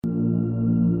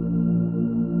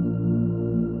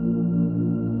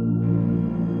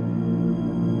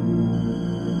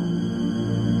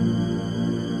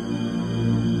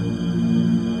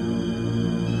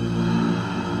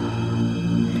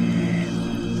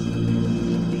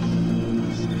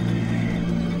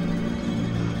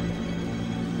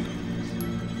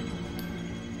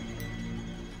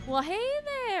Well, hey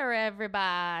there,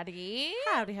 everybody.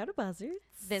 Howdy buzzards.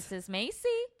 This is Macy.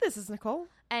 This is Nicole.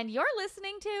 And you're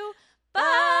listening to Buzz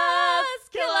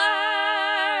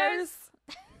Killers.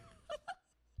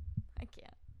 I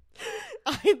can't.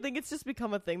 I think it's just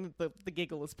become a thing that the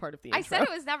giggle is part of the intro. I said it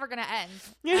was never going to end.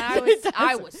 Yeah,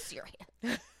 I was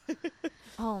serious.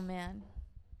 Oh, man.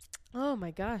 Oh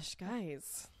my gosh,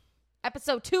 guys.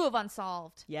 Episode 2 of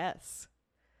Unsolved. Yes.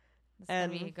 This is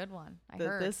going to be a good one. I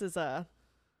heard. This is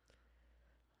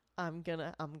I'm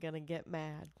gonna get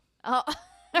mad. Oh,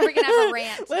 we're going to have a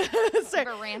rant. Sorry.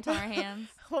 Have a rant on our hands.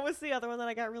 What was the other one that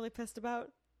I got really pissed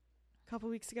about a couple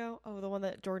weeks ago? Oh, the one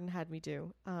that Jordan had me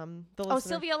do. The listener.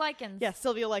 Sylvia Likens. Yeah,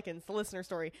 Sylvia Likens, the listener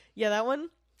story. Yeah, that one.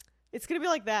 It's gonna be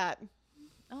like that.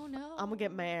 Oh no. I'm gonna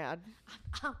get mad.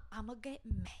 I'm gonna get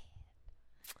mad.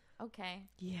 Okay.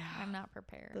 Yeah. I'm not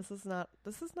prepared. This is not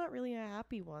really a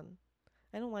happy one.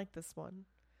 I don't like this one.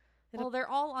 Well, they're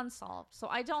all unsolved, so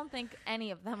I don't think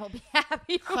any of them will be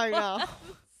happy. I know.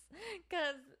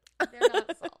 Because they're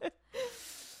not solved. Okay.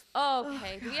 Oh,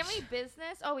 do we have any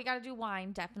business? Oh, we got to do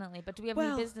wine, definitely. But do we have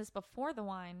any business before the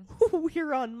wine?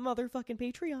 We're on motherfucking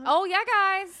Patreon. Oh, yeah,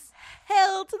 guys.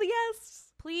 Hell to the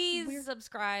yes. Please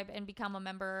subscribe and become a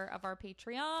member of our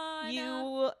Patreon.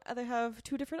 You either have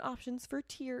two different options for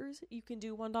tiers. You can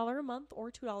do $1 a month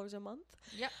or $2 a month.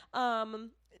 Yep.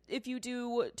 If you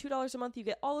do $2 a month, you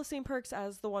get all the same perks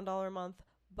as the $1 a month.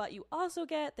 But you also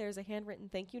get, there's a handwritten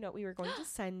thank you note we were going to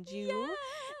send you. Yes.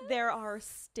 There are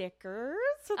stickers.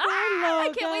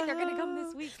 I can't wait. They're going to come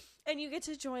this week. And you get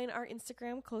to join our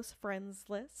Instagram close friends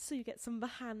list. So you get some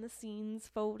behind the scenes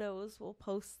photos. We'll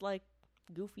post like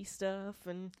goofy stuff.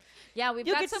 And yeah, we've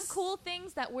got some cool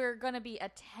things that we're going to be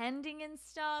attending and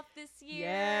stuff this year.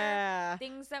 Yeah.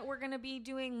 Things that we're going to be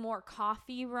doing more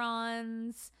coffee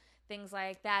runs. Things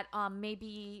like that,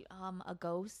 maybe a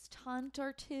ghost hunt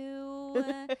or two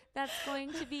that's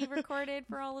going to be recorded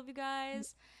for all of you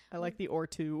guys. I like the or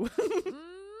two.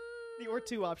 The or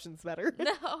two option's better.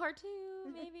 No, or two,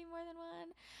 maybe more than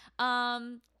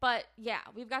one. But yeah,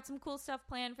 we've got some cool stuff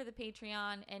planned for the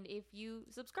Patreon, and if you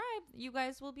subscribe, you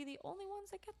guys will be the only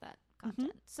ones that get that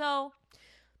content. So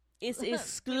it's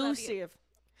exclusive.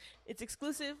 It's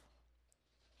exclusive.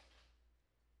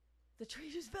 The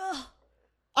tree just fell.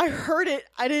 I heard it.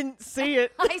 I didn't see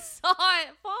it. I saw it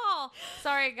fall.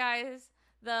 Sorry, guys.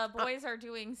 The boys are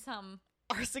doing some.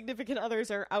 Our significant others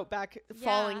are out back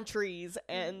falling trees,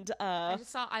 and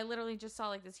I literally just saw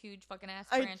like this huge fucking ass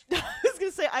branch. I was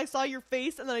gonna say I saw your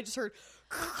face, and then I just heard.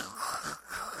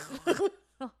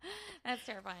 That's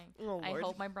terrifying. Oh, I Lord.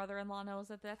 hope my brother-in-law knows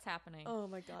that that's happening. Oh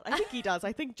my god, I think he does.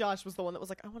 I think Josh was the one that was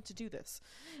like, I want to do this.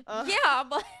 Yeah,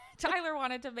 but Tyler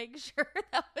wanted to make sure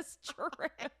that was true.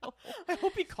 I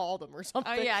hope he called him or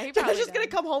something. Oh yeah, he probably Josh is did. gonna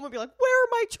come home and be like, where are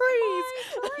my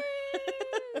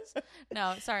trees?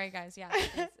 No, sorry guys. Yeah.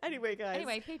 Anyway, guys.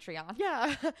 Anyway, Patreon.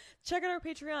 Yeah, check out our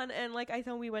Patreon, and like I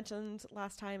know we mentioned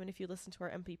last time, and if you listen to our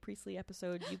MP Priestley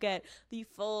episode, you get the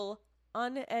full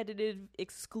unedited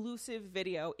exclusive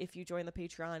video if you join the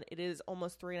Patreon. It is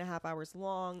almost 3.5 hours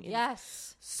long.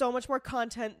 Yes. So much more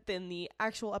content than the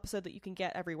actual episode that you can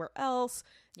get everywhere else.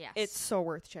 Yes. It's so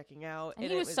worth checking out. And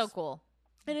he was so cool.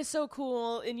 And it's so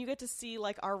cool. And you get to see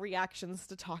like our reactions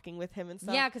to talking with him and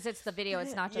stuff. Yeah, because it's the video.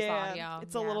 It's not just audio.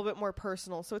 It's a little bit more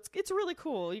personal. So it's really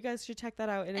cool. You guys should check that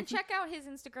out. And check out his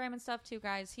Instagram and stuff too,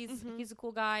 guys. He's a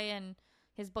cool guy, and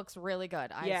his book's really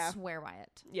good. I swear by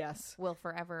it. Yes. Will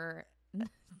forever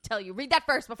tell you. Read that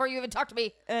first before you even talk to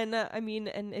me. And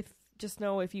and if just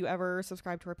know, if you ever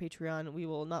subscribe to our Patreon, we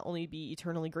will not only be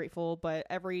eternally grateful, but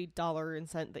every dollar and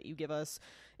cent that you give us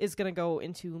is going to go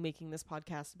into making this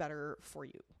podcast better for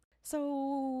you.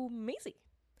 So, Maisie,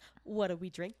 what are we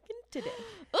drinking today?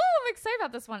 Oh, I'm excited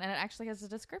about this one. And it actually has a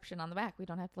description on the back. We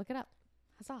don't have to look it up.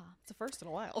 Huzzah. It's the first in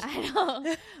a while. I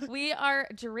know. We are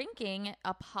drinking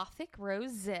Apothic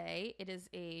Rosé. It is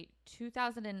a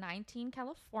 2019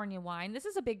 California wine. This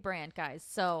is a big brand, guys.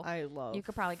 So you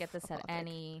could probably get this at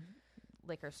any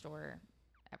liquor store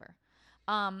ever.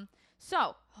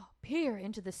 So peer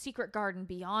into the secret garden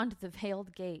beyond the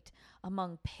veiled gate.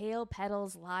 Among pale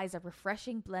petals lies a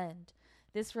refreshing blend.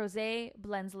 This rosé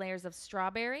blends layers of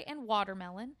strawberry and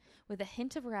watermelon with a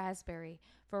hint of raspberry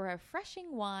for a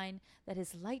refreshing wine that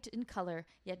is light in color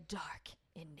yet dark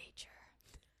in nature.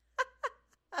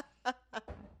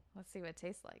 Let's see what it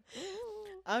tastes like.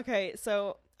 Okay,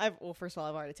 so first of all,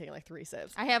 I've already taken like 3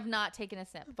 sips. I have not taken a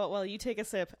sip. But while you take a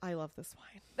sip, I love this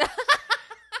wine.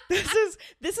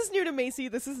 This is new to Macy.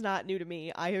 This is not new to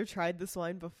me. I have tried this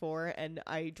wine before, and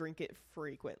I drink it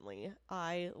frequently.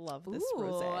 I love this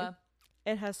rosé.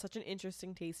 It has such an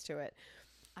interesting taste to it.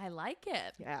 I like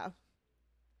it. Yeah.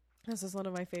 This is one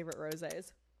of my favorite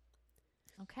rosés.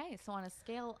 Okay, so on a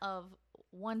scale of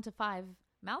 1 to 5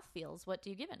 mouthfeels, what do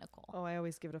you give it, Nicole? Oh, I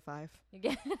always give it a 5. You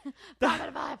get 5 out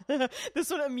of 5. This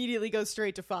one immediately goes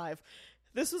straight to 5.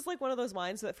 This was like one of those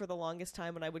wines that for the longest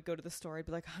time when I would go to the store, I'd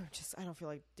be like, I don't feel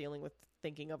like dealing with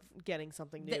thinking of getting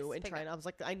something new and trying. I was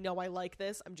like, I know I like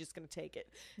this. I'm just going to take it.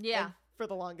 Yeah. And for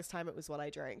the longest time, it was what I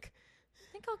drank.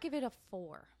 I think I'll give it a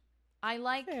 4. I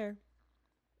like, Fair.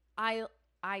 I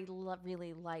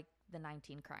really like the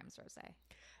 19 Crimes Rosé.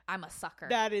 I'm a sucker.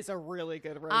 That is a really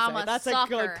good rosé. That's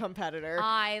sucker. A good competitor.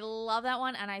 I love that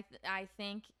one, and I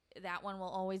think that one will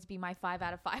always be my 5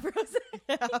 out of 5 rosé.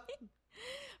 Yeah.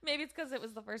 Maybe it's because it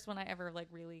was the first one I ever like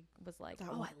really was like,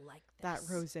 I like this. That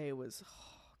rosé was,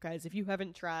 guys, if you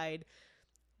haven't tried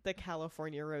the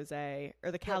California rosé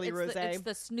or the Cali rosé, it's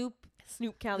the Snoop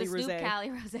Cali rosé. Snoop Cali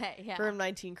rosé, yeah. From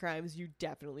 19 Crimes, you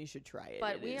definitely should try it.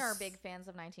 But we are big fans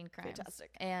of 19 Crimes.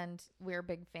 Fantastic. And we're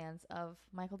big fans of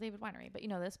Michael David Winery. But you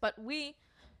know this. But we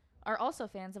are also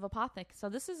fans of Apothic. So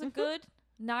this is a good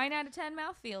 9 out of 10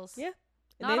 mouthfeels. Yeah.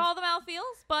 Not all the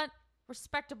mouthfeels, but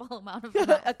respectable amount of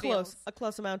mouthfeels. a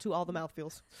close amount to all the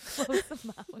mouthfeels. Close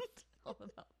amount. All the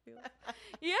mouthfeels.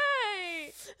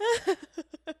 Yay!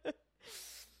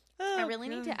 I really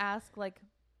need to ask, like,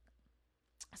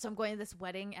 so I'm going to this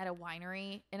wedding at a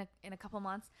winery in a couple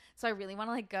months. So I really want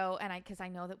to like go, and because I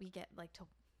know that we get like to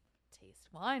taste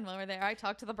wine while we're there. I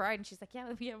talked to the bride, and she's like,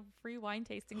 "Yeah, we have free wine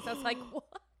tastings." I was like, "What?"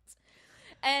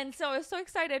 And so I was so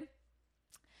excited.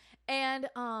 And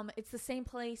it's the same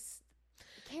place.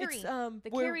 Carrie, it's, the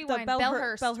Carrie wine,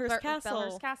 Bellhurst Castle.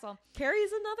 Bellhurst Castle.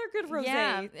 Carrie's another good rosé.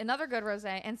 Yeah, another good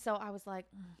rosé. And so I was like,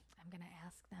 I'm gonna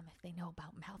ask them if they know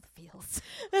about mouthfeels.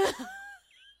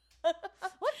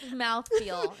 What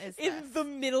mouthfeel is this? In the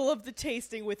middle of the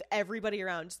tasting with everybody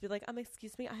around, just be like,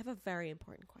 excuse me, I have a very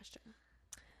important question.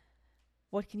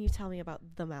 What can you tell me about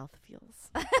the mouthfeels?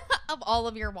 Of all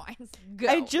of your wines. Go.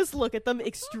 I just look at them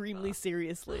extremely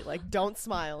seriously. Like, don't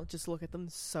smile. Just look at them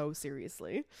so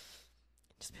seriously.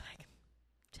 Just be like,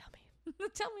 tell me.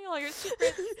 Tell me all your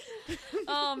secrets.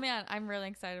 Oh, man. I'm really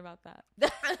excited about that.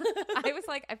 I was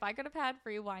like, if I could have had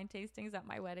free wine tastings at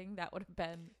my wedding, that would have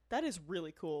been... That is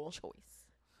really cool. Choice.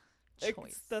 I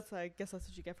guess that's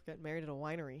what you get for getting married at a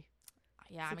winery.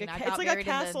 Yeah, it's I got married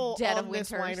in the dead of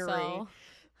winter, winery. So...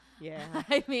 Yeah.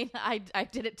 I mean, I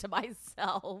did it to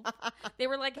myself. They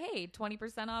were like, hey,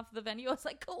 20% off the venue. I was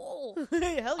like, cool. Hell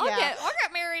yeah. I'll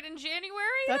get married in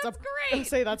January. That's great. I'd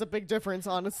say that's a big difference,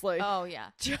 honestly. Oh, yeah.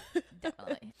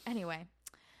 Definitely. Anyway.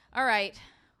 All right.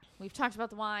 We've talked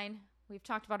about the wine. We've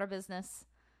talked about our business.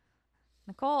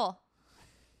 Nicole,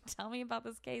 tell me about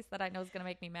this case that I know is going to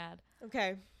make me mad.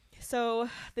 Okay. So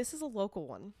this is a local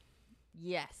one.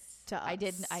 Yes. To us.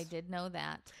 I did know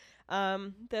that.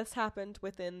 This happened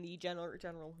within the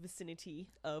general vicinity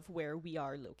of where we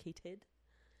are located.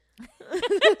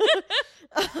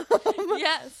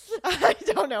 Yes. I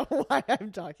don't know why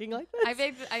I'm talking like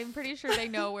this. I'm pretty sure they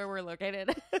know where we're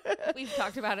located. We've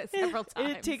talked about it several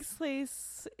times. It takes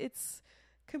place, it's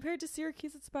compared to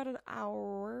Syracuse, it's about an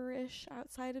hour-ish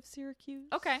outside of Syracuse.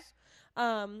 Okay.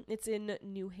 It's in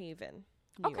New Haven,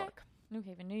 New York. New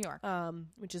Haven, New York.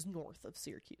 Which is north of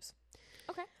Syracuse.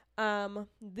 Okay.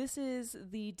 This is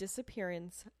the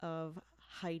disappearance of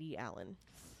Heidi Allen.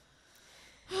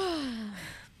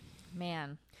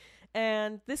 Man.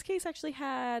 And this case actually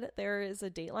there is a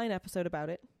Dateline episode about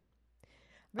it.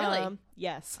 Really?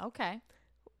 Yes. Okay.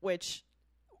 Which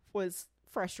was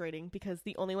frustrating because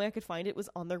the only way I could find it was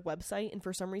on their website. And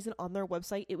for some reason on their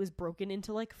website, it was broken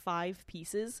into like 5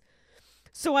 pieces.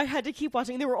 So I had to keep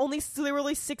watching. They were only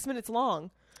 6 minutes long.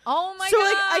 Oh my god! So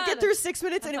like I get through 6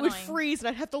 minutes and it annoying. would freeze and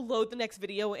I'd have to load the next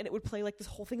video and it would play like this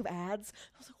whole thing of ads.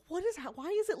 I was like, why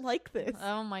is it like this?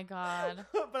 Oh my god!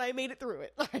 But I made it through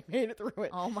it.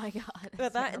 Oh my god!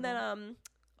 But that and then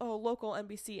local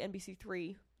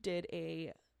NBC3 did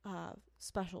a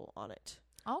special on it.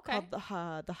 Okay.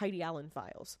 Called the Heidi Allen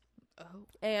Files. Oh.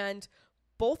 And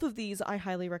both of these I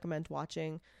highly recommend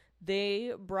watching.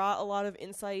 They brought a lot of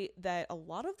insight that a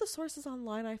lot of the sources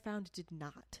online I found did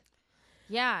not.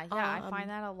 Yeah, I find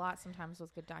that a lot sometimes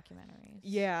with good documentaries.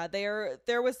 Yeah,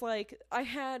 there was like, I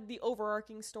had the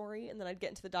overarching story, and then I'd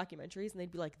get into the documentaries, and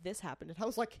they'd be like, this happened, and I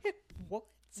was like, what?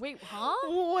 Wait, huh?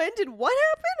 When did what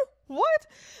happen? What?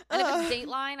 And if it's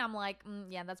Dateline, I'm like,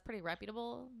 yeah, that's pretty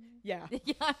reputable. Yeah.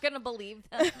 Yeah, I'm going to believe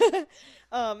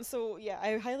them. So, yeah,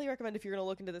 I highly recommend if you're going to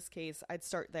look into this case, I'd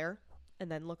start there, and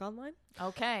then look online.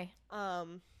 Okay.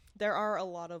 There are a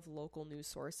lot of local news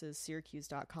sources,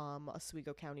 Syracuse.com,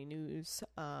 Oswego County News.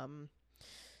 But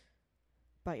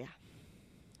yeah.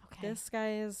 Okay. This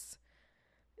guy is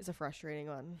a frustrating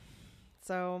one.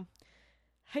 So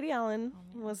Heidi Allen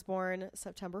was born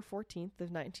September 14th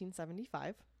of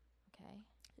 1975. Okay.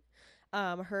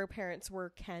 Her parents were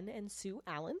Ken and Sue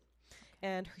Allen,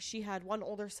 and she had one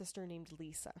older sister named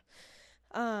Lisa.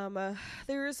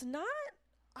 There's not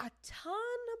a ton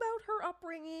about her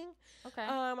upbringing. Okay.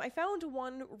 I found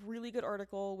one really good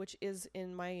article, which is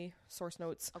in my source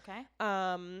notes. Okay.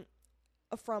 From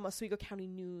Oswego County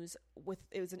News.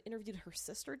 It was an interview that her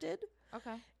sister did.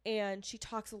 Okay. And she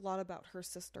talks a lot about her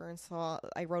sister, and so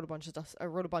I wrote a bunch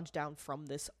down from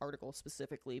this article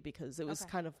specifically because it was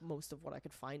kind of most of what I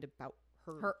could find about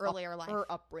her earlier life, her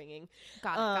upbringing.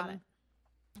 Got it.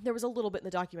 There was a little bit in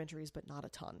the documentaries, but not a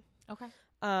ton. Okay.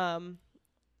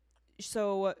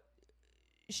 So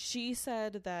she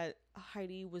said that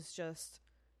Heidi was just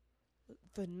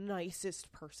the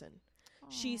nicest person.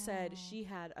 She said she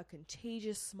had a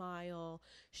contagious smile.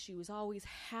 She was always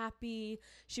happy.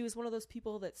 She was one of those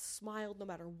people that smiled no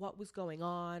matter what was going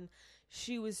on.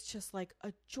 She was just like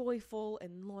a joyful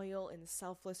and loyal and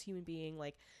selfless human being.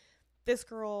 Like this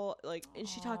girl, and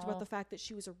she talked about the fact that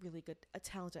she was a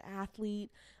talented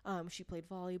athlete. She played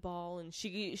volleyball, and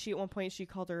she at one point she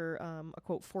called her a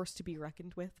quote force to be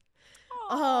reckoned with.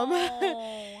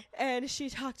 And she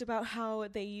talked about how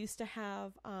they used to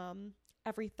have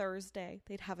every Thursday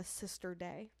they'd have a sister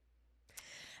day,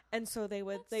 and so they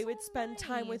would spend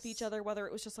time with each other, whether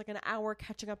it was just like an hour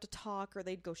catching up to talk, or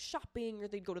they'd go shopping, or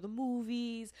they'd go to the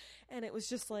movies. And it was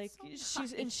just like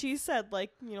she said,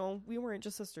 like, you know, we weren't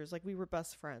just sisters, like we were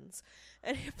best friends.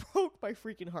 And it broke my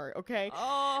freaking heart. Okay.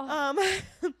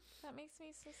 That makes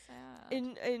me so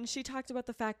sad. And she talked about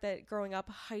the fact that growing up,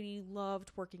 Heidi loved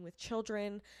working with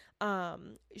children.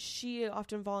 She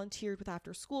often volunteered with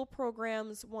after-school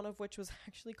programs, one of which was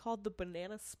actually called the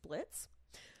Banana Splits,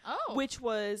 which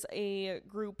was a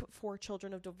group for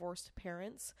children of divorced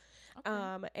parents.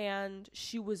 Okay. And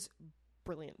she was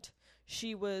brilliant.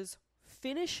 She was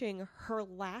finishing her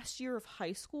last year of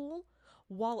high school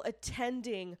while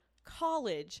attending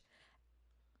college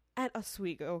at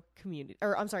Oswego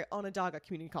Onondaga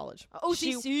Community College.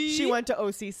 OCC. She went to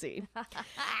OCC.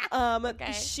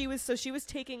 Okay. She was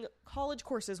taking college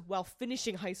courses while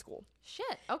finishing high school.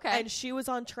 Shit. Okay. And she was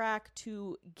on track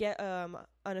to get an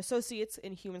associate's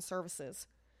in human services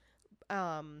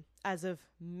as of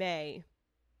May,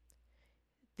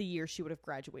 the year she would have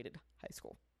graduated high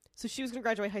school. So she was going to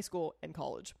graduate high school and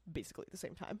college basically at the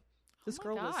same time. This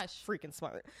girl was freaking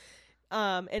smart.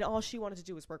 And all she wanted to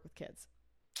do was work with kids.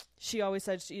 She always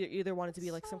said she either wanted to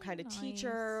be like some kind of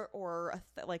teacher or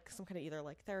some kind of either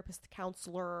like therapist,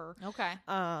 counselor. Okay.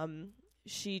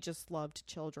 She just loved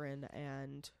children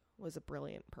and was a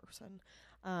brilliant person.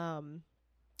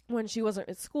 When she wasn't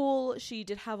at school, she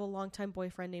did have a longtime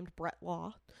boyfriend named Brett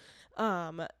Law.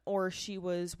 Or she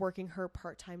was working her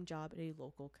part-time job at a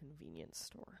local convenience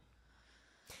store.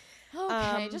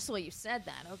 Okay, just the way you said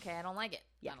that. Okay, I don't like it.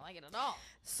 Yeah. I don't like it at all.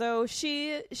 So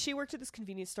she worked at this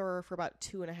convenience store for about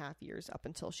 2.5 years up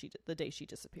until the day she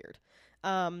disappeared.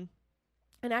 And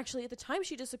actually, at the time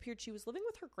she disappeared, she was living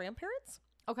with her grandparents.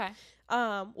 Okay.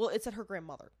 Well, it said her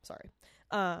grandmother. Sorry.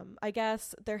 I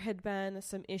guess there had been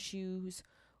some issues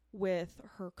with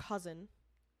her cousin.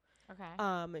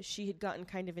 Okay. She had gotten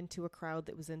kind of into a crowd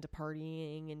that was into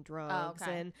partying and drugs,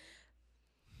 and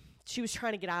she was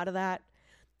trying to get out of that.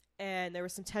 And there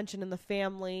was some tension in the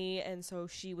family, and so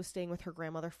she was staying with her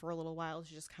grandmother for a little while to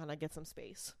just kind of get some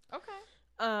space. Okay.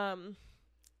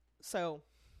 So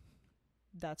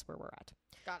that's where we're at.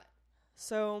 Got it.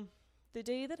 So the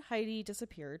day that Heidi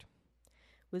disappeared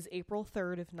was April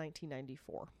 3rd of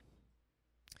 1994.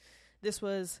 This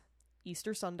was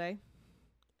Easter Sunday.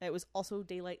 It was also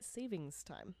daylight savings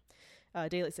time.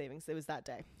 Daylight savings. It was that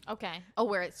day. Okay. Oh,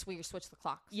 where you switch the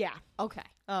clocks. Yeah. Okay.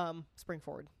 Spring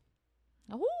forward.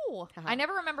 Oh, I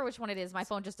never remember which one it is. My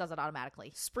phone just does it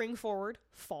automatically. Spring forward,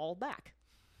 fall back.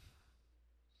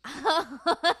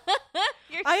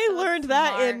 I learned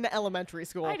that in elementary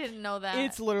school. I didn't know that.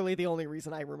 It's literally the only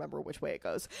reason I remember which way it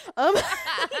goes.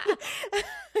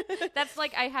 That's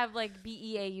like I have like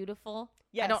BEA beautiful.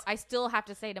 Yes. I still have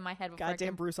to say it in my head.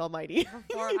 Goddamn Bruce Almighty.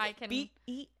 Before I can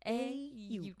BEA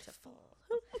beautiful.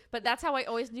 But that's how I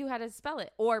always knew how to spell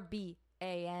it. Or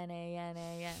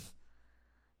BANANAN.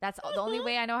 That's the only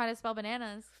way I know how to spell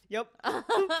bananas. Yep.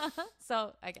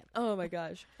 So, again. Oh, my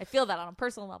gosh. I feel that on a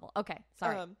personal level. Okay.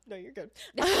 Sorry. No, you're good.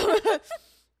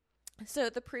 So,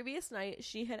 the previous night,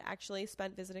 she had actually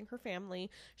spent visiting her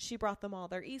family. She brought them all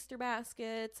their Easter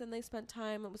baskets, and they spent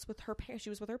time. It was with her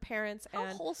she was with her parents. How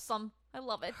and wholesome. I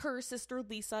love it. Her sister,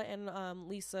 Lisa, and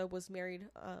Lisa was married.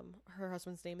 Her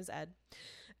husband's name is Ed.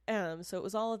 So, it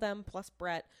was all of them plus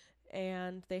Brett.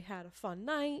 and they had a fun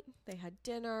night. They had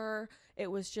dinner. It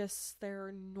was just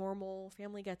their normal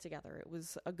family get-together. It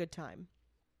was a good time.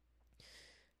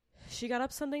 She got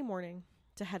up Sunday morning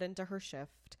to head into her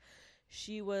shift.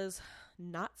 She was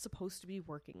not supposed to be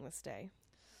working this day.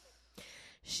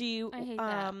 She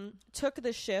took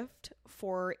the shift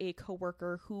for a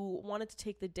coworker who wanted to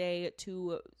take the day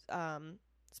to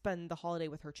spend the holiday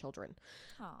with her children.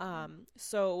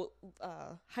 So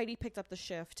Heidi picked up the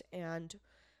shift and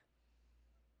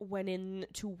went in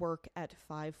to work at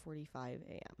 5:45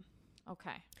 a.m.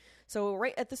 Okay. So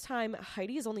right at this time,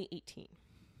 Heidi is only 18.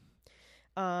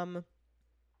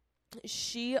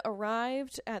 She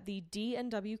arrived at the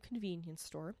D&W convenience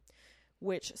store,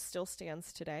 which still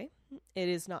stands today. It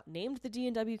is not named the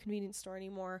D&W convenience store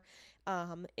anymore.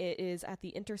 It is at the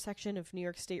intersection of New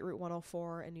York State Route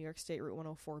 104 and New York State Route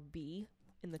 104B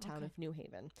in the town of New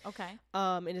Haven. Okay.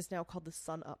 It is now called the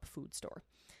Sun Up Food Store.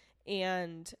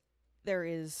 And there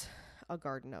is a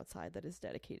garden outside that is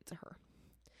dedicated to her.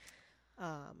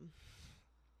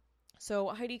 So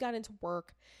Heidi got into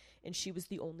work, and she was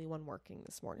the only one working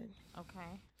this morning.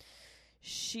 Okay.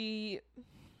 She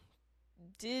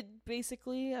did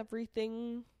basically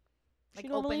everything she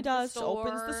normally does.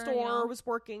 Opens the store, was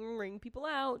working, ringing people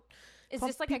out. Is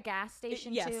this like a gas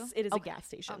station yes, too? Yes, it is a gas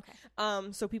station.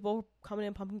 Okay. So people coming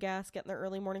in, pumping gas, getting their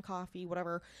early morning coffee,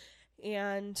 whatever.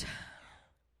 And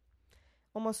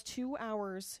almost 2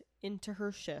 hours into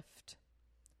her shift,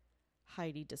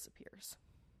 Heidi disappears.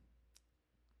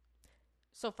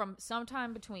 So from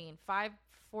sometime between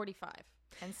 5:45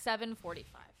 and 7:45,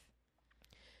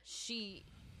 she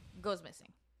goes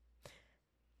missing.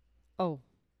 Oh,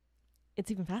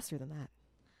 it's even faster than that.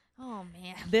 Oh,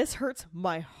 man. This hurts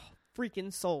my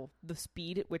freaking soul, the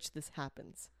speed at which this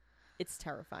happens. It's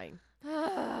terrifying.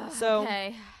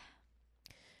 Okay.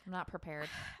 I'm not prepared.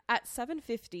 At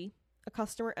 7:50, a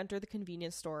customer entered the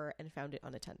convenience store and found it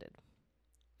unattended.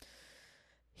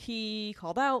 He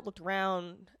called out, looked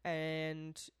around,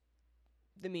 and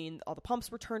all the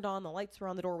pumps were turned on, the lights were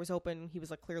on, the door was open. He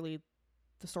was like, clearly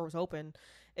the store was open.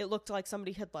 It looked like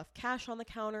somebody had left cash on the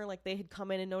counter, like they had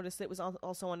come in and noticed it was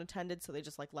also unattended, so they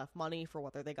just like left money for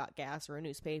whether they got gas or a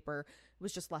newspaper. It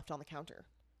was just left on the counter.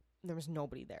 There was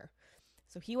nobody there.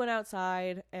 So he went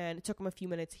outside, and it took him a few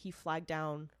minutes. He flagged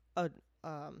down a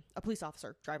police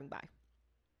officer driving by.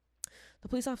 The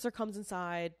police officer comes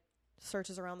inside,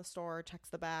 searches around the store, checks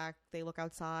the back. They look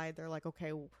outside. They're like,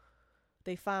 okay,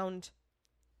 they found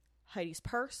Heidi's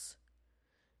purse.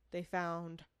 They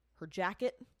found her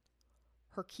jacket,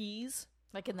 her keys.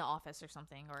 Like in the office or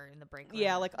something, or in the break room.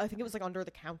 Yeah, like I think it was like under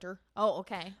the counter. Oh,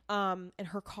 okay. And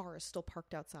her car is still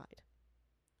parked outside.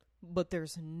 But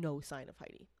there's no sign of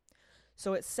Heidi.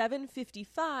 So at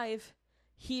 7:55,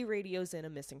 he radios in a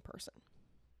missing person.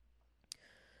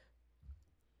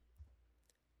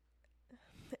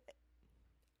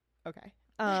 Okay.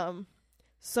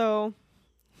 So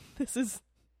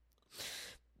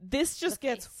this just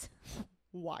gets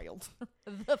wild.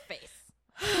 The face.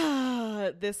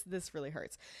 This really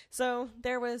hurts. So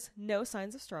there was no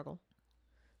signs of struggle.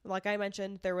 Like I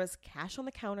mentioned, there was cash on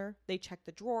the counter. They checked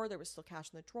the drawer. There was still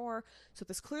cash in the drawer. So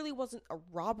this clearly wasn't a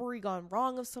robbery gone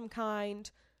wrong of some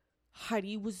kind.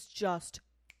 Heidi was just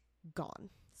gone.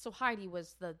 So Heidi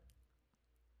was the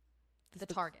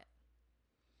target.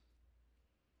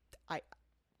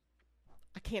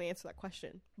 I can't answer that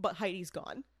question, but Heidi's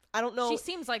gone. I don't know. She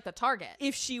seems like the target.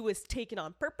 If she was taken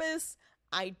on purpose,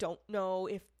 I don't know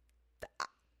if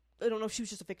she was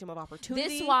just a victim of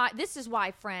opportunity. This is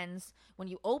why, friends, when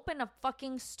you open a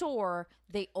fucking store,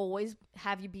 they always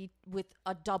have you be with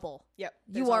a double. Yep.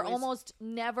 You are almost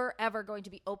never, ever going to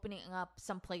be opening up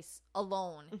someplace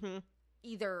alone,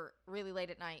 either really late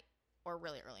at night or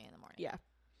really early in the morning. Yeah.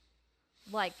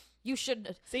 Like, you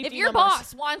should, Safety if your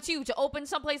boss wants you to open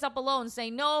someplace up alone, say,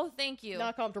 no, thank you.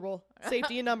 Not comfortable.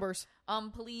 Safety in numbers.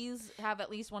 Please have at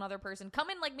least one other person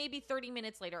come in, like maybe 30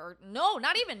 minutes later, or no,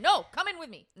 not even, no, come in with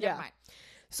me. Never mind.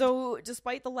 So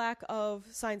despite the lack of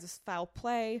signs of foul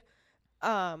play,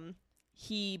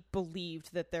 he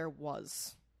believed that there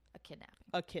was a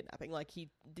kidnapping. Like he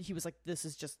was like, this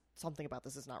is just something about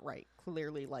this is not right.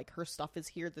 Clearly, like, her stuff is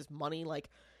here. There's money.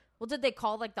 Like, well, did they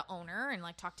call like the owner and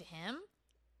like talk to him?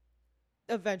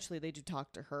 Eventually, they do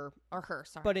talk to her. Or her,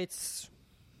 sorry. But it's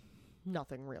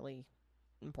nothing really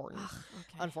important,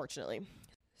 unfortunately.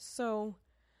 So,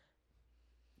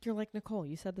 you're like, Nicole,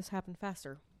 you said this happened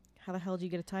faster. How the hell did you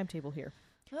get a timetable here?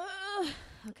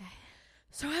 Okay.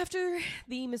 So, after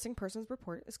the missing persons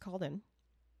report is called in,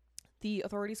 The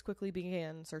authorities quickly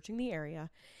began searching the area,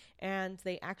 and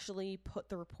they actually put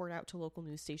the report out to local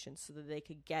news stations so that they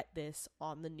could get this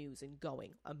on the news and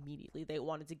going immediately. They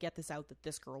wanted to get this out that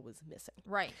this girl was missing.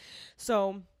 Right.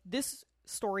 So this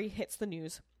story hits the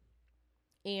news,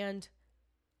 and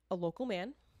a local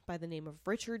man by the name of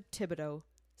Richard Thibodeau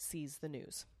sees the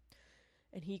news.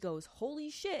 And he goes,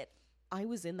 holy shit, I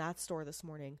was in that store this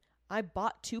morning. I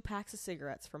bought 2 packs of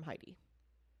cigarettes from Heidi.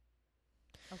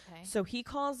 Okay. So he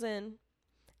calls in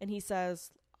and he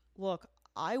says, look,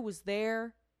 I was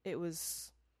there. It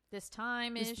was this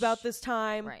time-ish. It's about this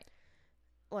time. Right.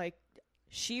 Like,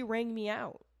 she rang me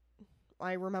out.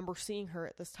 I remember seeing her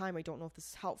at this time. I don't know if this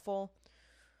is helpful.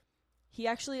 He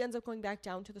actually ends up going back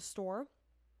down to the store,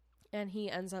 and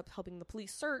he ends up helping the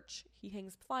police search. He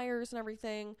hangs flyers and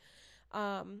everything.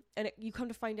 You come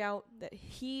to find out that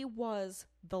he was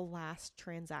the last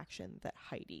transaction that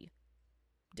Heidi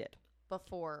did.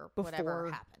 Before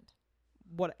whatever happened.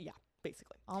 Yeah,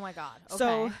 basically. Oh my God. Okay.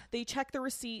 So they check the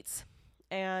receipts,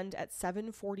 and at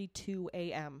 7:42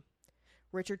 a.m.,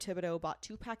 Richard Thibodeau bought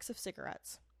 2 packs of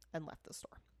cigarettes and left the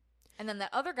store. And then that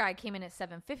other guy came in at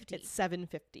 7:50. It's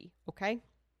 7:50, okay?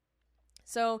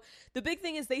 So the big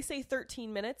thing is they say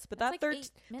 13 minutes, but that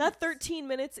 13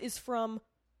 minutes is from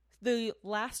the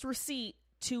last receipt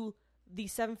to the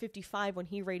 7:55 when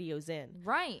he radios in.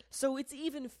 Right. So it's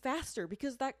even faster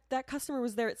because that customer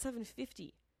was there at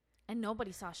 7:50. And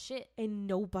nobody saw shit. And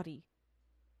nobody.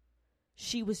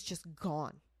 She was just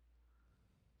gone.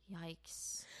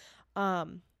 Yikes.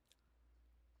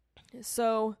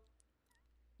 So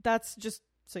that's just,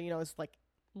 so you know, it's like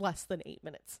less than 8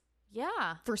 minutes.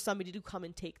 Yeah. For somebody to come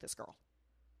and take this girl.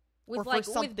 With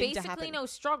basically no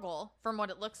struggle from what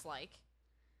it looks like.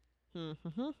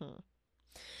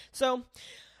 So,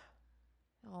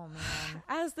 oh man,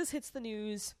 as this hits the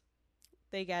news,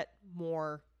 they get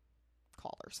more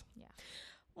callers. Yeah.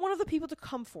 One of the people to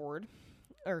come forward,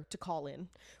 or to call in,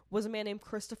 was a man named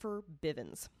Christopher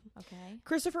Bivens. Okay.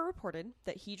 Christopher reported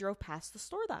that he drove past the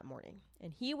store that morning,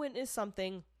 and he witnessed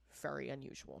something very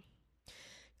unusual.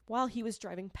 While he was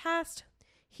driving past,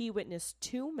 he witnessed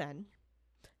 2 men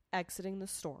exiting the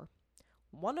store.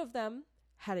 One of them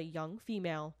had a young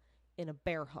female in a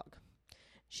bear hug.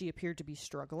 She appeared to be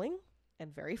struggling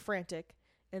and very frantic,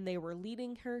 and they were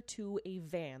leading her to a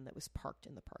van that was parked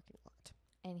in the parking lot.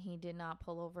 And he did not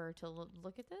pull over to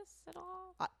look at this at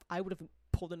all? I would have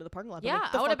pulled into the parking lot. Yeah,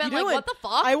 like, I would have been like, what the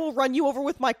fuck? I will run you over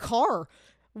with my car.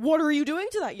 What are you doing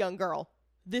to that young girl?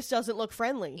 This doesn't look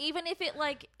friendly. Even if it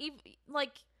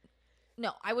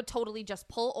no, I would totally just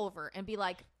pull over and be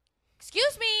like,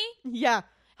 excuse me. Yeah.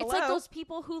 It's like those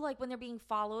people who, like, when they're being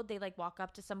followed, they, like, walk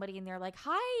up to somebody and they're like,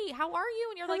 hi, how are you?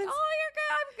 And you're like, oh, you're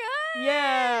good. I'm good.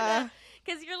 Yeah.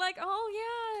 Because you're like, oh,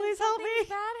 yeah. Please help me.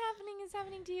 Something bad is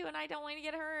happening to you, and I don't want to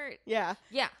get hurt. Yeah.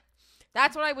 Yeah.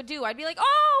 That's what I would do. I'd be like,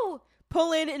 oh.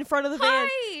 Pull in front of the van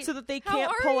so that they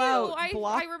can't pull out.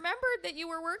 I remembered that you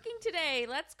were working today.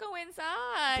 Let's go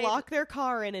inside. Block their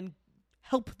car in and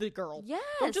help the girl. Yes.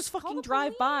 Don't just fucking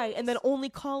drive by and then only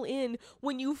call in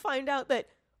when you find out that,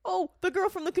 oh, the girl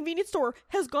from the convenience store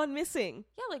has gone missing.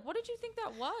 Yeah, like, what did you think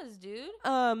that was,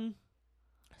 dude?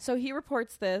 So he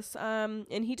reports this, and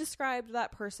he described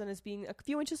that person as being a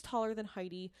few inches taller than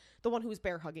Heidi. The one who was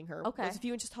bear hugging her was a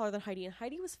few inches taller than Heidi, and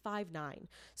Heidi was 5'9".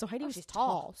 So Heidi was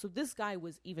tall. So this guy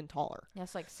was even taller. Yeah,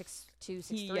 it's like 6'2",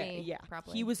 6'3". Yeah,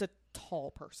 probably. He was a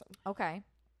tall person. Okay.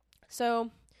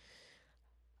 So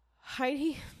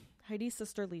Heidi's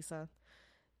sister Lisa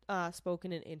spoke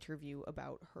in an interview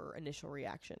about her initial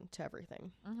reaction to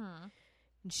everything. Mm-hmm.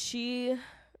 And she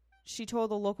told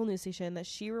the local news station that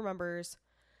she remembers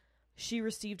she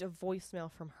received a voicemail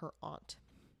from her aunt.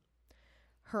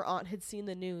 Her aunt had seen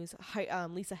the news.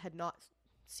 Lisa had not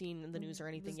seen the news or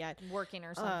anything yet. Working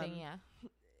or something, yeah.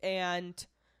 And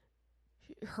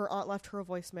her aunt left her a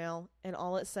voicemail, and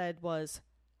all it said was,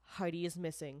 Heidi is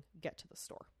missing. Get to the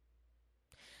store.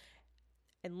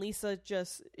 And Lisa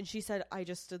she said, I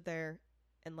just stood there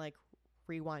and, like,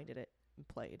 rewinded it and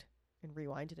played and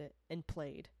rewinded it and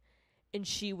played. And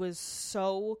she was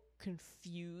so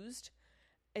confused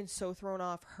and so thrown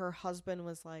off. Her husband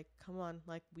was like, come on,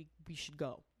 like, we should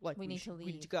go. Like, we need to leave.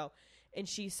 We need to go. And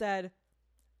she said,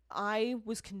 I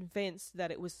was convinced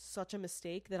that it was such a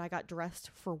mistake that I got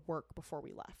dressed for work before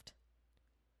we left.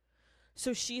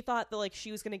 So she thought that, like,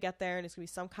 she was going to get there and it's going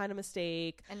to be some kind of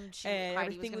mistake. And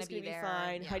everything was going to be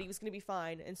fine. Yeah. Heidi was going to be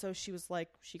fine. And so she was like,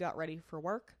 she got ready for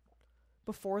work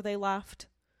before they left.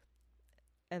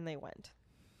 And they went.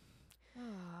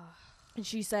 And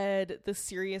she said the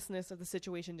seriousness of the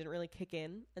situation didn't really kick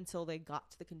in until they got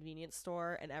to the convenience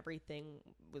store and everything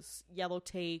was yellow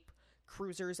tape,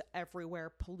 cruisers everywhere,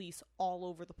 police all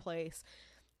over the place.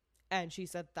 And she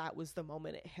said that was the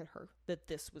moment it hit her, that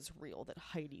this was real, that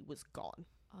Heidi was gone.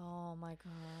 Oh my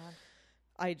God.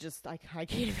 I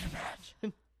can't even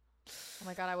imagine. Oh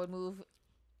my God, I would move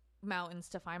mountains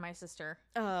to find my sister.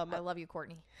 I love you,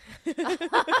 Courtney.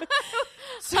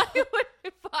 So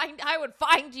I would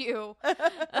find you.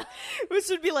 This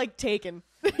would be like Taken.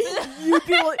 You'd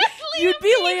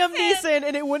be Liam Neeson,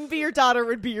 and it wouldn't be your daughter; it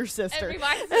would be your sister. It'd be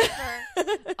my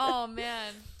sister. Oh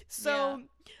man. So,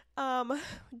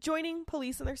 joining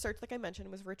police in their search, like I mentioned,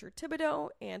 was Richard Thibodeau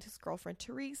and his girlfriend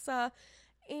Teresa,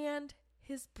 and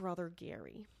his brother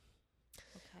Gary.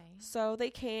 Okay. So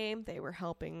they were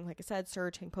helping, like I said,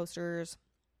 search, hang posters.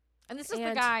 And this is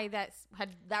the guy that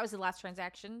was the last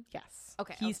transaction? Yes.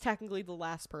 Okay. He's technically the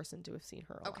last person to have seen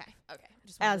her alive. Okay.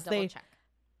 Just wanted to double check.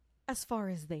 As far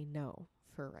as they know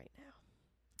for right now.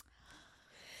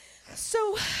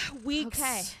 So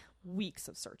weeks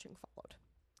of searching followed.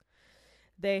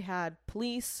 They had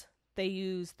police. They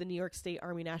used the New York State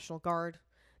Army National Guard.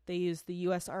 They used the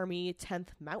U.S. Army 10th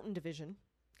Mountain Division.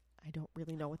 I don't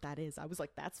really know what that is. I was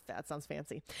like, that sounds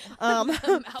fancy.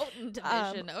 The Mountain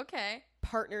Division, okay.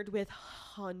 Partnered with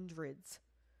hundreds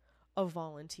of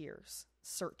volunteers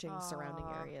searching surrounding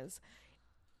areas.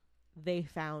 They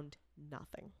found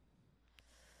nothing.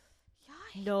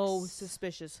 Yikes. No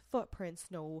suspicious footprints,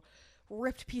 no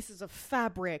ripped pieces of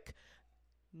fabric,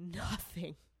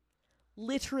 nothing.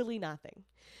 Literally nothing.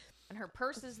 And her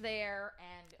purse is there,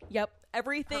 and yep,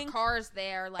 everything. Her car's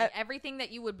there, like everything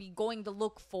that you would be going to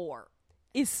look for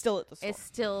is still at the store. It's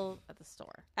still at the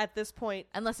store at this point,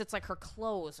 unless it's like her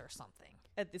clothes or something.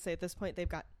 At this point, they've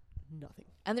got nothing,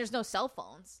 and there's no cell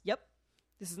phones. Yep,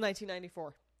 this is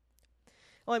 1994.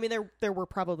 Well, I mean, there were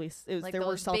probably like there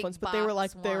were cell phones, but they were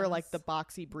like the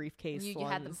boxy briefcase you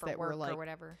ones had them for that work were like or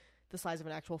whatever. The size of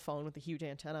an actual phone with a huge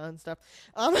antenna and stuff.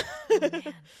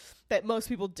 That most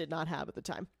people did not have at the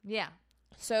time. Yeah.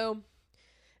 So,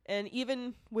 and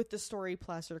even with the story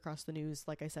plastered across the news,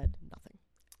 like I said, nothing.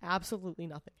 Absolutely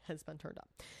nothing has been turned up.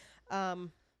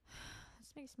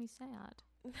 This makes me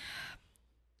sad.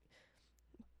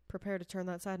 Prepare to turn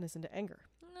that sadness into anger.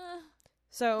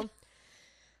 So,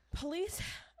 police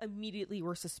immediately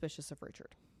were suspicious of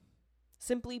Richard.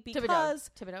 Simply because...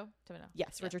 Thibodeau?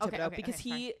 Yes, yeah. Richard Thibodeau. Okay, because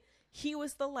he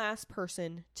was the last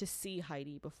person to see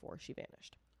Heidi before she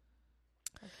vanished.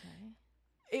 Okay.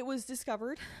 It was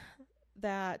discovered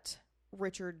that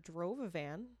Richard drove a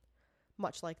van,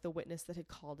 much like the witness that had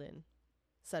called in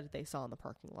said they saw in the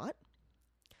parking lot.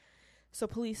 So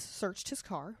police searched his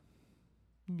car.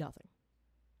 Nothing.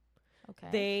 Okay.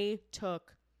 They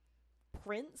took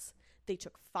prints. They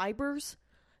took fibers.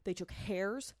 They took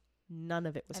hairs. None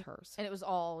of it was hers. And it was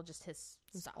all just his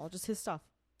stuff. All just his stuff.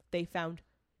 They found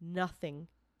nothing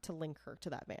to link her to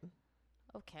that van.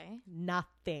 Okay.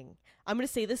 Nothing. I'm going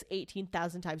to say this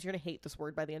 18,000 times. You're going to hate this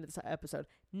word by the end of this episode.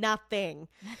 Nothing.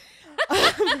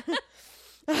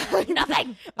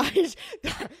 Nothing.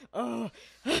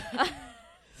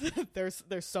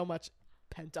 There's so much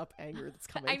pent up anger that's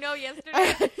coming. I know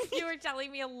yesterday you were telling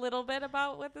me a little bit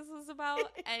about what this was about,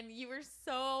 and you were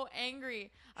so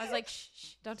angry. I was like,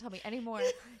 shh, don't tell me anymore.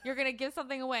 You're going to give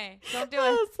something away. Don't do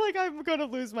it. It's like I'm going to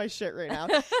lose my shit right now.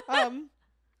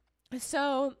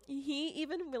 So he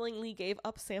even willingly gave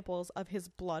up samples of his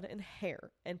blood and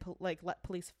hair and let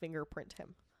police fingerprint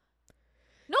him.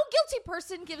 No guilty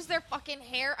person gives their fucking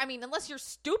hair. I mean, unless you're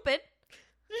stupid.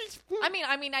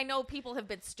 I mean, I know people have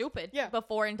been stupid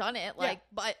before and done it,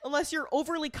 but unless you're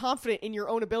overly confident in your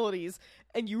own abilities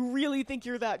and you really think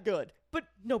you're that good, but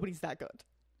nobody's that good.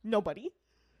 Nobody.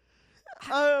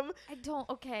 I don't.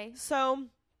 Okay. So,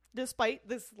 despite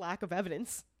this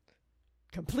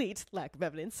complete lack of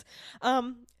evidence,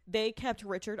 they kept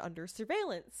Richard under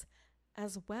surveillance,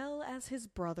 as well as his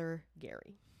brother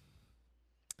Gary.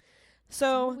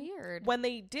 So weird. When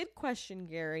they did question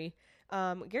Gary.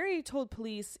 Gary told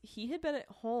police he had been at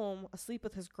home asleep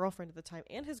with his girlfriend at the time,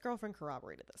 and his girlfriend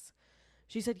corroborated this.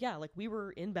 She said, yeah, like we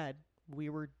were in bed, we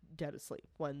were dead asleep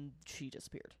when she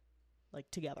disappeared.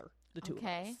 Like together, the two of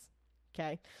us.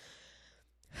 Okay.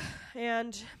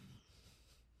 And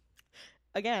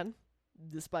again,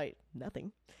 despite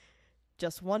nothing,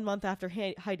 just 1 month after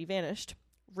Heidi vanished,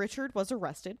 Richard was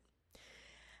arrested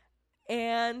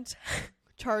and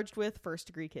charged with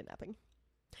first-degree kidnapping.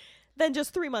 Then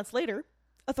just 3 months later,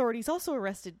 authorities also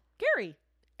arrested Gary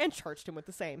and charged him with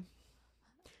the same.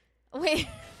 Wait.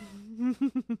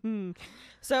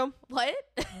 So. What?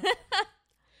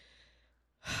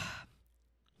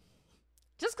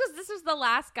 Just because this was the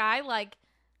last guy, like,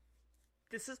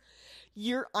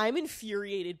 I'm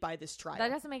infuriated by this trial.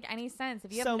 That doesn't make any sense.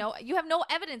 If you have no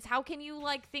evidence, how can you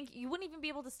think you wouldn't even be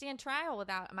able to stand trial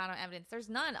without amount of evidence? There's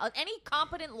none. Any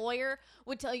competent lawyer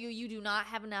would tell you do not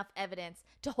have enough evidence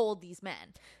to hold these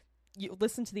men. You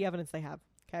listen to the evidence they have.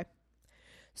 Okay.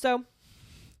 So,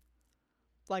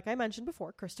 like I mentioned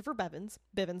before, Christopher Bivens,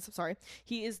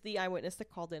 he is the eyewitness that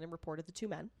called in and reported the two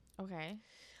men. Okay.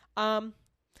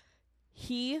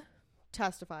 He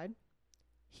testified.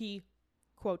 He,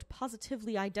 quote,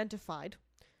 positively identified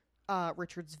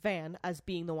Richard's van as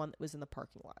being the one that was in the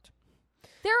parking lot.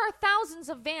 There are thousands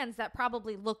of vans that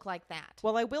probably look like that.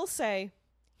 Well, I will say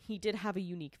he did have a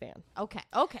unique van. Okay.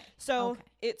 So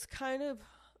it's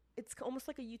almost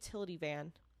like a utility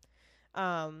van.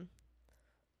 And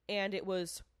it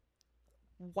was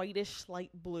whitish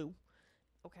light blue.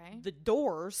 Okay. The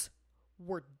doors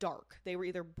were dark. They were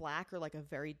either black or like a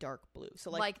very dark blue.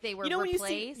 So like they were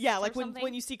replaced.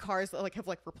 When you see cars that have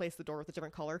replaced the door with a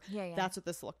different color. Yeah. That's what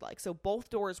this looked like. So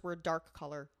both doors were a dark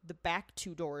color. The back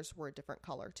two doors were a different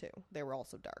color too. They were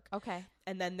also dark. Okay.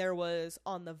 And then there was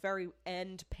on the very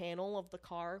end panel of the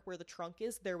car where the trunk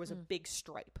is, there was a big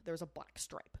stripe. There was a black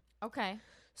stripe. Okay.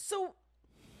 So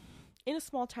in a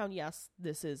small town, yes,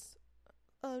 this is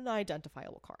an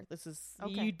identifiable car. This is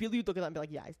you'd look at that and be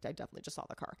like, yeah, I definitely just saw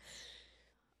the car.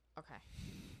 Okay.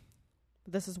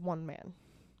 This is one man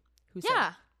who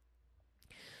said.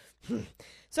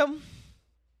 So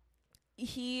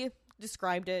he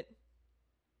described it,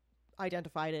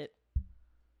 identified it.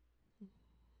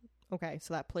 Okay,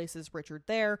 so that places Richard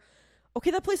there.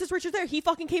 Okay, that places Richard there. He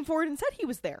fucking came forward and said he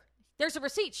was there. There's a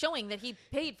receipt showing that he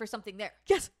paid for something there.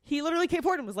 Yes, he literally came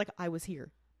forward and was like, I was here.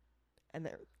 And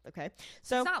there, okay.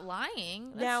 So he's not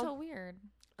lying. That's so weird.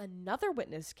 Another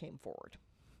witness came forward.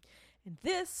 And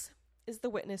this is the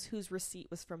witness whose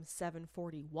receipt was from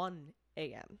 7:41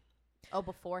 a.m. Oh,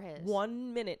 before his.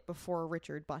 1 minute before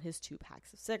Richard bought his 2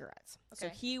 packs of cigarettes. Okay.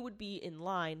 So he would be in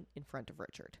line in front of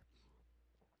Richard.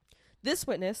 This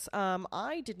witness,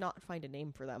 I did not find a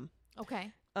name for them.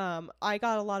 Okay. I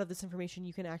got a lot of this information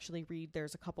you can actually read.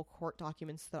 There's a couple court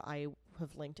documents that I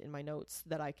have linked in my notes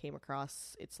that I came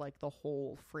across. It's like the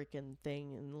whole freaking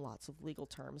thing in lots of legal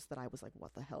terms that I was like,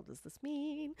 what the hell does this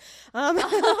mean? I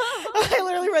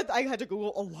had to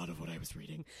Google a lot of what I was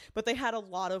reading, but they had a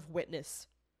lot of witness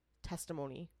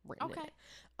testimony written in it.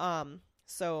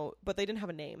 But they didn't have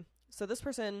a name. So this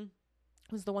person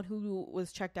was the one who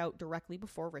was checked out directly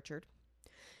before Richard.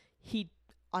 He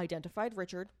identified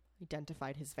Richard,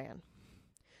 identified his van.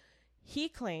 He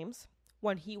claims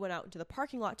when he went out into the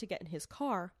parking lot to get in his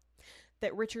car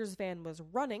that Richard's van was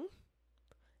running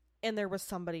and there was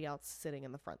somebody else sitting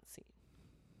in the front seat.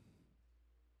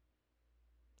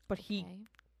 But he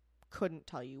couldn't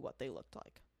tell you what they looked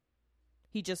like.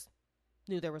 He just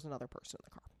knew there was another person in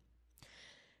the car.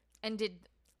 And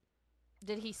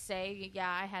did he say,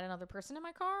 yeah, I had another person in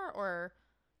my car? Or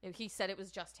he said it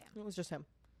was just him? It was just him.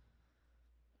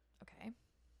 Okay.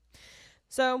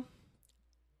 So,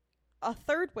 a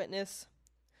third witness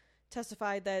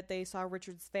testified that they saw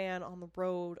Richard's van on the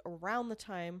road around the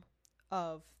time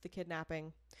of the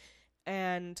kidnapping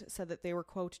and said that they were,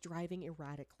 quote, driving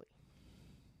erratically.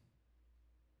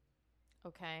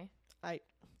 Okay. But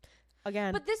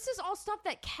this is all stuff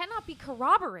that cannot be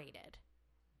corroborated.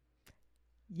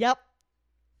 Yep.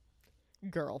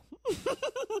 Girl.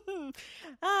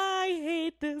 I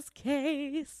hate this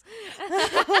case.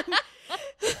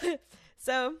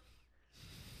 So,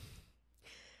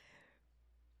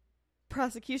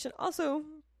 prosecution also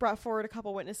brought forward a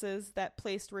couple witnesses that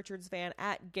placed Richard's van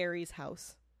at Gary's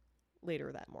house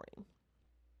later that morning.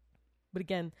 But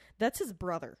again, that's his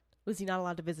brother. Was he not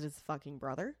allowed to visit his fucking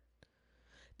brother?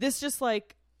 This just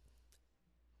like,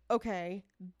 okay,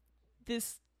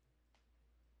 this,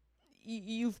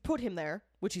 you've put him there,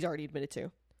 which he's already admitted to.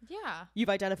 Yeah. You've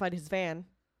identified his van.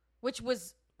 Which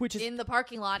is in the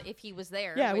parking lot if he was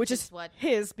there. Yeah, which is what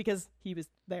his, because he was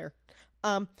there.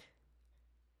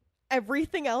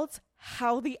 Everything else,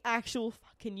 how the actual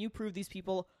fuck can you prove these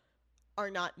people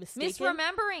are not mistaken?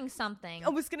 Misremembering something. I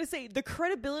was going to say, the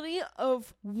credibility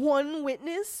of one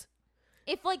witness.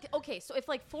 If 4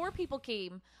 people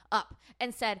came up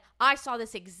and said, I saw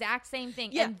this exact same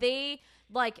thing, and they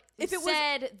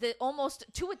said the almost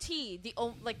to a T, the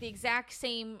exact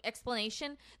same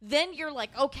explanation, then you're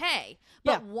like, okay.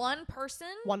 But one person.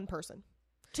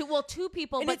 2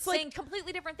 people, and but saying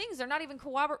completely different things. They're not even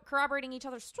corroborating each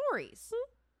other's stories.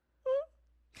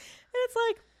 And it's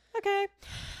like, okay.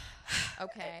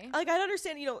 Okay. Like, I'd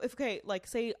understand,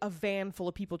 say a van full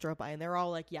of people drove by and they're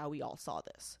all like, yeah, we all saw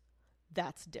this.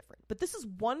 That's different. But this is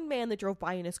one man that drove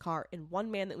by in his car and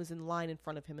one man that was in line in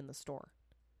front of him in the store.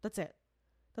 That's it.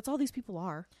 That's all these people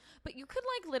are. But you could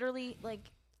like literally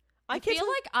like. I feel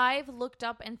like I've looked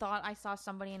up and thought I saw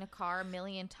somebody in a car a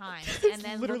million times, and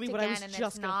then looked again, and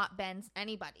it's not been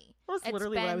anybody. That's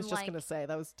literally what I was just going to say.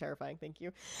 That was terrifying. Thank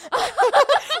you.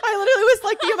 I literally was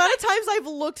like, the amount of times I've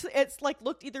looked, it's like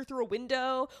looked either through a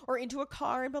window or into a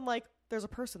car and been like, there's a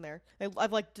person there.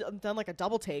 I've like done like a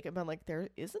double take and been like, there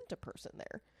isn't a person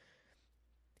there.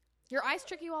 Your eyes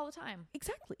trick you all the time.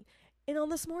 Exactly. And on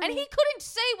this morning, and he couldn't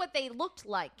say what they looked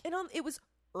like. And it was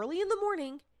early in the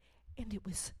morning, and it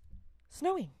was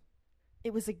snowing.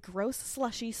 It was a gross,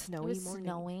 slushy, snowy morning.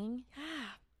 Snowing? Yeah.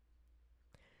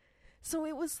 So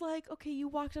it was like, okay, you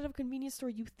walked out of a convenience store.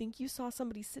 You think you saw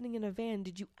somebody sitting in a van.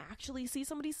 Did you actually see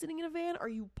somebody sitting in a van? Are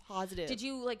you positive? Did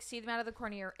you like see them out of the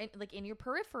corner, like in your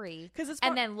periphery,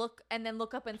 and then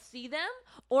look up and see them,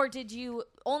 or did you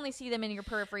only see them in your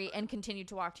periphery and continue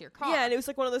to walk to your car? Yeah, and it was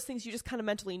like one of those things you just kind of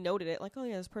mentally noted it, like, oh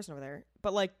yeah, there's a person over there,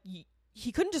 but like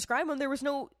he couldn't describe them. There was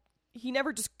no. He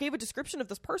never just gave a description of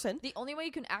this person. The only way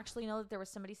you can actually know that there was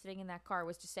somebody sitting in that car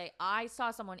was to say, I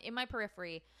saw someone in my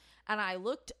periphery and I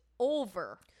looked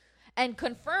over and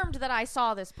confirmed that I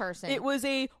saw this person. It was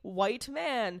a white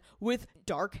man with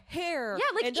dark hair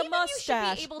and a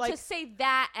mustache. You should be able to say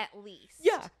that at least.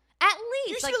 Yeah. At least.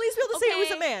 You should at least be able to say it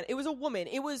was a man. It was a woman.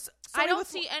 It was I don't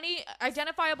see any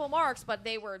identifiable marks, but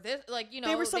they were this, like, you know,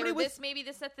 they were this, maybe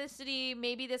this ethnicity,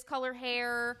 maybe this color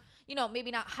hair, you know, maybe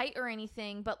not height or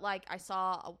anything, but like I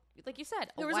saw, like you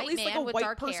said, a white man like with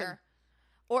dark hair.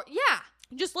 Or, yeah.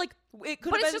 Just like, it could have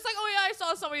been. But it's just like, oh yeah, I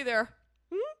saw somebody there.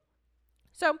 Mm-hmm.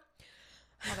 So.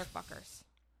 Motherfuckers.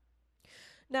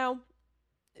 Now,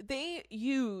 they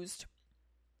used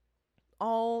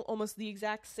almost the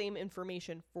exact same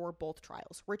information for both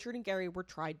trials. Richard and Gary were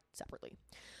tried separately.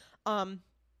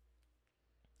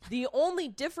 The only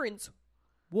difference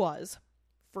was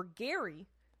for Gary,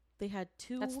 they had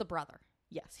two. That's the brother.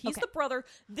 Yes, he's the brother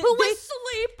who was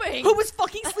sleeping. Who was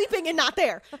fucking sleeping and not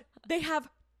there. They have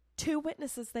two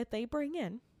witnesses that they bring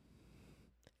in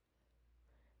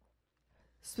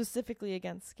specifically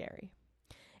against Gary.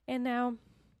 And now,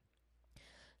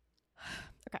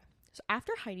 okay, so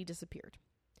after Heidi disappeared,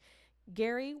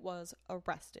 Gary was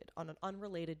arrested on an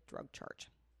unrelated drug charge.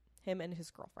 Him and his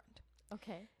girlfriend.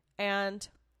 Okay. And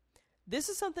this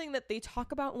is something that they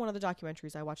talk about in one of the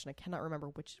documentaries I watched, and I cannot remember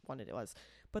which one it was.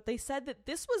 But they said that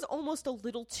this was almost a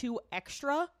little too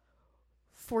extra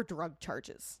for drug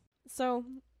charges. So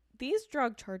these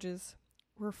drug charges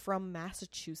were from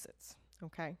Massachusetts.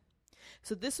 Okay.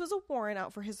 So this was a warrant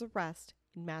out for his arrest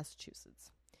in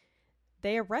Massachusetts.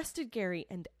 They arrested Gary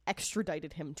and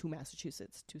extradited him to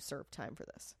Massachusetts to serve time for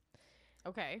this.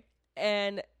 Okay.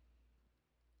 And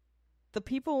the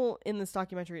people in this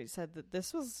documentary said that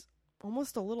this was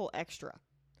almost a little extra.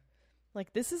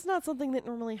 Like, this is not something that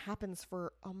normally happens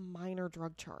for a minor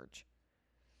drug charge.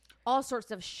 All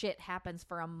sorts of shit happens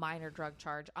for a minor drug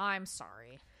charge. I'm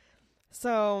sorry.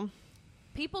 So,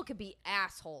 people could be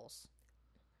assholes.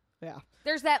 Yeah.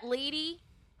 There's that lady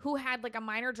who had like a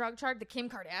minor drug charge that Kim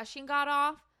Kardashian got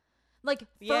off. Like,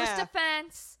 first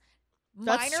offense,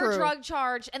 minor drug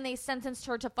charge, and they sentenced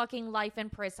her to fucking life in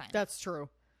prison. That's true.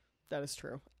 That is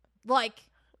true. Like,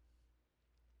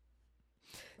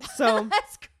 so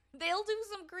they'll do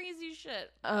some crazy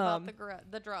shit about the drugs.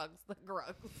 The drugs.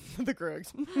 The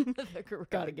drugs.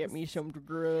 Gotta get me some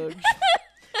drugs.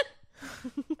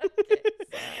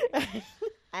 Okay,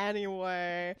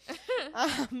 anyway,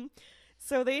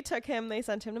 so they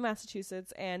sent him to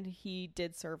Massachusetts, and he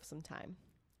did serve some time.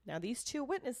 Now, these two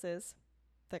witnesses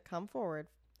that come forward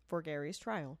for Gary's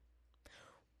trial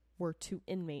were two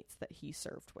inmates that he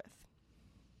served with.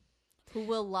 Who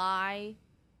will lie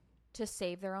to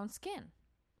save their own skin.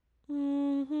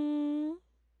 Mm-hmm.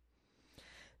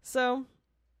 So,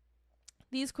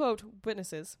 these, quote,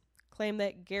 witnesses claim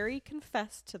that Gary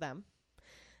confessed to them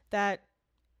that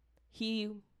he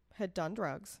had done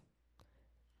drugs.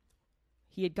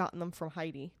 He had gotten them from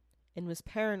Heidi and was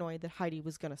paranoid that Heidi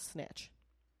was going to snitch.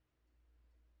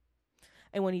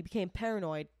 And when he became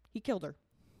paranoid, he killed her.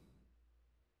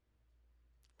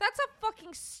 That's a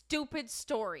fucking stupid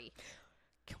story.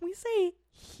 Can we say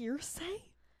hearsay?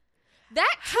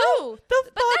 That too.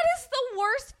 But that is the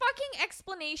worst fucking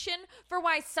explanation for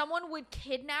why someone would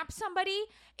kidnap somebody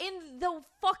in the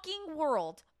fucking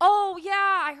world. Oh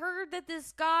yeah, I heard that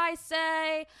this guy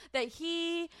say that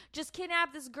he just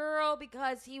kidnapped this girl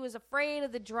because he was afraid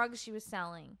of the drugs she was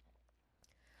selling.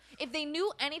 If they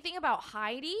knew anything about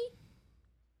Heidi,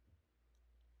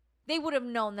 they would have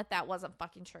known that that wasn't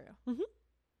fucking true. Mm-hmm.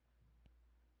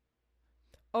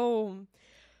 Oh,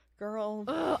 girl.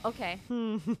 Ugh, okay.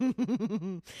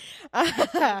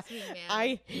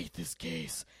 I hate this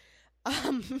case.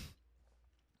 Makes me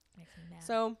mad.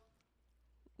 So,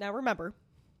 now remember,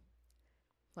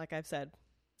 like I've said,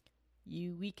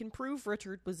 we can prove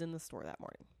Richard was in the store that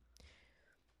morning.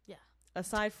 Yeah.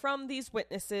 Aside from these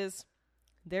witnesses,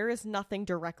 there is nothing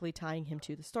directly tying him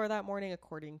to the store that morning.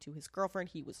 According to his girlfriend,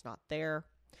 he was not there.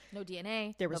 No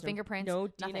DNA. There was no fingerprints. No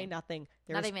DNA, nothing.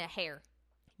 Not even a hair.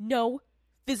 No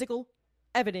physical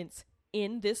evidence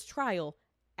in this trial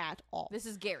at all. This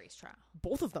is Gary's trial.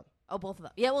 Both of them. Oh, both of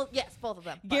them. Yeah, well, yes, both of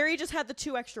them. Gary just had the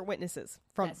 2 extra witnesses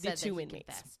from the 2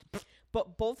 inmates.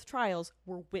 But both trials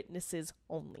were witnesses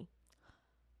only.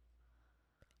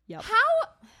 Yep.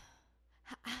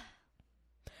 How?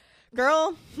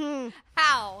 Girl.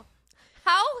 How?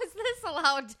 How is this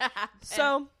allowed to happen?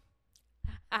 So,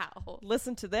 how?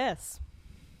 Listen to this.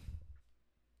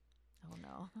 Oh,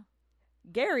 no.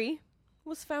 Gary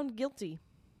was found guilty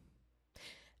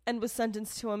and was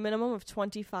sentenced to a minimum of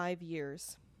 25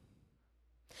 years.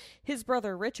 His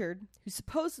brother Richard, who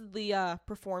supposedly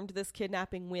performed this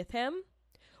kidnapping with him,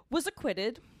 was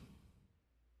acquitted.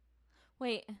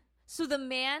 Wait, so the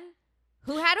man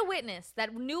who had a witness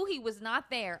that knew he was not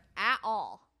there at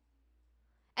all,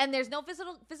 and there's no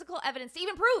physical evidence to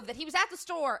even prove that he was at the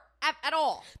store at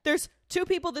all. There's 2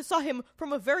 people that saw him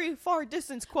from a very far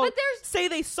distance, quote, say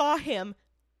they saw him.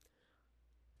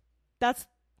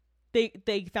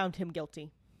 They found him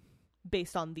guilty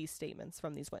based on these statements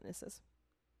from these witnesses.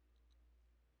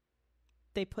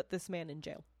 They put this man in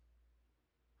jail.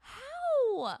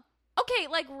 How? Okay,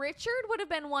 like Richard would have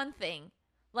been one thing.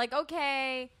 Like,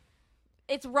 okay,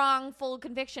 it's wrongful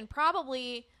conviction,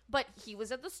 probably, but he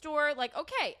was at the store. Like,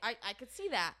 okay, I could see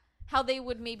that. How they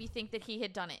would maybe think that he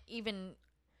had done it. Even,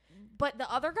 but the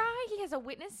other guy, he has a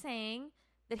witness saying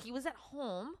that he was at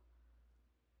home.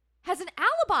 Has an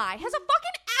alibi. Has a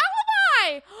fucking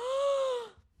alibi.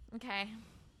 Okay.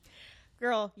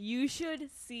 Girl, you should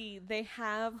see. They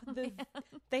have the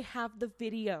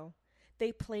video.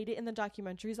 They played it in the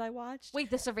documentaries I watched. Wait,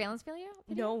 the surveillance video?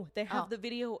 No, they have the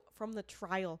video from the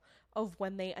trial of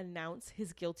when they announce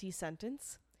his guilty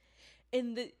sentence.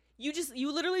 And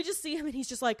you literally just see him and he's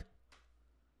just like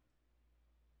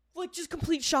just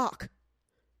complete shock.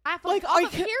 Off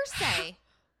of hearsay.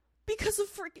 Because of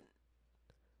freaking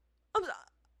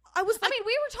I was like, I mean,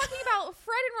 we were talking about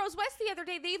Fred and Rose West the other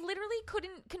day. They literally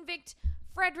couldn't convict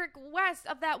Frederick West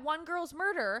of that one girl's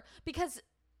murder because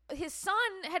his son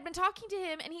had been talking to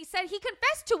him and he said he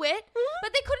confessed to it,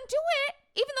 but they couldn't do it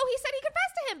even though he said he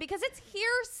confessed to him because it's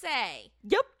hearsay.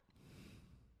 Yep.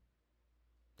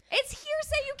 It's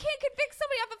hearsay. You can't convict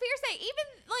somebody off of hearsay.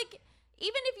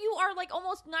 Even if you are like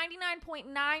almost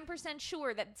 99.9%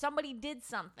 sure that somebody did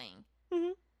something,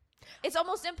 it's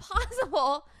almost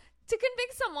impossible to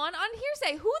convict someone on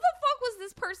hearsay. Who the fuck was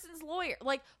this person's lawyer?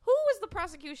 Like, who was the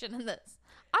prosecution in this?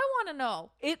 I want to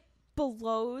know. It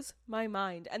blows my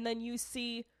mind. And then you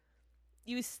see,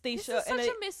 they this show is such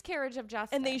a miscarriage of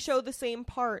justice. And they show the same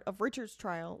part of Richard's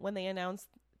trial when they announced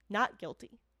not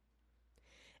guilty.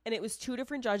 And it was 2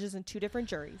 different judges and 2 different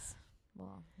juries.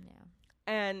 Well, yeah.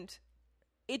 And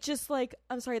it just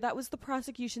I'm sorry, that was the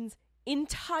prosecution's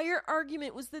entire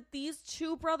argument was that these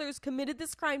 2 brothers committed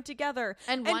this crime together.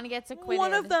 And one gets acquitted.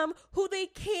 One of them, who they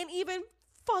can't even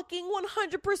fucking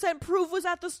 100% prove was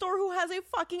at the store, who has a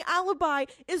fucking alibi,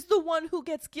 is the one who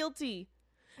gets guilty.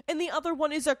 And the other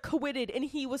one is acquitted, and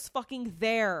he was fucking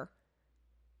there.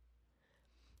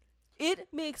 It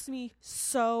makes me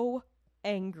so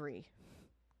angry.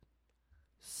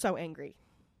 So angry.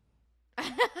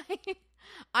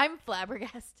 I'm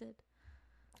flabbergasted.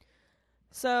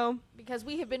 So, because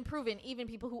we have been proven even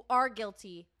people who are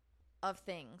guilty of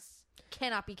things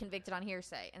cannot be convicted on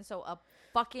hearsay. And so a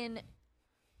fucking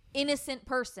innocent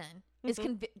person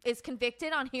is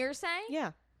convicted on hearsay?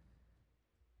 Yeah.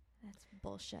 That's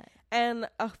bullshit. And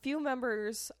a few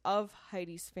members of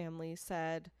Heidi's family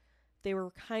said they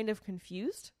were kind of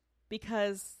confused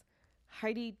because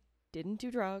Heidi didn't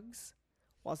do drugs,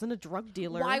 wasn't a drug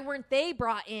dealer. Why weren't they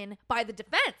brought in by the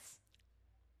defense?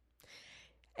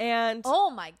 And oh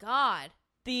my God,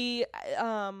 the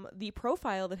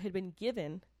profile that had been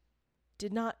given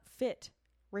did not fit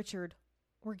Richard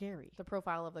or Gary. The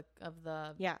profile of the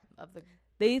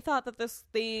they thought that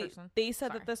they said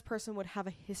Sorry. that this person would have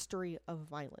a history of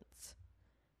violence.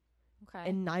 Okay,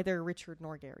 and neither Richard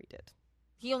nor Gary did.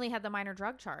 He only had the minor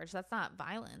drug charge. That's not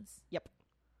violence. Yep.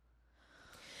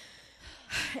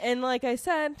 And like I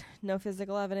said, no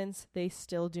physical evidence. They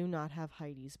still do not have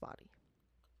Heidi's body.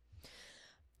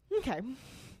 Okay.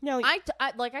 Now, I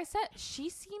like I said, she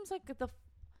seems like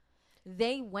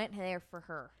they went there for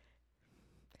her.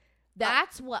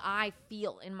 That's what I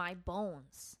feel in my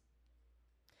bones.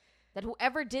 That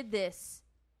whoever did this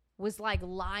was like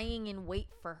lying in wait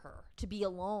for her to be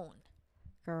alone.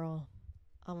 Girl,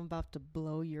 I'm about to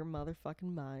blow your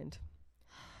motherfucking mind.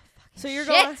 So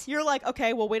you're like,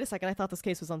 okay, well, wait a second. I thought this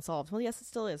case was unsolved. Well, yes, it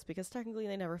still is, because technically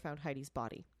they never found Heidi's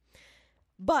body.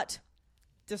 But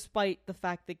despite the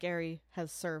fact that Gary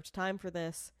has served time for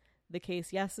this, the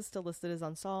case, yes, is still listed as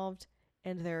unsolved,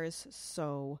 and there is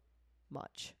so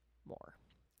much more.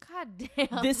 God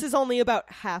damn. This is only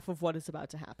about half of what is about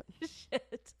to happen.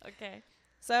 Shit. Okay.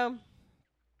 So,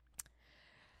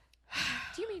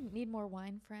 do you need more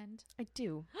wine, friend? I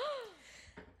do.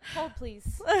 Hold,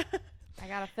 please. I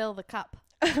gotta fill the cup.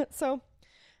 So,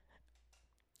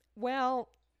 well,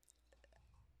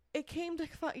 it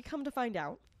come to find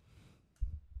out.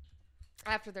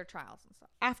 After their trials and stuff.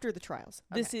 After the trials.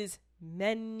 Okay. This is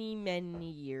many, many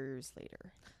years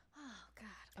later. Oh,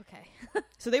 God. Okay.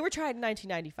 So they were tried in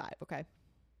 1995, okay?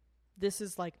 This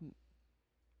is like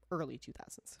early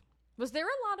 2000s. Was there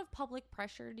a lot of public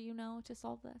pressure, do you know, to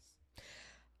solve this?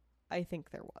 I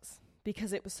think there was.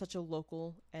 Because it was such a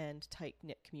local and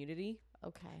tight-knit community.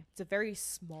 Okay. It's a very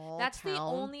small That's town. the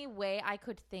only way I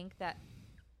could think that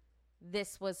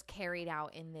this was carried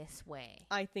out in this way.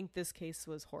 I think this case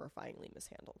was horrifyingly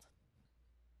mishandled.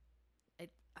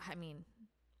 I mean,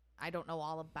 I don't know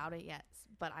all about it yet,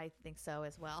 but I think so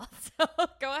as well. So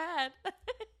go ahead.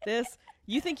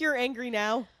 You think you're angry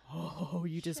now? Oh,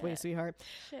 you just wait, sweetheart.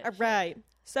 All right.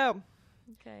 So,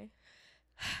 okay.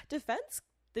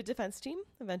 The defense team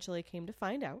eventually came to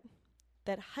find out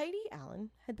that Heidi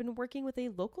Allen had been working with a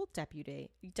local deputy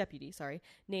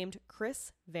named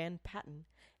Chris Van Patten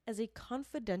as a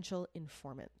confidential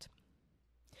informant.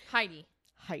 Heidi.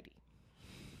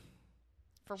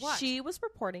 For what? She was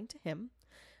reporting to him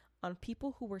on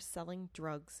people who were selling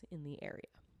drugs in the area.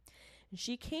 And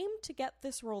she came to get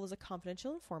this role as a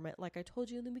confidential informant. Like I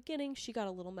told you in the beginning, she got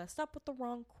a little messed up with the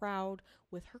wrong crowd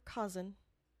with her cousin.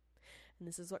 And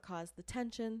this is what caused the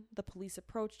tension. The police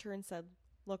approached her and said,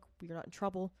 look, we're not in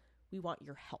trouble. We want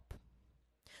your help.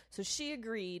 So she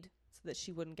agreed so that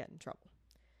she wouldn't get in trouble.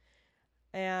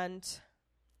 And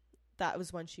that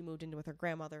was when she moved in with her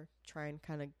grandmother, try and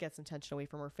kind of get some tension away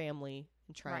from her family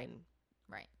and try and...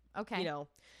 Right. Okay.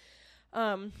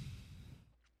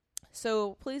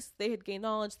 So police, they had gained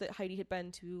knowledge that Heidi had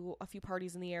been to a few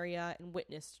parties in the area and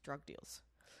witnessed drug deals.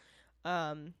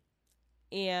 And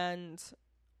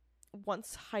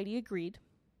once Heidi agreed,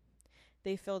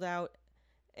 they filled out,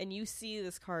 and you see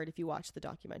this card if you watch the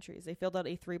documentaries, they filled out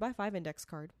a 3x5 index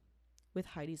card with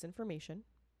Heidi's information,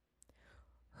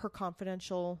 her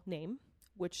confidential name,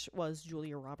 which was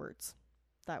Julia Roberts.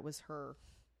 That was her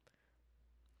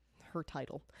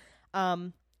title.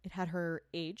 It had her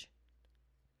age,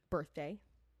 birthday,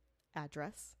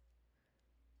 address,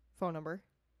 phone number,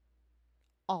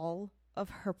 all of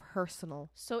her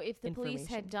personal So if the police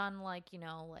had done like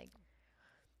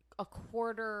a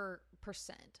 25%,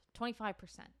 25%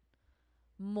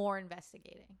 more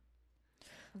investigating,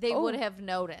 they would have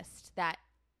noticed that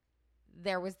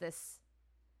there was this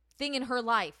thing in her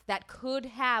life that could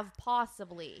have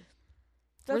possibly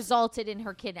resulted in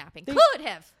her kidnapping. Could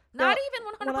have. Not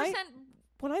even 100%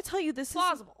 when I tell you this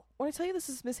plausible. When I tell you this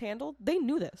is mishandled, they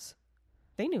knew this.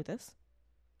 They knew this.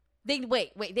 They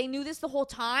knew this the whole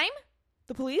time?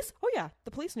 The police? Oh yeah,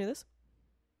 the police knew this.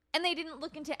 And they didn't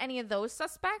look into any of those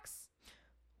suspects?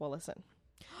 Well, listen.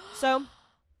 So,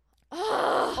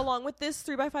 along with this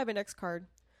 3x5 index card,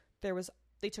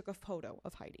 they took a photo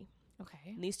of Heidi.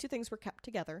 Okay. And these two things were kept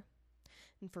together.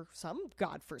 And for some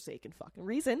godforsaken fucking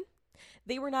reason,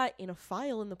 they were not in a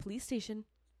file in the police station.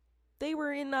 They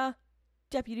were in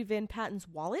Deputy Van Patten's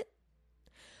wallet,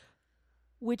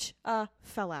 which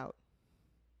fell out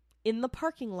in the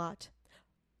parking lot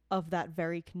of that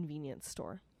very convenience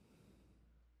store.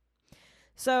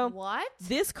 So what?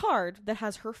 This card that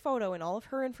has her photo and all of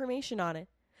her information on it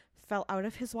fell out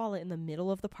of his wallet in the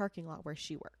middle of the parking lot where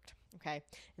she worked. Okay.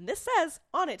 And this says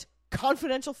on it,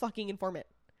 confidential fucking informant.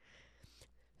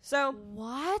 So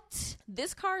what?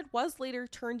 This card was later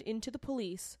turned into the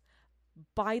police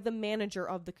by the manager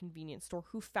of the convenience store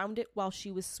who found it while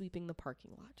she was sweeping the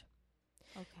parking lot.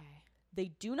 Okay.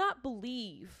 They do not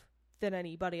believe that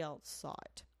anybody else saw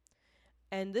it.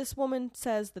 And this woman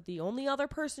says that the only other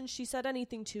person she said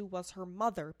anything to was her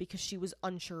mother because she was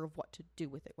unsure of what to do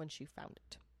with it when she found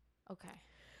it. Okay.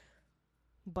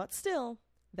 But still,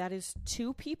 that is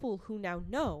two people who now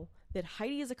know that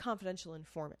Heidi is a confidential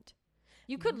informant.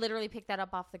 You could literally pick that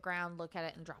up off the ground, look at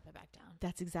it, and drop it back down.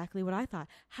 That's exactly what I thought.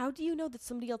 How do you know that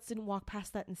somebody else didn't walk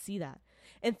past that and see that?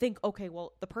 And think, okay,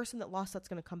 well, the person that lost that's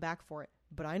going to come back for it.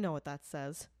 But I know what that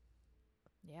says.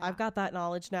 Yeah. I've got that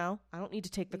knowledge now. I don't need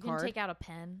to take the card. You can take out a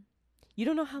pen. You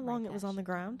don't know how long it was on the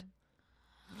ground.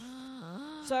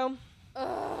 So,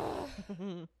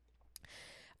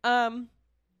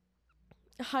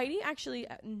 Heidi actually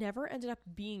never ended up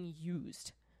being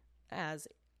used as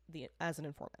an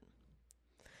informant.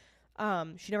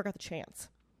 She never got the chance.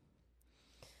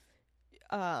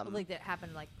 Like that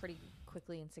happened like pretty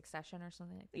quickly in succession or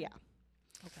something like that? Yeah.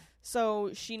 Okay.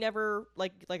 So she never,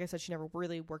 like I said, she never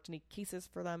really worked any cases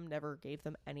for them, never gave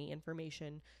them any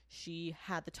information. She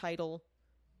had the title,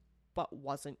 but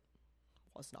was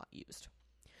not used.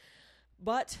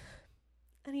 But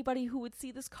anybody who would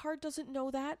see this card doesn't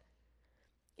know that.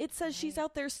 It says she's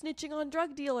out there snitching on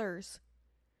drug dealers.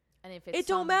 And if it's it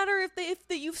don't matter if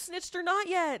you've snitched or not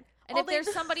yet. And if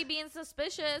there's somebody being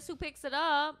suspicious who picks it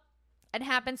up and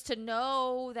happens to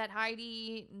know that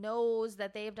Heidi knows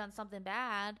that they've done something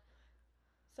bad.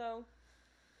 So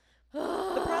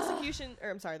the prosecution, or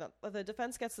I'm sorry, the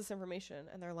defense gets this information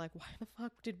and they're like, why the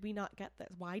fuck did we not get this?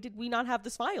 Why did we not have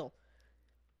this file?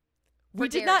 They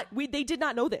did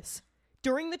not know this.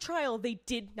 During the trial, they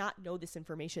did not know this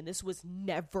information. This was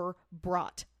never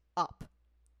brought up.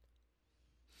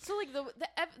 So, like,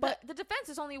 the defense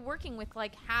is only working with,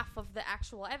 like, half of the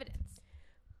actual evidence.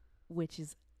 Which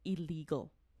is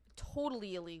illegal.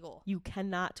 Totally illegal. You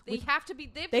cannot. They have to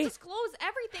disclose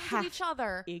everything to each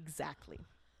other. Exactly.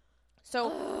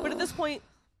 So, but at this point,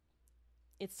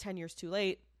 it's 10 years too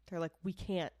late. They're like, we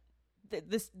can't.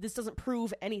 This doesn't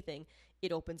prove anything.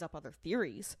 It opens up other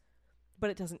theories,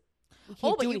 but it doesn't.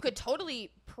 But you could totally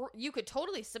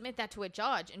submit that to a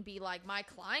judge and be like, my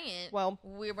client, well,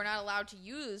 we were not allowed to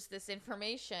use this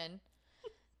information.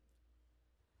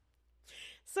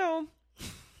 So,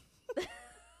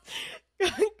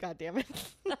 God damn it.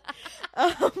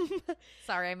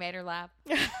 Sorry, I made her laugh.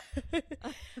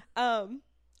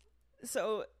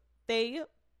 So they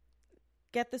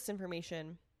get this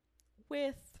information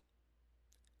with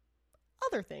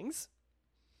other things.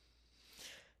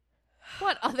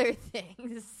 What other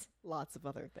things? Lots of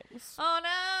other things. Oh,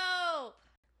 no!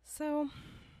 So,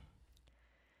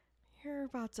 you're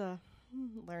about to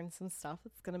learn some stuff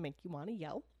that's going to make you want to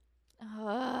yell.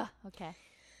 Okay.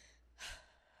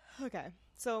 Okay.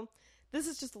 So, this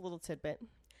is just a little tidbit.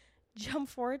 Jump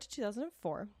forward to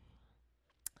 2004.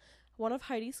 One of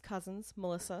Heidi's cousins,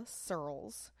 Melissa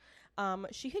Searles,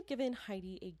 she had given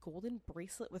Heidi a golden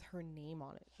bracelet with her name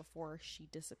on it before she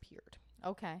disappeared.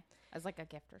 Okay. As like a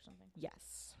gift or something.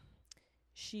 Yes.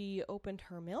 She opened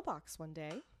her mailbox one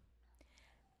day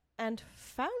and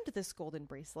found this golden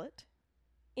bracelet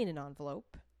in an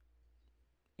envelope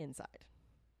inside.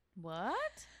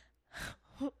 What?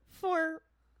 For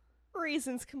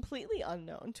reasons completely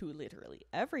unknown to literally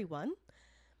everyone,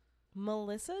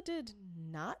 Melissa did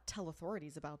not tell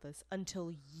authorities about this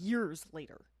until years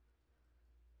later.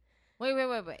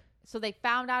 Wait. So they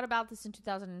found out about this in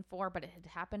 2004, but it had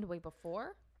happened way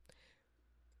before?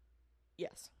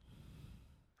 Yes.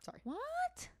 Sorry.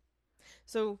 What?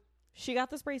 So she got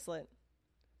this bracelet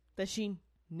that she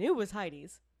knew was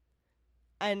Heidi's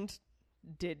and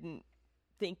didn't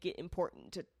think it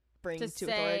important to bring to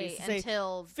authorities to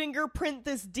until say, fingerprint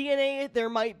this DNA, there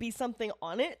might be something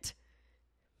on it.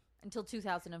 Until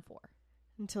 2004.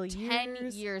 Until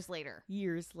 10 years later.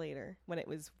 Years later, when it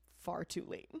was far too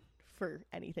late for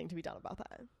anything to be done about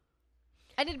that.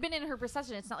 And it had been in her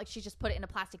possession. It's not like she just put it in a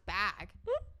plastic bag.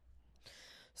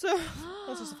 So,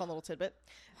 that's just a fun little tidbit.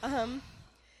 Then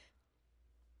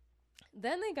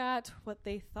they got what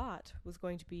they thought was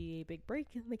going to be a big break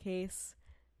in the case,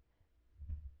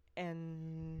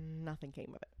 and nothing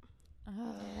came of it.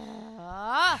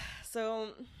 So,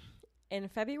 in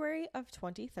February of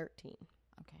 2013.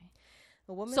 Okay.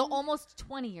 A woman. So, almost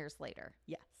 20 years later.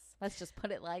 Yes. Let's just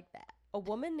put it like that. A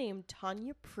woman named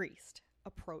Tanya Priest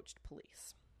approached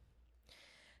police.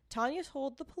 Tanya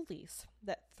told the police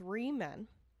that 3 men,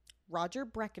 Roger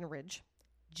Breckenridge,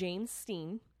 James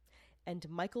Steen, and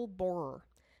Michael Borer,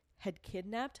 had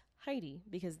kidnapped Heidi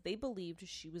because they believed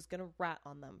she was going to rat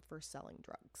on them for selling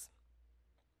drugs.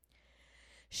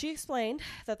 She explained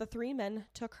that the 3 men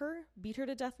took her, beat her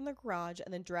to death in the garage,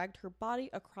 and then dragged her body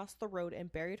across the road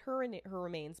and buried her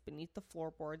remains beneath the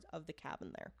floorboards of the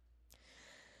cabin there.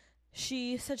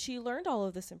 She said she learned all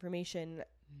of this information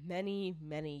many,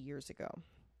 many years ago.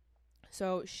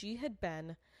 So she had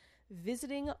been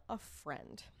visiting a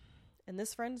friend, and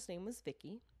this friend's name was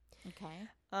Vicky. Okay.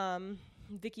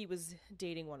 Vicky was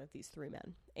dating one of these 3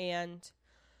 men, and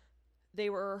they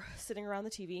were sitting around the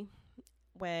TV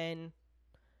when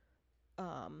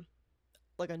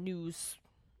like a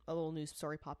little news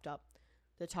story popped up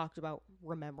that talked about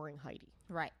remembering Heidi.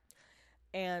 Right.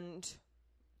 And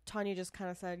Tanya just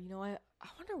kind of said, you know what? I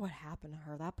wonder what happened to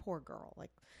her. That poor girl.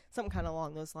 Like, something kind of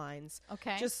along those lines.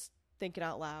 Okay. Just thinking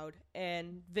out loud.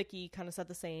 And Vicky kind of said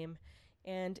the same.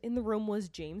 And in the room was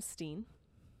James Steen.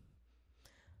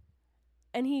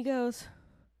 And he goes,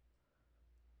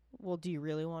 well, do you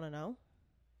really want to know?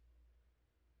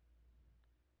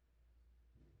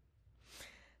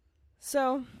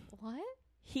 So, what?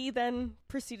 He then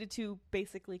proceeded to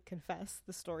basically confess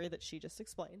the story that she just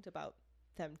explained about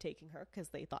them taking her because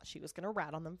they thought she was going to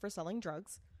rat on them for selling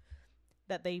drugs,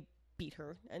 that they beat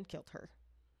her and killed her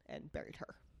and buried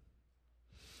her.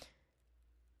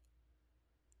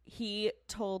 He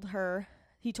told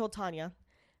Tanya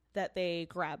that they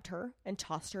grabbed her and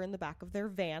tossed her in the back of their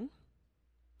van.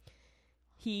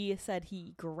 He said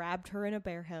he grabbed her in a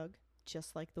bear hug,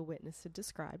 just like the witness had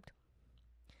described.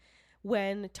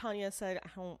 When Tanya said, I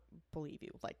don't believe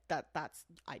you, like, that's,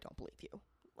 I don't believe you.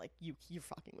 Like, you're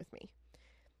fucking with me.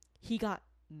 He got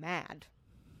mad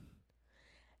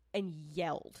and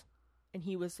yelled. And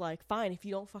he was like, fine, if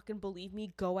you don't fucking believe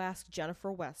me, go ask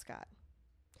Jennifer Westcott.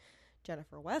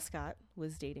 Jennifer Westcott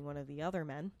was dating one of the other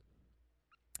men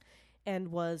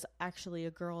and was actually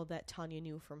a girl that Tanya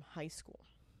knew from high school.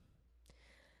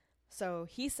 So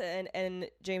he said, and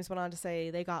James went on to say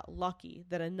they got lucky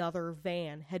that another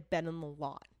van had been in the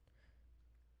lot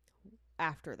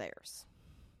after theirs.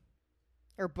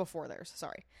 Or before theirs,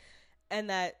 sorry. And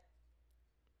that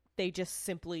they just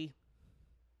simply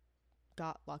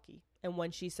got lucky. And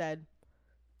when she said,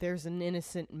 there's an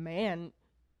innocent man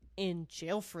in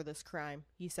jail for this crime,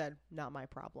 he said, not my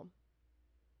problem.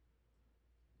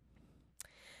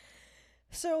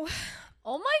 So,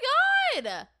 oh my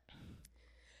God!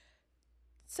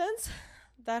 Since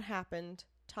that happened,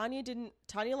 Tanya didn't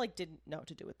know what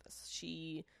to do with this.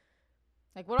 She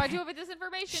like, what do I do with this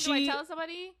information? Do I tell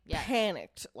somebody? Yes.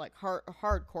 Panicked, like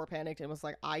hardcore panicked, and was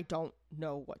like, I don't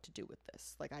know what to do with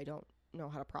this. Like, I don't know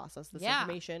how to process this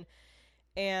information.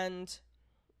 And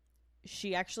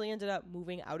she actually ended up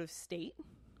moving out of state.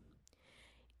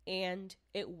 And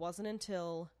it wasn't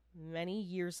until many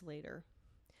years later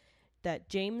that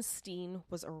James Steen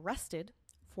was arrested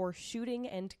for shooting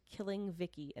and killing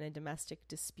Vicky in a domestic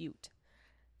dispute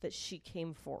that she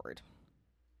came forward.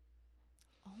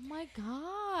 Oh my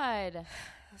God.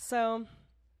 So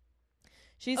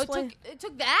she's it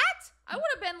took that? I would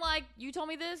have been like, you told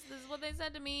me this is what they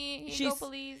said to me. Go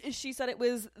police. She said it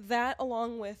was that,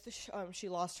 along with she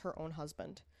lost her own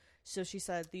husband. So she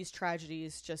said these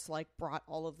tragedies just like brought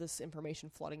all of this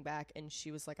information flooding back, and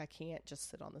she was like, I can't just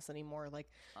sit on this anymore. Like,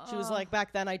 she was like,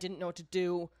 back then I didn't know what to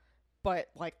do, but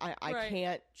like I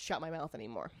can't shut my mouth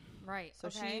anymore. Right. So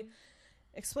she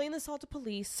explained this all to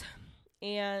police,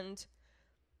 and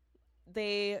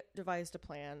they devised a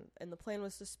plan, and the plan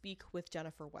was to speak with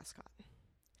Jennifer Westcott.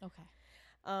 Okay.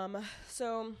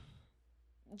 So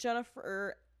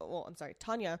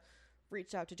Tanya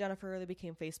reached out to Jennifer. They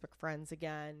became Facebook friends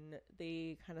again.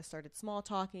 They kind of started small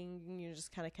talking,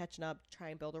 just kind of catching up, try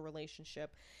and build a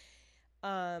relationship.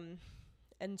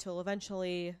 Until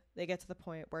eventually they get to the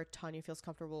point where Tanya feels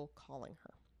comfortable calling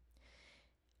her.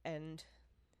 And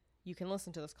you can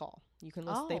listen to this call. You can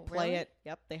listen. They play it.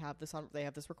 Yep, they have this on. They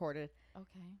have this recorded.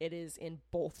 Okay. It is in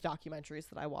both documentaries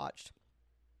that I watched.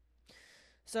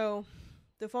 So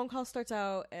the phone call starts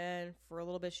out, and for a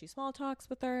little bit she small talks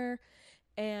with her,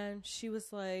 and she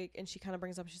was like, and she kind of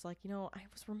brings up, she's like, I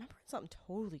was remembering something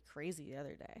totally crazy the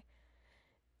other day.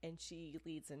 And she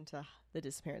leads into the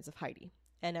disappearance of Heidi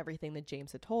and everything that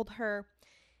James had told her.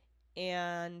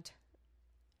 And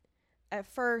at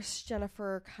first,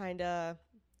 Jennifer kind of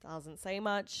doesn't say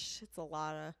much. It's a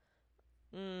lot of,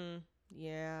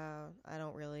 yeah, I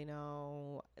don't really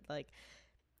know. Like,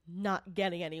 not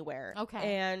getting anywhere.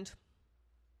 Okay. And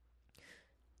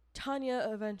Tanya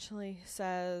eventually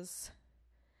says,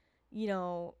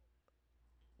 did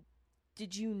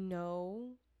you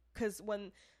know? Because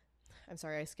I'm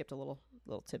sorry, I skipped a little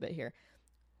tidbit here.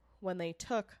 When they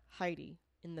took Heidi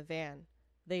in the van,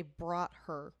 they brought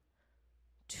her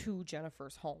to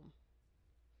Jennifer's home.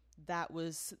 That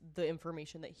was the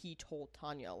information that he told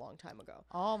Tanya a long time ago.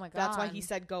 Oh my God. That's why he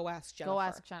said, go ask Jennifer. Go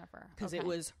ask Jennifer. Because it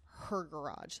was her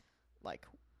garage. Like,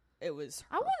 it was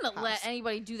I wouldn't have let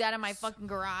anybody do that in my fucking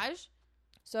garage.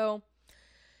 So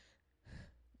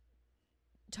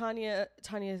Tanya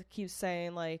keeps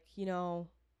saying, like,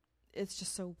 it's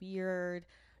just so weird.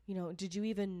 Did you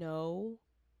even know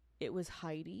it was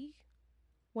Heidi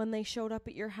when they showed up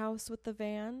at your house with the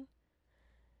van?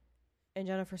 And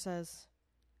Jennifer says,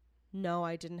 no,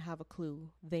 I didn't have a clue.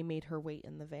 They made her wait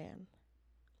in the van.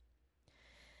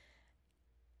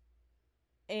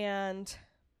 And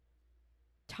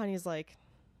Tanya's like,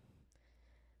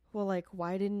 well, like,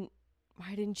 why didn't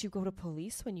why didn't you go to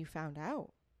police when you found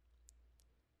out?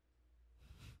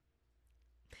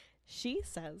 She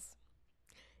says,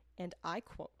 and I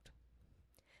quote,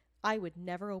 I would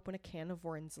never open a can of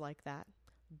worms like that.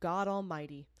 God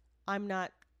almighty, I'm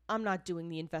not doing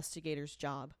the investigator's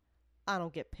job. I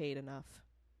don't get paid enough.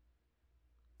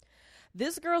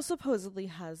 This girl supposedly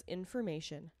has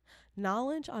information,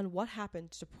 knowledge on what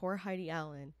happened to poor Heidi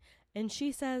Allen, and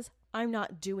she says, I'm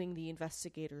not doing the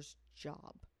investigator's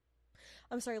job.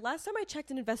 I'm sorry, last time I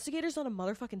checked, an investigator's not a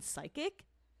motherfucking psychic?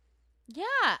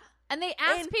 Yeah. And they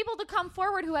ask people to come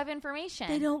forward who have information.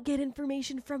 They don't get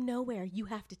information from nowhere. You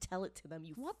have to tell it to them,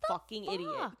 you fucking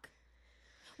idiot.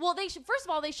 Well, first of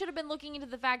all, they should have been looking into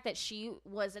the fact that she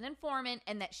was an informant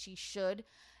and that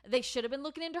they should have been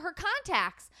looking into her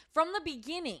contacts from the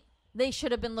beginning. They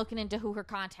should have been looking into who her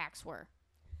contacts were.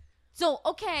 So,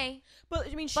 okay. But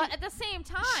I mean, but at the same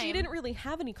time, she didn't really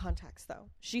have any contacts, though.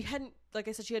 She hadn't, like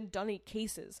I said, she hadn't done any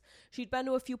cases. She'd been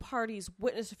to a few parties,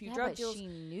 witnessed a few drug deals. She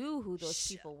knew who those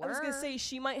people were. I was going to say,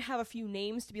 she might have a few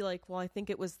names to be like, well, I think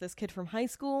it was this kid from high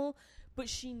school, but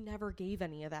she never gave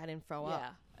any of that info up.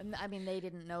 Yeah. I mean, they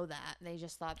didn't know that. They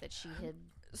just thought that she had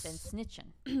been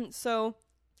snitching. So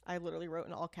I literally wrote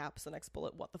in all caps the next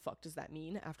bullet, what the fuck does that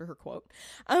mean, after her quote.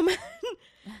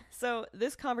 So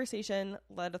this conversation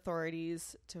led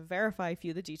authorities to verify a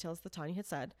few of the details that Tanya had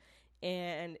said,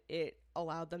 and it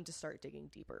allowed them to start digging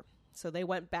deeper. So they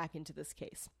went back into this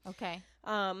case. Okay.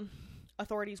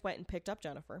 Authorities went and picked up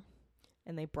Jennifer,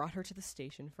 and they brought her to the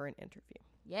station for an interview.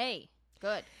 Yay.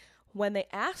 Good. When they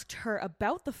asked her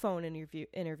about the phone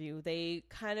interview, they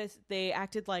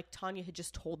acted like Tanya had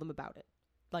just told them about it.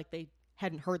 Like they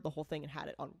hadn't heard the whole thing and had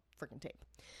it on freaking tape.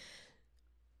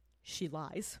 She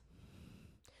lies.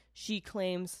 She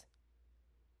claims,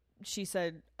 she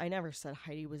said, I never said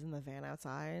Heidi was in the van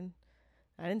outside.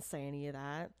 I didn't say any of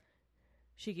that.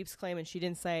 She keeps claiming she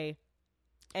didn't say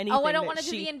anything. Oh, I don't want to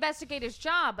do the investigator's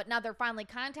job, but now they're finally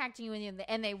contacting you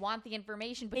and they want the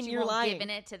information, but you won't giving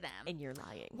it to them. And you're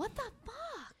lying. What the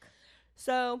fuck?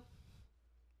 So,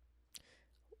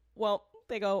 well,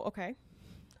 they go, okay,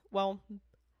 well,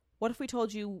 what if we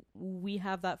told you we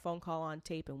have that phone call on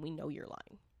tape and we know you're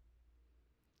lying?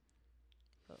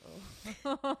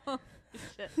 Uh-oh.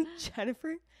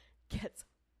 Jennifer gets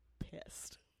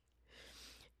pissed.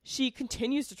 She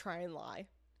continues to try and lie.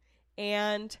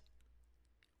 And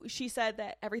she said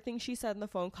that everything she said in the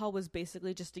phone call was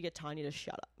basically just to get Tanya to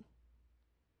shut up.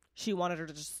 She wanted her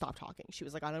to just stop talking. She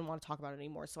was like, I didn't want to talk about it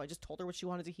anymore. So I just told her what she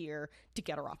wanted to hear to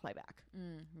get her off my back.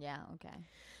 Yeah, okay.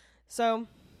 So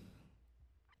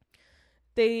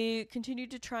they continued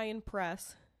to try and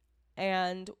press.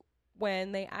 And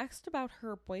when they asked about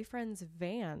her boyfriend's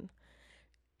van,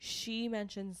 she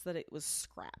mentions that it was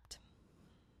scrapped.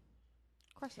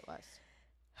 Of course it was.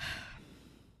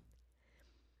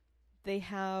 They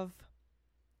have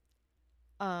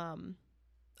a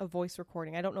voice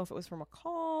recording. I don't know if it was from a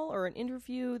call or an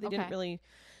interview. They didn't really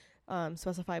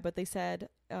specify, but they said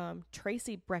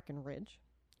Tracy Breckenridge,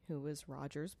 who was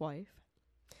Roger's wife,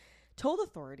 told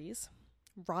authorities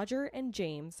Roger and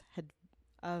James had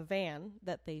a van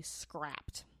that they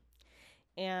scrapped.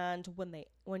 And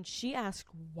when she asked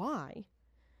why,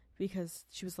 because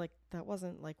she was like, that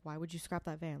wasn't like, why would you scrap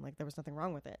that van? Like, there was nothing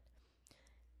wrong with it.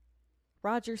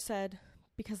 Roger said,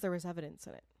 because there was evidence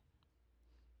in it.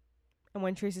 And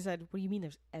when Tracy said, what do you mean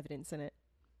there's evidence in it?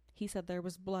 He said there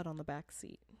was blood on the back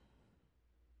seat.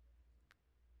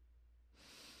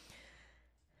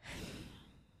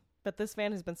 But this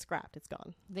van has been scrapped. It's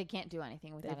gone. They can't do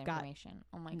anything with that information.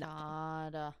 Oh my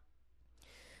God.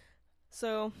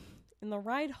 So, in the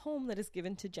ride home that is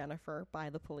given to Jennifer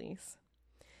by the police,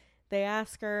 they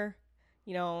ask her,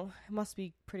 you know, it must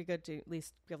be pretty good to at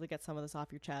least be able to get some of this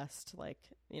off your chest. Like,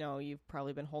 you know, you've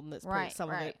probably been holding this of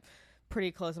it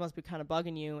pretty close. It must be kind of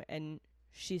bugging you. And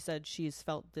she said she's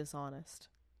felt dishonest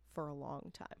for a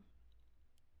long time.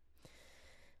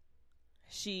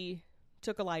 She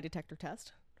took a lie detector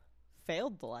test,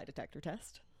 failed the lie detector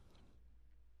test.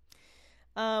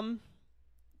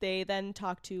 They then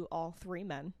talked to all three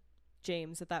men.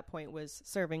 James, at that point, was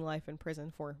serving life in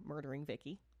prison for murdering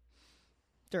Vicky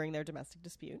during their domestic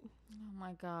dispute. Oh,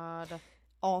 my God.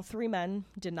 All three men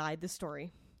denied the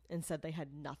story and said they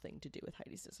had nothing to do with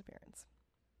Heidi's disappearance.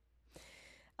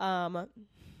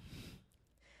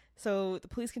 So the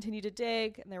police continued to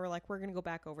dig, and they were like, we're going to go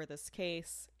back over this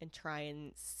case and try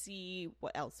and see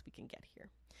what else we can get here.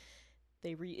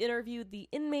 They re-interviewed the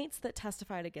inmates that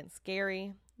testified against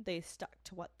Gary. They stuck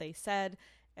to what they said,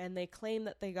 and they claimed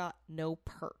that they got no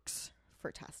perks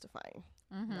for testifying.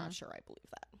 Not sure I believe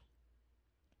that.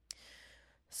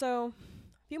 So,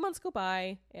 a few months go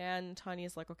by, and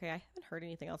Tanya's like, okay, I haven't heard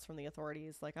anything else from the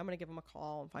authorities. Like, I'm going to give them a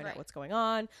call and find out what's going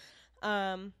on.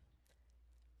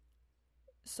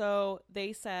 So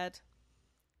they said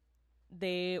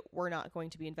they were not going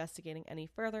to be investigating any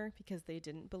further because they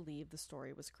didn't believe the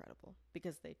story was credible,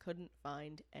 because they couldn't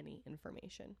find any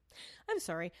information. I'm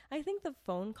sorry, I think the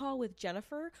phone call with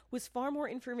Jennifer was far more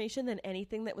information than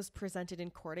anything that was presented in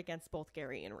court against both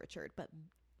Gary and Richard, but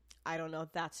I don't know,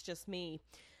 that's just me.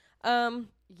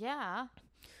 Yeah.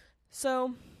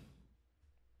 So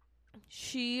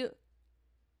she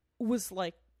was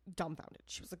like dumbfounded.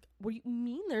 She was like, what do you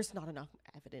mean there's not enough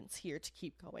evidence here to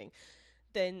keep going?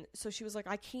 Then so she was like,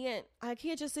 I can't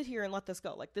just sit here and let this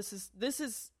go. Like, this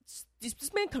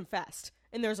man confessed,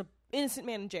 and there's an innocent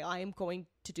man in jail. I am going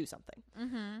to do something.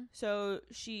 Mm-hmm. So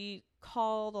she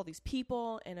called all these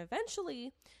people, and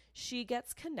eventually she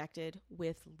gets connected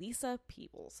with Lisa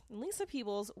Peebles. And Lisa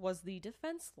Peebles was the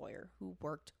defense lawyer who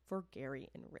worked for Gary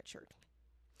and Richard.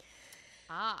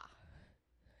 Ah.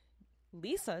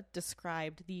 Lisa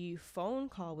described the phone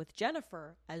call with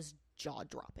Jennifer as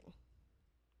jaw-dropping.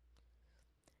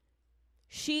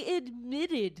 She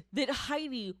admitted that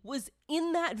Heidi was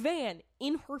in that van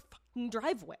in her fucking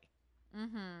driveway.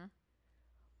 Mm-hmm.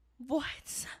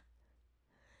 What?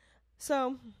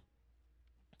 So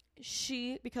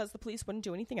because the police wouldn't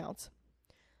do anything else,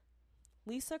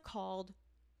 Lisa called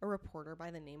a reporter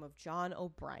by the name of John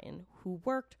O'Brien, who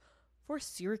worked for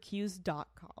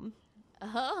Syracuse.com.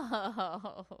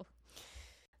 Oh.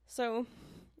 So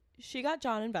she got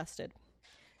John invested,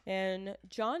 and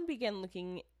John began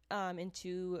looking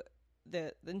into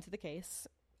the case,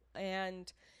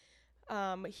 and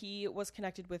he was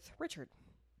connected with Richard.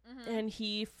 Mm-hmm. And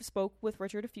he spoke with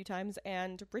Richard a few times,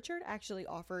 and Richard actually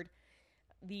offered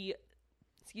the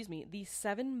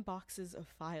 7 boxes of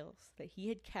files that he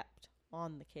had kept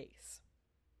on the case.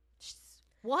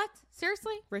 What?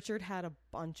 Seriously? Richard had a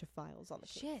bunch of files on the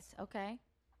case. Shit, okay.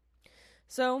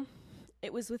 So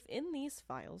it was within these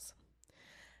files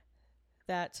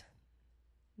that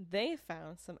they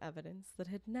found some evidence that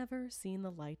had never seen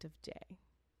the light of day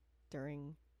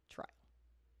during trial.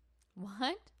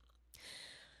 What?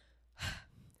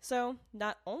 So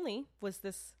not only was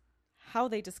this how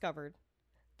they discovered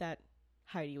that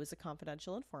Heidi was a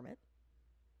confidential informant,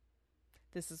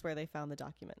 this is where they found the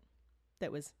document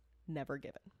that was never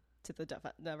given to the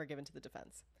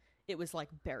defense. It was like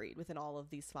buried within all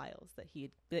of these files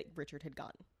that Richard had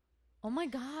gotten. Oh my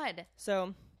God.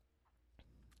 So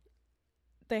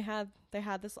they had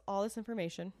all this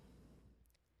information.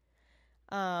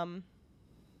 Hold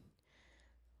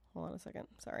on a second.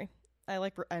 Sorry.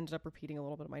 I ended up repeating a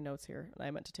little bit of my notes here, and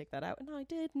I meant to take that out, and I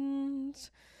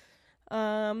didn't.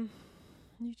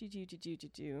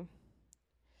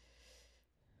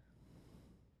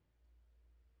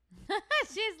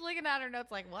 She's looking at her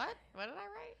notes like, what? What did I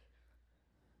write?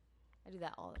 I do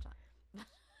that all the time.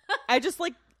 I just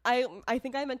I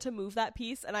think I meant to move that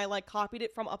piece, and I copied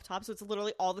it from up top, so it's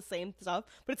literally all the same stuff,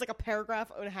 but it's a paragraph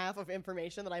and a half of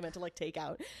information that I meant to take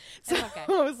out. So okay.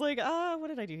 I was like, what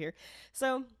did I do here?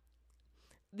 So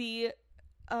the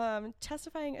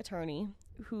testifying attorney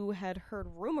who had heard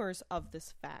rumors of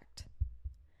this fact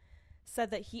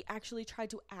said that he actually tried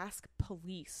to ask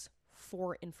police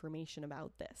for information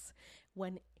about this.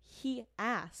 When he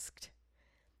asked,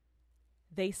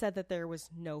 they said that there was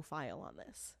no file on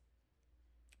this.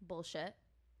 Bullshit.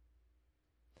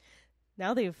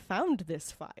 Now they've found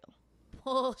this file.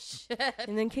 Bullshit.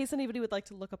 And in case anybody would like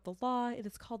to look up the law, it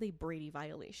is called a Brady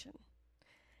violation.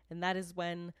 And that is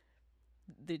when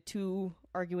the two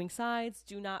arguing sides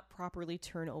do not properly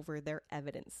turn over their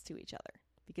evidence to each other,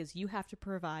 because you have to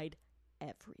provide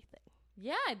everything.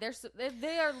 Yeah,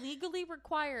 they are legally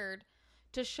required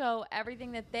to show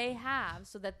everything that they have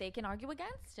so that they can argue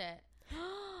against it.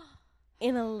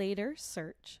 In a later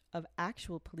search of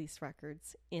actual police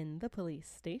records in the police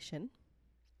station,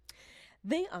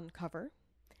 they uncover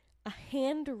a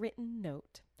handwritten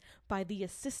note by the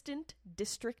assistant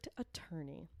district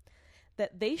attorney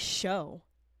that they show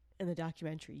in the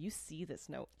documentary. You see this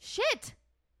note. Shit!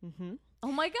 Mm-hmm.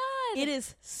 Oh my God! It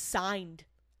is signed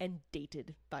and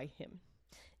dated by him.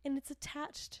 And it's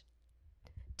attached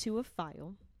to a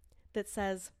file that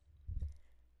says,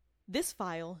 "This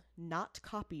file not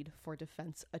copied for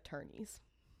defense attorneys."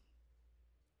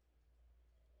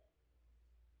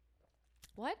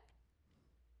 What?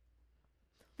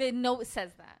 The note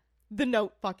says that. The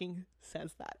note fucking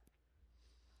says that.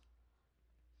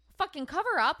 Fucking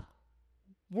cover up.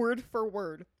 Word for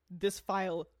word. This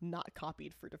file not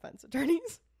copied for defense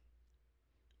attorneys.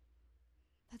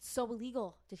 That's so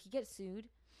illegal. Did he get sued?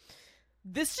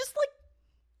 This just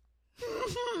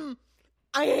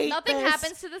I hate Nothing this.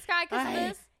 happens to this guy because of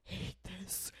this? I hate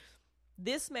this.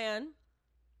 This man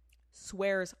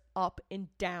swears up and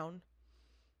down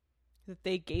that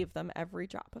they gave them every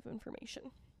drop of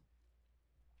information.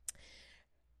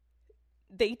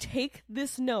 They take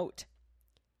this note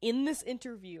in this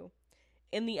interview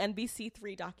in the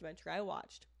NBC3 documentary I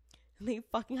watched, and they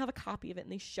fucking have a copy of it,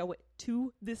 and they show it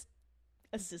to this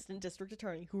assistant district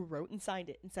attorney who wrote and signed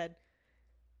it and said,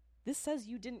 this says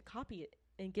you didn't copy it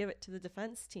and give it to the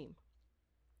defense team.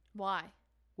 Why?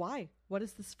 What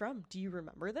is this from? Do you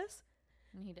remember this?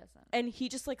 And he doesn't. And he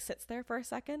just like sits there for a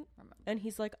second, and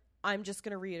he's like, I'm just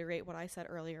going to reiterate what I said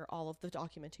earlier. All of the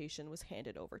documentation was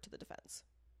handed over to the defense.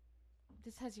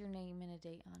 This has your name and a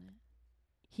date on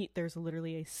it. There's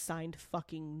literally a signed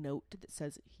fucking note that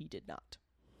says he did not.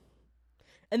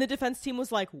 And the defense team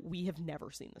was like, we have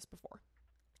never seen this before.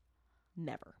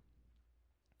 Never.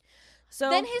 So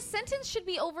then his sentence should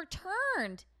be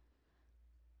overturned.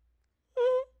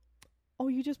 Oh,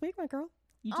 you just wait, my girl.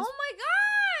 Oh my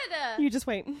God. You just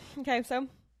wait. Okay, so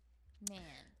man,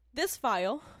 this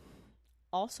file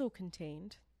also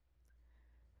contained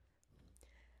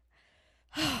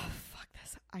fuck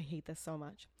this. I hate this so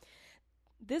much.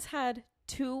 This had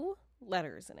 2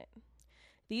 letters in it.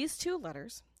 These 2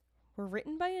 letters were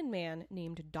written by a man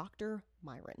named Dr.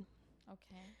 Myron.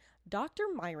 Okay. Dr.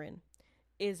 Myron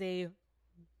is a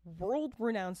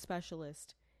world-renowned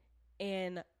specialist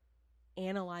in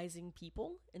analyzing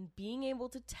people and being able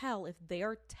to tell if they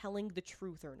are telling the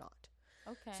truth or not.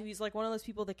 Okay. So he's like one of those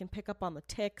people that can pick up on the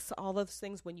tics, all those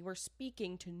things when you are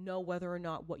speaking to know whether or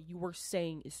not what you are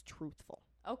saying is truthful.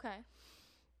 Okay.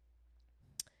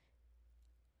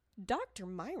 Dr.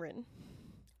 Myron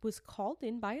was called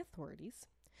in by authorities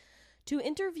to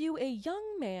interview a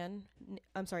young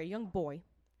boy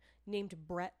named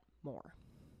Brett Moore.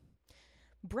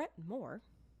 Brett Moore?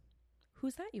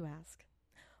 Who's that, you ask?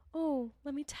 Oh,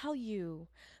 let me tell you.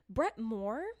 Brett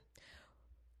Moore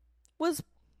was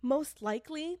most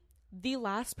likely the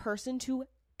last person to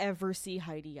ever see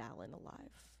Heidi Allen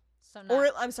alive. So not, or,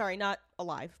 I'm sorry, not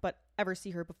alive, but ever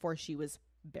see her before she was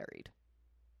buried.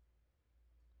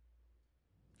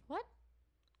 What?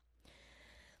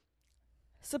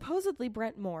 Supposedly,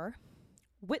 Brett Moore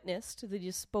witnessed the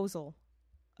disposal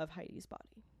of Heidi's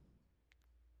body.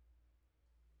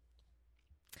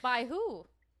 By who?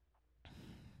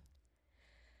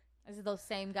 Is it those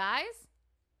same guys?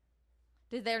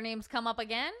 Did their names come up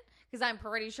again? Because I'm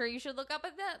pretty sure you should look at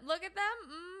them.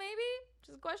 Maybe?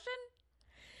 Just a question.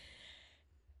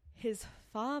 His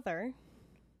father,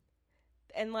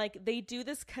 and like they do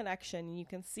this connection, you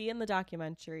can see in the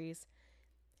documentaries,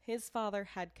 his father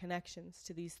had connections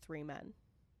to these 3 men,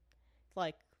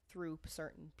 like through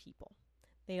certain people.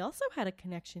 They also had a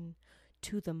connection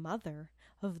to the mother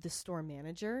of the store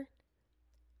manager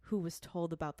who was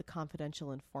told about the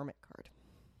confidential informant card.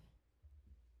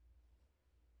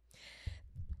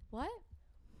 What?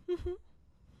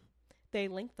 They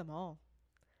linked them all.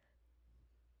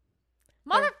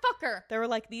 Motherfucker! There were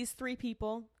like these 3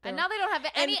 people. And now they don't have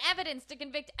any evidence to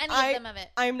convict any of them of it.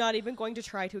 I'm not even going to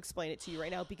try to explain it to you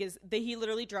right now because he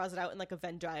literally draws it out in like a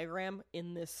Venn diagram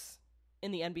in the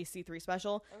NBC3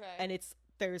 special. Okay. And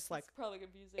there's like, it's probably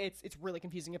confusing. It's really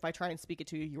confusing. If I try and speak it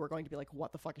to you, you are going to be like,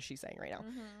 what the fuck is she saying right now?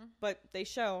 Mm-hmm. But they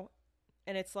show,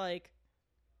 and it's like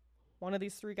one of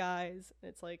these 3 guys, and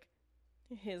it's like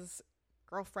his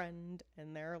girlfriend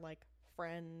and their like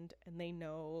friend, and they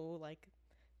know like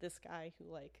this guy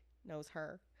who like knows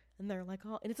her, and they're like,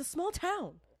 oh, and it's a small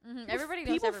town. Mm-hmm. Everybody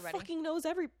knows everybody. People fucking knows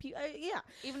yeah.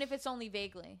 Even if it's only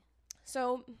vaguely.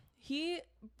 So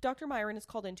Dr. Myron is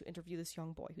called in to interview this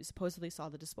young boy who supposedly saw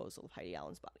the disposal of Heidi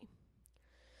Allen's body.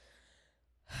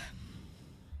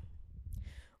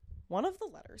 One of the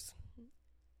letters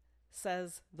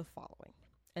says the following,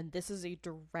 and this is a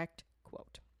direct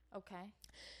quote. Okay.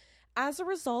 As a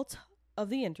result of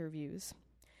the interviews,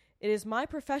 it is my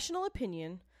professional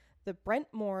opinion the Brent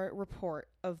Moore's report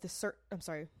of the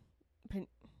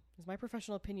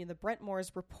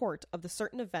report of the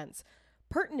certain events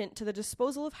pertinent to the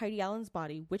disposal of Heidi Allen's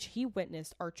body, which he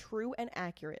witnessed, are true and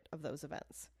accurate of those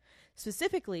events.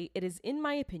 Specifically, it is in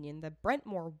my opinion that Brent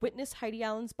Moore witnessed Heidi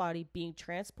Allen's body being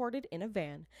transported in a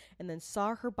van and then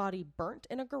saw her body burnt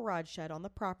in a garage shed on the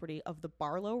property of the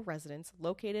Barlow residence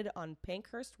located on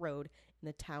Pankhurst Road in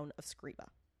the town of Scriba.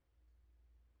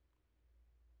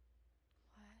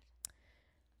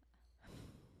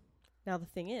 Now, the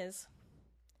thing is,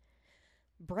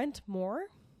 Brent Moore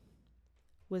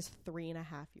was 3.5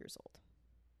 years old.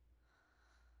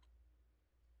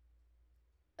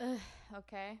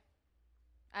 Okay.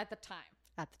 At the time.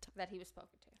 At the time. That he was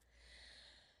spoken to.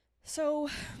 So.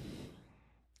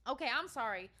 Okay, I'm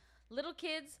sorry. Little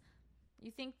kids,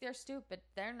 you think they're stupid.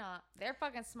 They're not. They're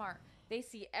fucking smart. They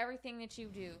see everything that you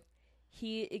do.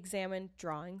 He examined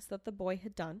drawings that the boy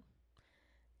had done.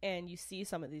 And you see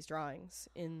some of these drawings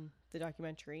in the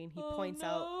documentary. And he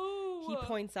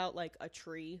points out like a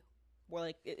tree where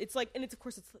like, it's like, and it's, of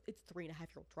course, it's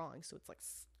 3.5-year-old drawings. So it's like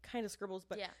kind of scribbles.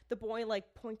 But the boy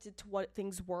like pointed to what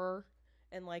things were.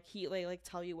 And like, he like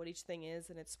tell you what each thing is.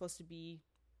 And it's supposed to be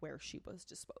where she was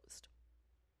disposed.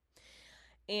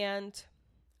 And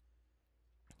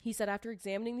he said after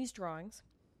examining these drawings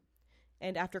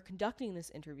and after conducting this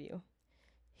interview,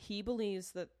 he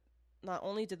believes that not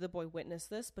only did the boy witness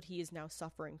this, but he is now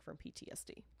suffering from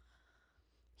PTSD.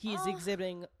 He is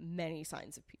exhibiting many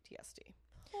signs of PTSD.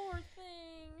 Poor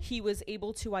thing. He was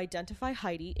able to identify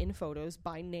Heidi in photos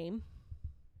by name.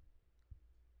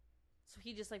 So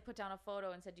he just like put down a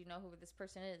photo and said, "Do you know who this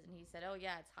person is?" And he said, "Oh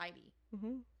yeah, it's Heidi."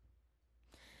 Mm-hmm.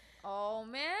 Oh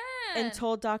man. And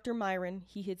told Dr. Myron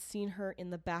he had seen her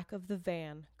in the back of the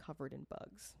van covered in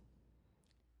bugs.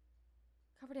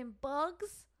 Covered in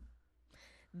bugs?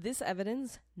 This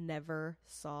evidence never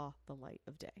saw the light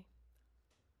of day.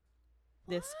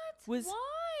 This was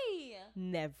Why?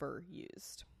 never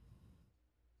used.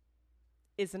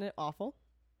 Isn't it awful?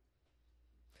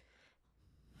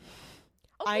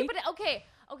 Okay,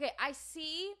 I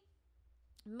see.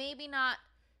 Maybe not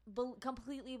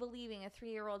completely believing a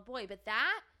 3-year-old boy, but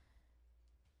that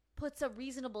puts a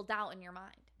reasonable doubt in your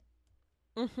mind.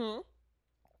 Mm-hmm.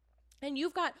 And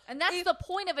that's the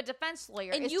point of a defense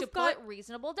lawyer, is to put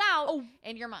reasonable doubt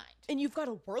in your mind. And you've got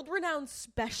a world-renowned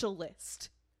specialist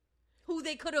who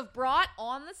they could have brought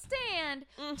on the stand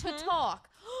to talk.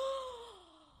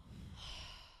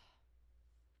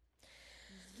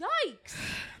 Yikes.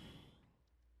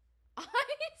 I'm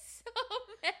so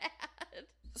mad.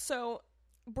 So,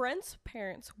 Brent's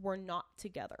parents were not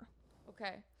together.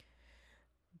 Okay.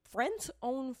 Brent's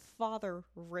own father,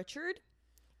 Richard,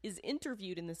 is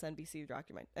interviewed in this NBC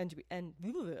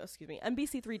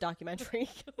NBC3 documentary.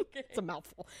 Okay. It's a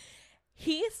mouthful.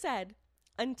 He said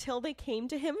until they came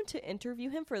to him to interview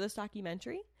him for this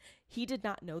documentary, he did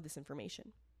not know this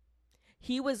information.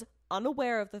 He was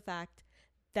unaware of the fact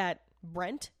that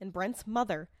Brent and Brent's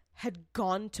mother had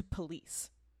gone to police.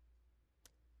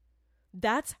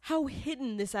 That's how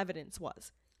hidden this evidence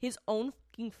was. His own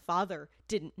fucking father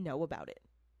didn't know about it.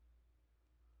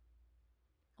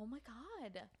 Oh my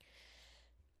God.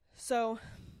 So,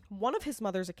 one of his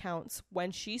mother's accounts,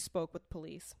 when she spoke with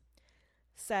police,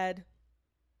 said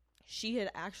she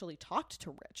had actually talked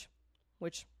to Rich,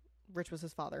 which Rich was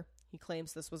his father. He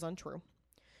claims this was untrue.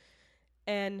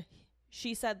 And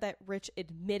she said that Rich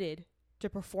admitted to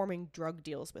performing drug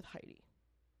deals with Heidi.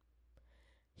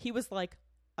 He was like,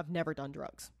 "I've never done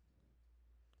drugs."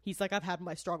 He's like, "I've had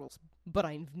my struggles, but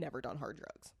I've never done hard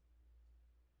drugs."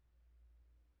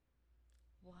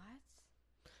 What?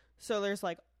 So there's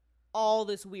like all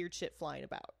this weird shit flying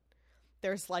about.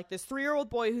 There's like this 3-year-old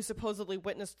boy who supposedly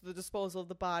witnessed the disposal of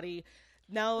the body.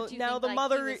 Now the like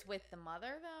mother he was with the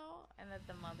mother though, and that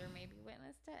the mother maybe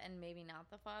witnessed it, and maybe not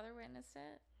the father witnessed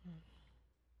it.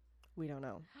 We don't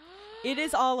know. It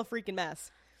is all a freaking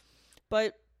mess.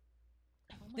 But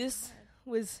this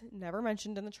was never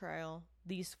mentioned in the trial.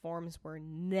 These forms were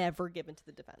never given to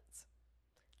the defense.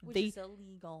 Which is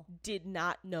illegal. Did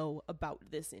not know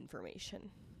about this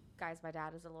information. Guys, my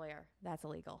dad is a lawyer. That's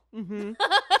illegal. Mm-hmm.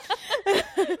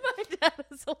 My dad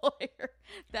is a lawyer.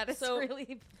 That is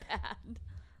really bad.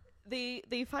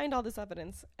 They find all this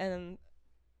evidence, and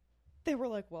they were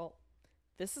like, well,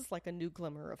 this is like a new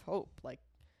glimmer of hope. Like,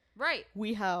 right.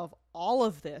 We have all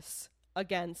of this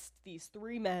against these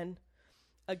 3 men,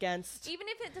 against... Even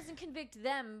if it doesn't convict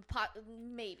them,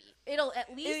 maybe. It'll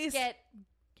at least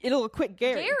It'll acquit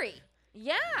Gary.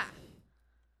 Yeah.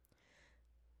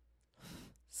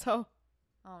 So...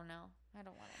 Oh, no. I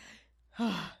don't want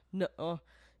to know.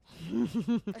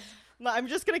 No. I'm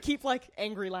just going to keep, like,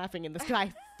 angry laughing in this because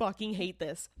I fucking hate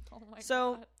this. Oh, my God.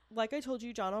 So, like I told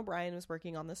you, John O'Brien was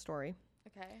working on this story.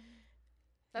 Okay.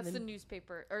 That's the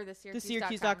newspaper, or the Syracuse.com. The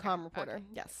Syracuse.com reporter, okay.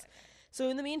 Yes. Okay. So,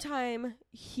 in the meantime,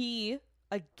 he,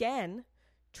 again,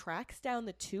 tracks down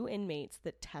the 2 inmates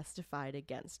that testified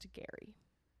against Gary.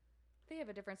 They have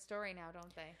a different story now,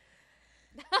 don't they?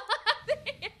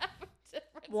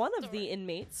 One of the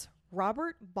inmates,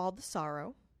 Robert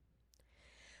Baldessaro,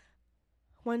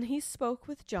 when he spoke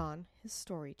with John, his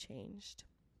story changed.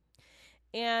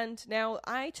 And now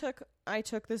I took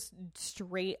this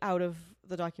straight out of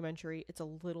the documentary. It's a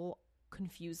little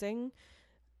confusing.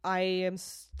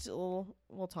 We'll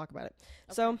talk about it.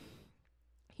 Okay. So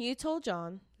he told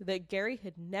John that Gary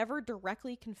had never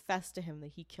directly confessed to him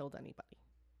that he killed anybody.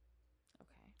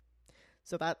 Okay.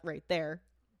 So that right there,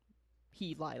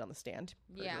 he lied on the stand.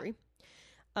 Perjury.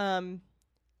 Yeah.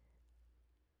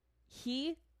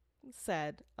 He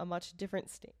said a much different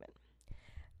statement.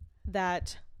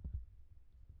 That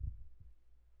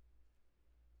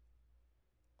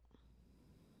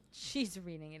she's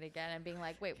reading it again and being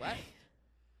like, wait, what?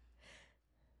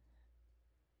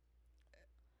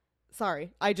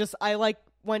 Sorry. I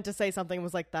went to say something and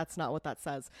was like, that's not what that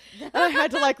says. And I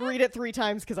had to read it 3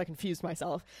 times because I confused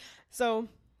myself. So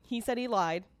he said he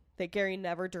lied, that Gary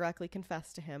never directly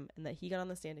confessed to him, and that he got on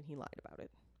the stand and he lied about it.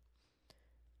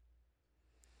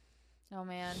 Oh,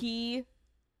 man. He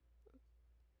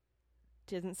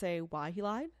didn't say why he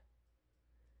lied.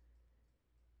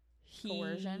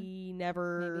 Coercion? He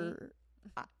never...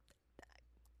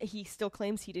 he still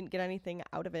claims he didn't get anything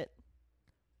out of it.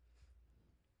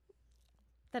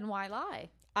 Then why lie?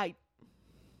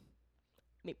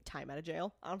 Maybe time out of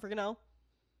jail. I don't freaking know.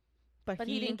 But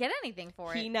he didn't get anything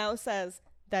for it. He now says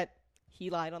that he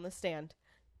lied on the stand.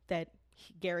 That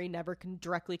Gary never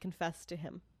directly confessed to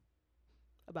him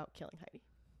about killing Heidi.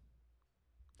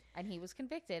 And he was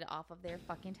convicted off of their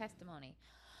fucking testimony.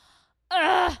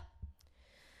 Ugh!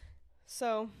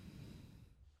 So,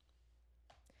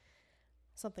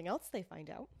 something else they find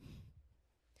out.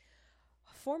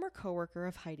 A former coworker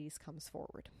of Heidi's comes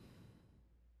forward.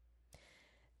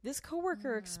 This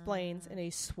coworker explains in a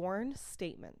sworn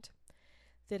statement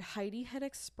that Heidi had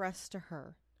expressed to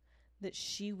her that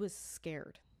she was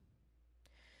scared.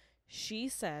 She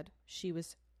said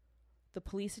the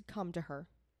police had come to her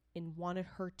and wanted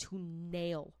her to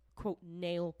nail, quote,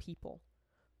 nail people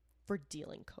for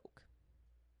dealing coke.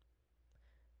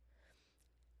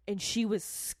 And she was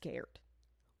scared.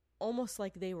 Almost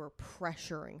like they were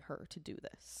pressuring her to do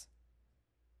this.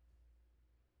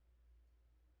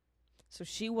 So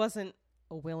she wasn't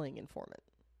a willing informant.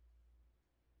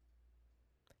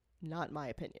 Not in my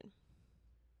opinion.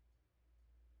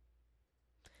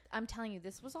 I'm telling you,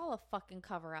 this was all a fucking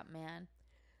cover-up, man.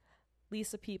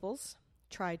 Lisa Peebles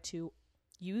tried to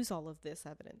use all of this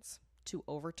evidence to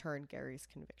overturn Gary's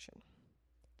conviction.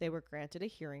 They were granted a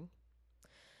hearing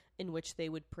in which they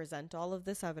would present all of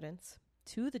this evidence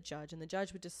to the judge, and the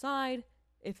judge would decide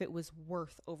if it was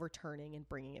worth overturning and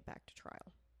bringing it back to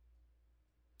trial.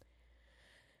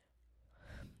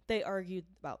 They argued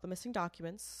about the missing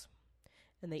documents,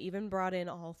 and they even brought in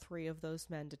all 3 of those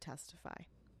men to testify.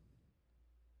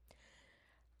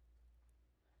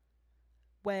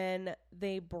 When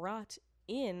they brought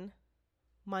in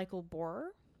Michael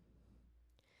Borer,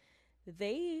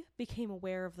 they became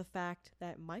aware of the fact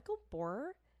that Michael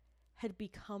Borer had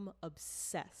become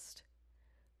obsessed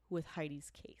with Heidi's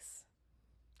case.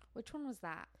 Which one was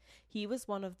that? He was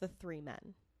one of the 3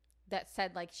 men. That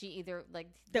said, she either,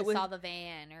 saw the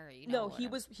van or, No, he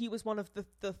was one of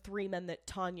the 3 men that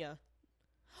Tanya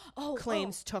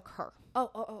claims took her.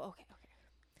 Okay.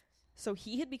 So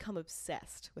he had become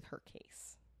obsessed with her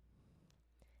case.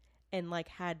 And,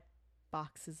 had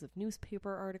boxes of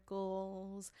newspaper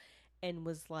articles and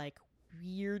was,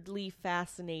 weirdly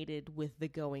fascinated with the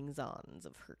goings-ons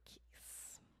of her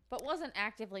case. But wasn't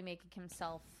actively making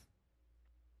himself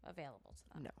available to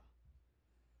them. No.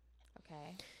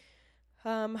 Okay.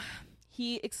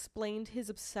 He explained his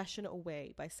obsession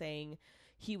away by saying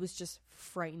he was just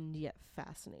frightened yet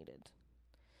fascinated.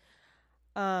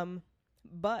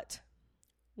 But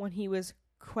when he was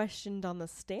questioned on the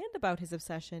stand about his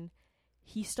obsession,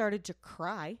 he started to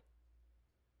cry.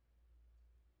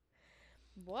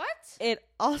 What? It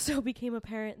also became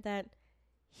apparent that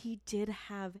he did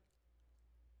have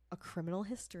a criminal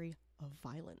history of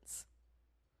violence,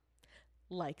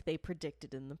 like they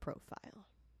predicted in the profile.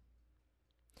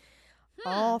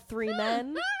 All 3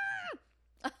 men...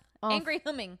 Angry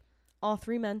humming. All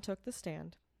 3 men took the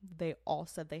stand. They all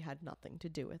said they had nothing to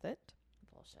do with it.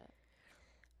 Bullshit.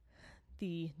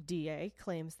 The DA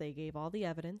claims they gave all the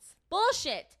evidence.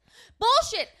 Bullshit.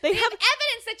 They have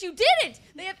evidence that you didn't.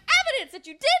 They have evidence that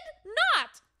you did not.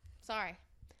 Sorry.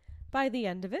 By the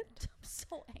end of it, I'm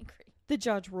so angry. The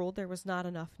judge ruled there was not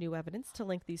enough new evidence to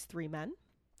link these 3 men.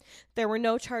 There were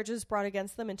no charges brought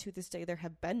against them, and to this day there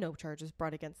have been no charges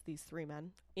brought against these 3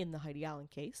 men in the Heidi Allen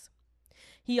case.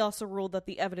 He also ruled that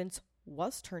the evidence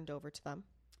was turned over to them.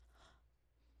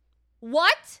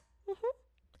 What? Mm-hmm.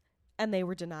 And they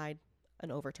were denied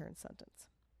an overturned sentence.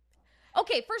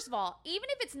 Okay, first of all, even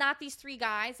if it's not these 3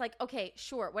 guys, okay,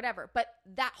 sure, whatever. But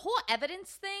that whole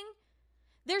evidence thing,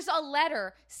 there's a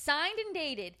letter signed and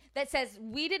dated that says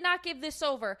we did not give this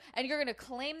over, and you're going to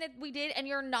claim that we did, and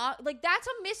you're not. That's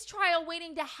a mistrial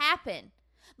waiting to happen.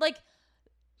 That's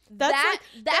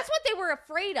what they were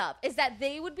afraid of, is that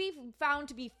they would be found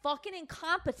to be fucking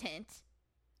incompetent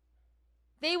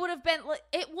They would have been,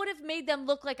 it would have made them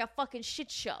look like a fucking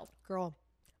shit show. Girl,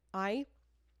 I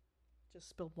just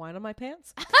spilled wine on my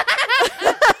pants.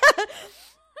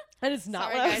 That is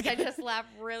not Sorry, what guys. I just laughed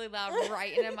really loud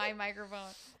right into my microphone.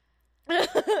 They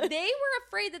were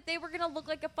afraid that they were going to look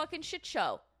like a fucking shit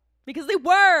show. Because they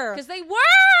were.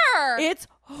 It's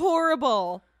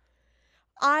horrible.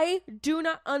 I do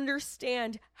not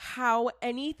understand how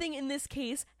anything in this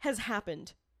case has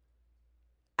happened.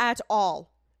 At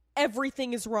all.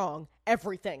 Everything is wrong.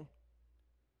 Everything.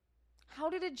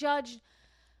 How did a judge...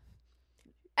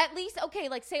 At least, okay,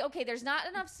 like say, okay, there's not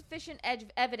enough sufficient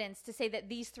evidence to say that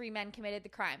these 3 men committed the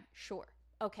crime. Sure.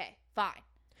 Okay, fine.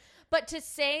 But to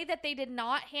say that they did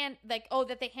not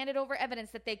that they handed over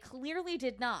evidence that they clearly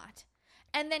did not,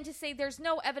 and then to say there's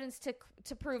no evidence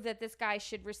to prove that this guy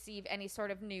should receive any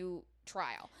sort of new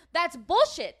trial. That's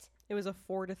bullshit. It was a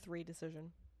 4-3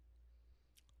 decision.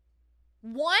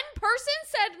 One person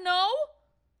said no?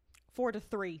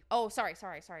 4-3. Oh, sorry.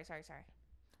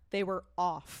 They were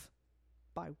off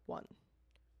by 1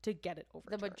 to get it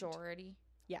overturned. The majority?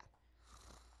 Yeah.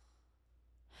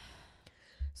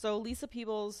 So Lisa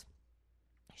Peebles,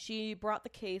 she brought the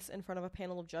case in front of a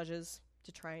panel of judges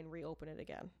to try and reopen it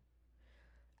again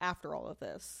after all of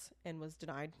this and was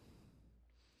denied.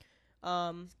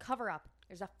 Cover up.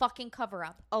 There's a fucking cover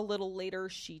up. A little later,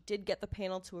 she did get the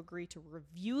panel to agree to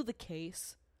review the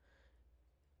case,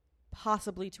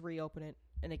 possibly to reopen it.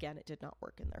 And again, it did not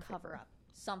work in their cover up.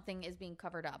 Something is being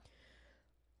covered up.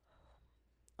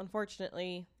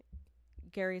 Unfortunately,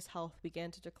 Gary's health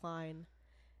began to decline,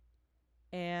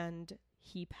 and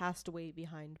he passed away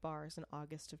behind bars in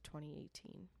August of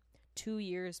 2018, 2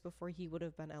 years before he would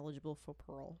have been eligible for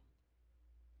parole.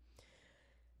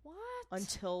 What?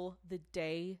 Until the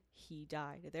day he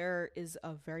died. There is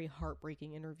a very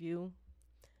heartbreaking interview.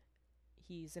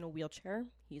 He's in a wheelchair.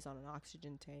 He's on an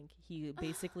oxygen tank. He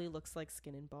basically looks like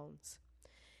skin and bones.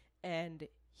 And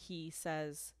he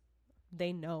says,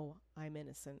 they know I'm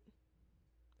innocent.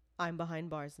 I'm behind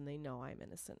bars and they know I'm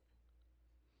innocent.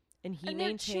 And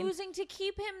they're choosing to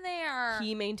keep him there.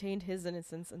 He maintained his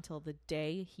innocence until the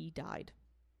day he died.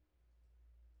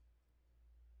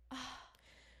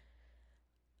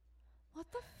 What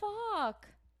the fuck?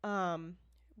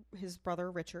 His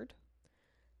brother Richard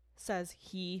says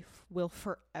he will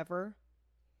forever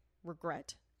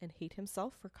regret and hate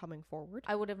himself for coming forward.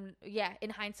 In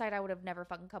hindsight, I would have never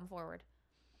fucking come forward.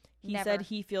 He said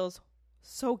he feels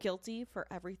so guilty for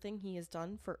everything he has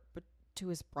done to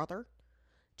his brother,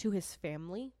 to his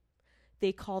family.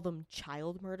 They call them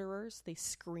child murderers. They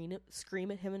scream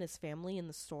at him and his family in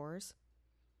the stores.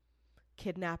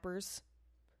 Kidnappers.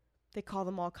 They call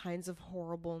them all kinds of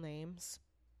horrible names.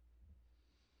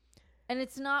 And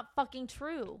it's not fucking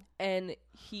true. And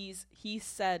he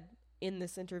said in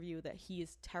this interview that he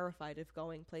is terrified of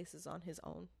going places on his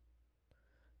own.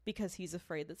 Because he's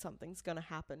afraid that something's going to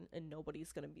happen and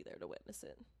nobody's going to be there to witness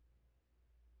it.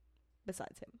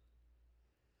 Besides him.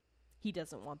 He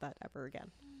doesn't want that ever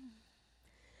again.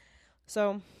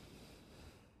 So,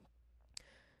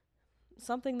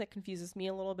 something that confuses me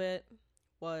a little bit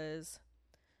was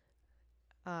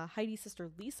Heidi's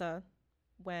sister Lisa,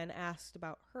 when asked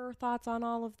about her thoughts on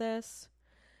all of this,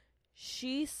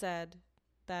 she said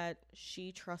that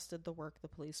she trusted the work the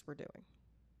police were doing.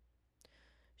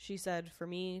 She said, for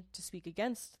me to speak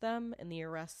against them and the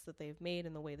arrests that they've made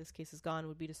and the way this case has gone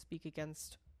would be to speak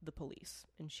against the police.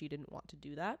 And she didn't want to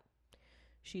do that.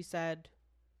 She said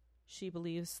she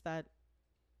believes that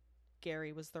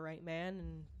Gary was the right man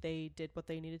and they did what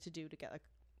they needed to do to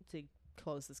to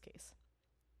close this case.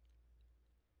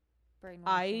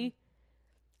 I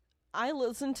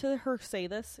listened to her say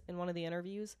this in one of the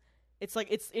interviews. It's like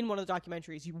it's in one of the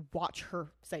documentaries. You watch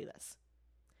her say this.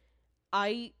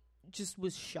 I just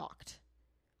was shocked.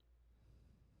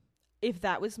 If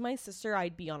that was my sister,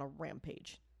 I'd be on a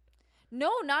rampage.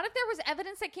 No, not if there was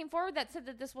evidence that came forward that said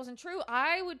that this wasn't true.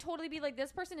 I would totally be like,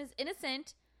 this person is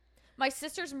innocent. My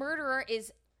sister's murderer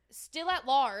is still at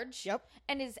large. Yep.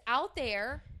 And is out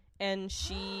there. And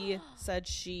she said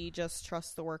she just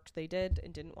trusts the work they did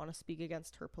and didn't want to speak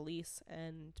against her police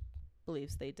and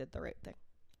believes they did the right thing.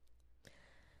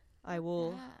 I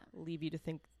will leave you to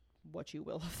think what you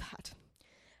will of that.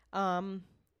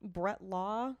 Brett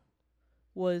Law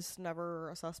was never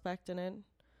a suspect in it.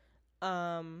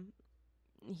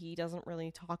 He doesn't really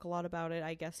talk a lot about it.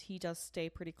 I guess he does stay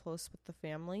pretty close with the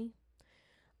family.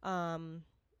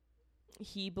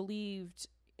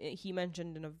 He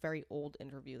mentioned in a very old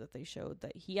interview that they showed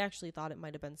that he actually thought it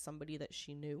might have been somebody that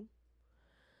she knew.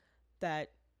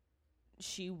 That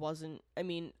she wasn't,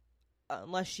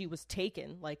 unless she was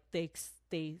taken, like they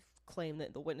claim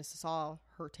that the witnesses saw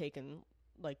her taken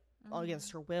like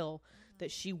against her will,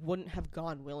 that she wouldn't have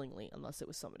gone willingly unless it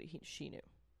was somebody she knew.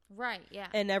 Right, yeah.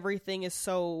 And everything is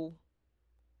so,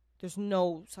 there's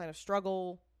no sign of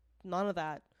struggle, none of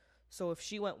that. So if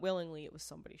she went willingly, it was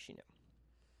somebody she knew.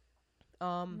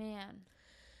 Man.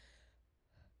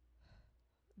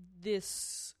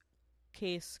 This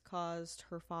case caused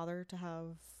her father to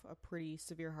have a pretty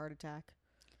severe heart attack.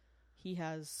 He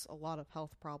has a lot of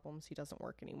health problems. He doesn't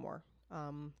work anymore.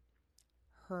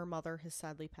 Her mother has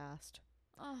sadly passed.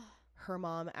 Oh. Her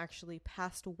mom actually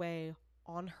passed away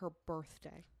on her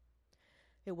birthday.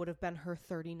 It would have been her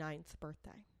 39th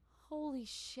birthday. Holy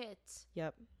shit.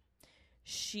 Yep.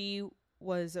 She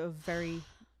was a very...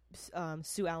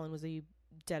 Sue Allen was a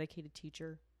dedicated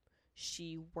teacher.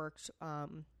 She worked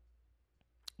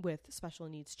with special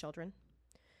needs children.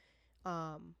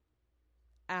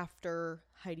 After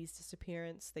Heidi's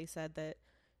disappearance, they said that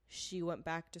she went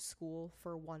back to school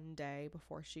for one day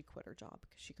before she quit her job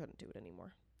because she couldn't do it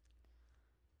anymore.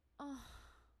 Oh.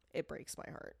 It breaks my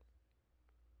heart.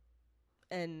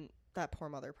 And that poor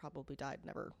mother probably died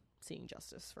never seeing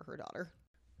justice for her daughter.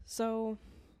 So,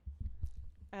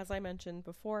 as I mentioned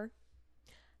before,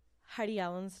 Heidi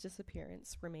Allen's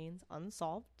disappearance remains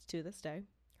unsolved to this day.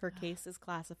 Her case is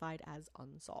classified as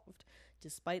unsolved,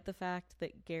 despite the fact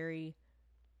that Gary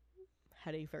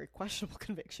had a very questionable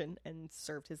conviction and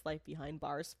served his life behind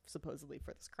bars, supposedly,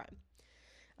 for this crime.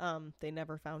 They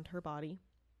never found her body,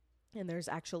 and there's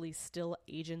actually still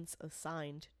agents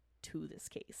assigned to this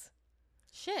case.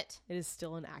 Shit. It is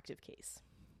still an active case.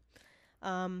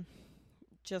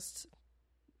 Just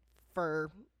for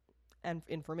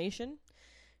information,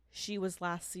 she was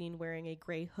last seen wearing a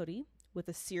gray hoodie with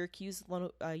a Syracuse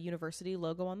University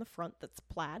logo on the front that's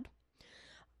plaid.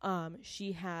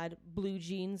 She had blue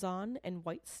jeans on and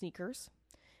white sneakers,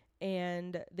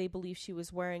 and they believe she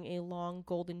was wearing a long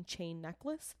golden chain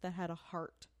necklace that had a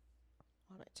heart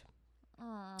on it.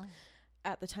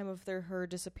 At the time of her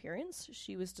disappearance,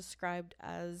 she was described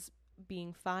as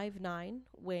being 5'9",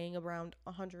 weighing around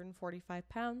 145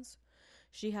 pounds.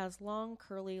 She has long,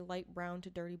 curly, light brown to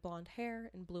dirty blonde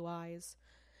hair and blue eyes.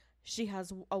 She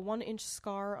has a 1-inch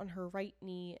scar on her right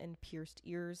knee and pierced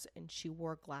ears, and she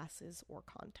wore glasses or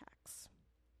contacts.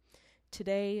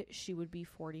 Today, she would be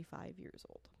 45 years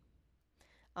old.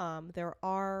 There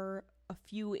are a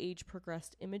few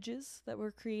age-progressed images that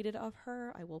were created of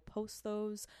her. I will post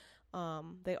those.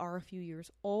 They are a few years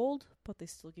old, but they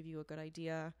still give you a good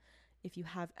idea. If you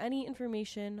have any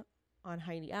information on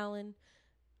Heidi Allen,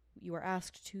 you are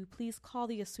asked to please call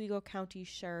the Oswego County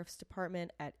Sheriff's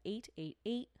Department at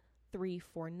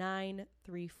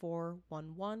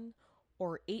 888-349-3411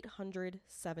 or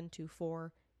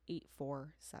 800-724-8477.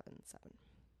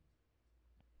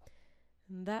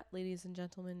 And that, ladies and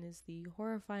gentlemen, is the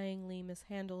horrifyingly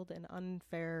mishandled and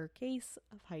unfair case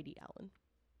of Heidi Allen.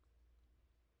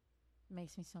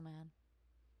 Makes me so mad.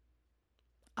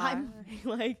 I'm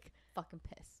like fucking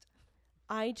pissed.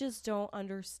 I just don't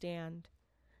understand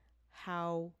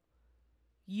how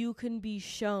you can be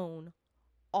shown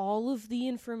all of the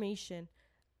information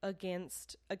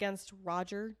against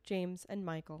Roger, James, and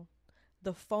Michael.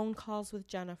 The phone calls with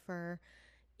Jennifer,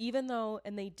 even though,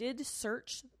 and they did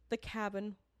search the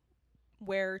cabin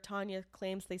where Tanya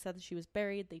claims they said that she was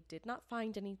buried. They did not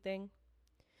find anything.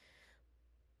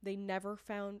 They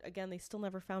still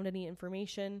never found any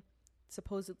information.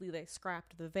 Supposedly they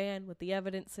scrapped the van with the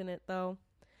evidence in it, though.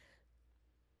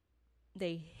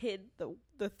 They hid the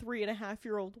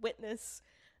 3.5-year-old witness.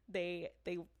 They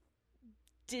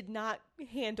did not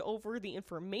hand over the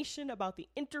information about the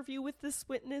interview with this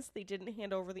witness. They didn't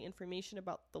hand over the information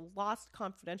about the lost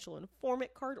confidential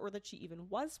informant card or that she even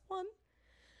was one.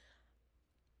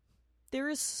 There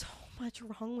is so much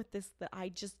wrong with this that I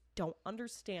just don't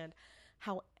understand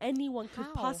how anyone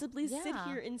could possibly sit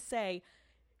here and say,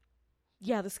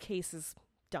 yeah, this case is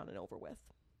done and over with.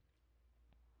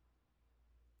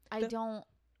 I don't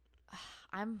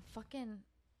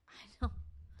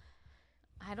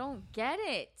get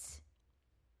it.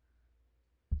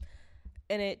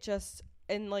 And it just,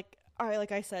 and like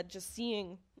I said, just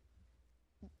seeing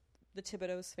the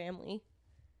Thibodeau's family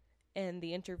and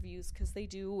the interviews, because they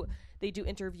do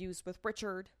interviews with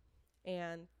Richard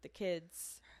and their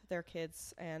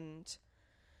kids, and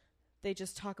they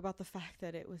just talk about the fact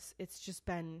that it's just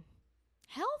been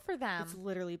hell for them. It's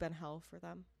literally been hell for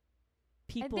them.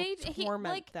 People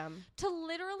torment them. To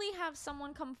literally have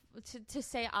someone come to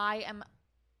say, I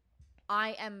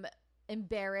am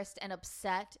embarrassed and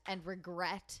upset and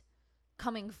regret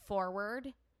coming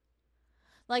forward.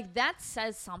 Like, that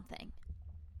says something.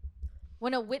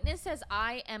 When a witness says,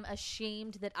 I am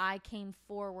ashamed that I came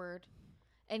forward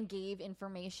and gave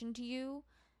information to you,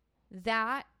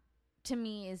 that to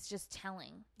me is just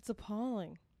telling. It's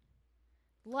appalling.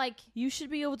 Like, you should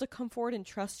be able to come forward and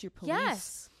trust your police.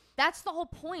 Yes. That's the whole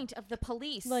point of the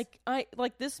police. Like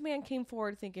this man came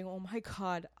forward thinking, "Oh my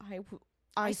God,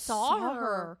 I saw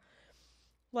her.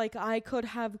 Like, I could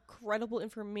have credible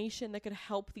information that could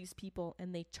help these people,"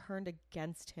 and they turned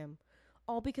against him.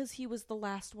 All because he was the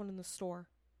last one in the store.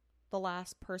 The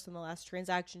last person, the last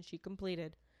transaction she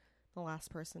completed. The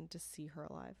last person to see her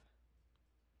alive.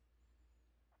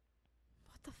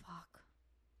 What the fuck?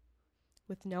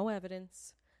 With no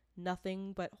evidence,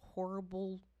 nothing but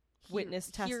horrible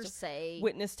hearsay.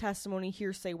 Witness testimony,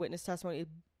 hearsay, witness testimony.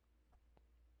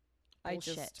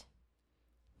 Bullshit.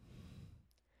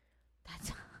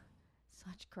 That's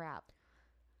such crap.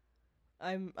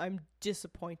 I'm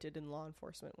disappointed in law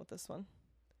enforcement with this one.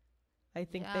 I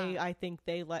think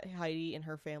they let Heidi and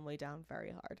her family down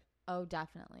very hard. Oh,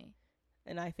 definitely.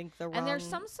 And I think there's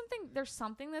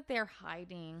something that they're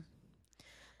hiding.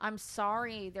 I'm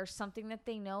sorry, there's something that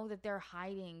they know that they're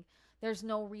hiding. There's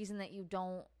no reason that you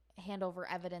don't hand over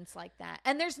evidence like that.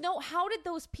 And how did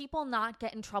those people not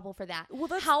get in trouble for that?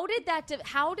 Well, how did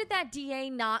that DA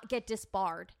not get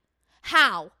disbarred?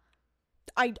 How?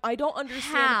 I don't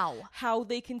understand how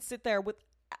they can sit there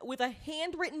with a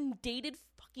handwritten, dated,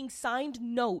 fucking signed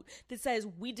note that says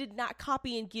we did not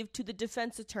copy and give to the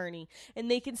defense attorney,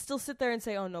 and they can still sit there and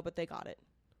say, "Oh no, but they got it."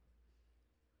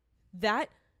 That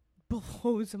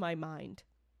blows my mind.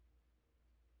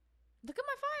 Look at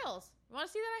my files. You want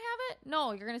to see that I have it?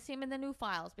 No, you're going to see them in the new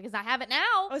files because I have it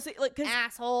now. I say,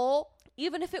 asshole.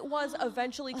 Even if it was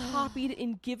eventually copied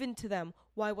and given to them,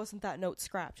 why wasn't that note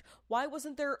scrapped? Why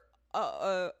wasn't there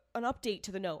an update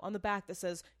to the note on the back that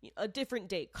says a different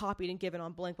date, copied and given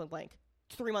on blank, blank, blank,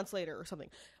 3 months later or something?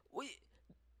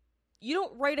 You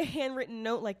don't write a handwritten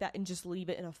note like that and just leave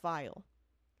it in a file.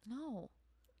 No.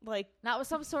 Like, not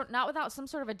without some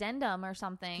sort of addendum or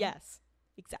something. Yes,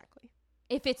 exactly.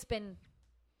 If it's been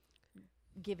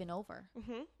given over.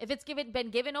 Mm-hmm. If it's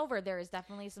been given over, there is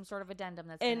definitely some sort of addendum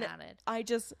that's been added.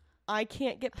 I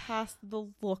can't get past the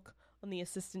look on the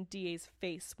assistant DA's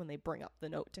face when they bring up the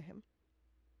note to him.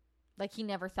 Like he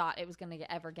never thought it was going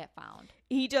to ever get found.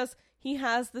 He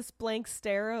has this blank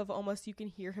stare of almost you can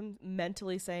hear him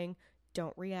mentally saying,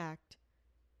 "Don't react.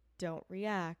 Don't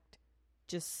react.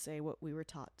 Just say what we were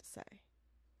taught to say."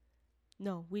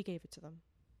 No, we gave it to them.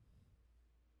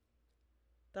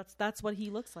 That's what he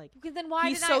looks like. Because then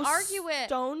why did I argue it?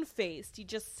 Stone-faced. He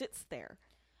just sits there.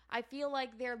 I feel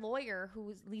like their lawyer,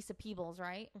 who's Lisa Peebles,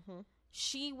 right? Mm-hmm.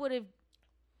 She would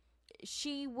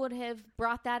have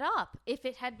brought that up if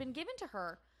it had been given to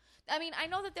her. I mean, I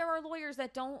know that there are lawyers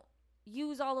that don't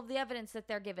use all of the evidence that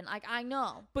they're given. Like, I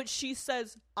know. But she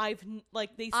says, I've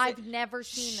never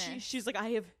seen this. She's like, I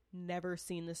have never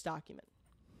seen this document.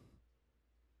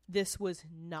 This was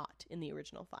not in the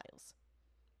original files.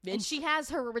 And she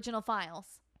has her original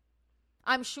files.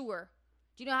 I'm sure.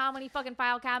 Do you know how many fucking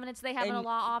file cabinets they have in a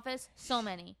law office? So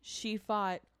many. She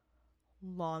fought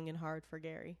long and hard for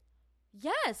Gary.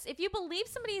 Yes. If you believe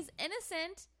somebody is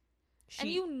innocent and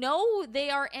you know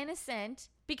they are innocent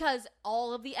because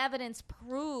all of the evidence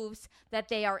proves that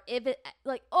they are and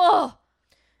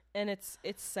it's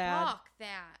sad. Fuck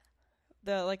that.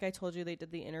 Like I told you, they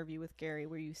did the interview with Gary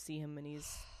where you see him and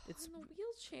it's in a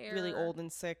wheelchair, really old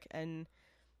and sick, and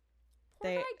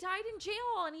poor guy died in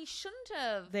jail and he shouldn't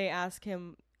have. They asked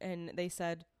him and they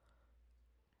said,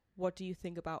 "What do you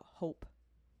think about hope?"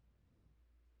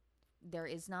 There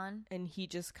is none. And he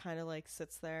just kind of like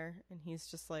sits there and he's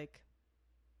just like,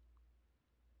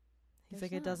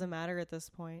 it doesn't matter at this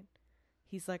point.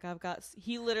 He's like,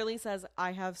 he literally says,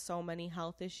 "I have so many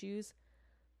health issues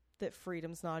that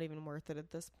freedom's not even worth it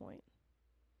at this point.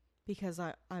 Because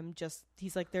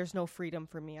he's like, there's no freedom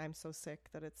for me. I'm so sick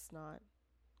that it's not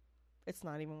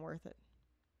even worth it."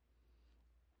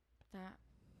 That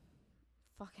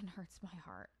fucking hurts my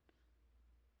heart.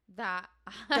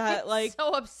 I'm like, so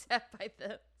upset by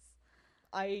this.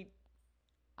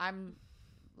 I'm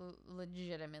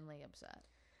legitimately upset.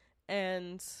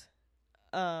 And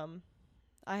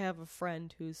I have a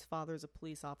friend whose father's a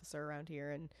police officer around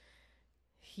here, and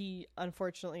he,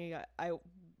 unfortunately, I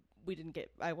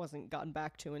wasn't gotten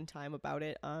back to in time about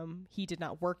it. He did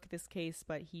not work this case,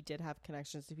 but he did have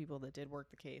connections to people that did work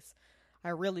the case. I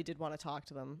really did want to talk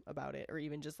to them about it, or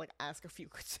even just like ask a few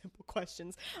simple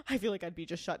questions. I feel like I'd be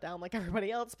just shut down like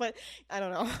everybody else, but I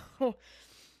don't know.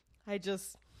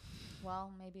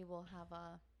 Well, maybe we'll have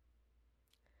a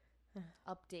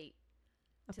update.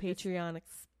 A Patreon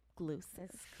exclusive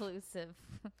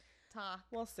talk.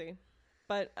 We'll see.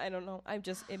 But I don't know.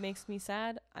 It makes me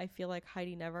sad. I feel like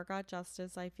Heidi never got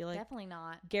justice. I feel like definitely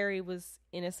not. Gary was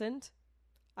innocent.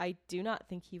 I do not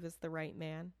think he was the right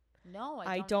man. No,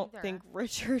 I don't think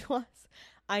Richard was.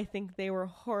 I think they were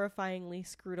horrifyingly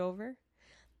screwed over.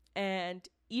 And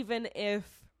even if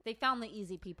they found the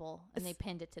easy people and they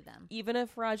pinned it to them. Even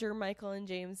if Roger, Michael, and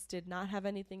James did not have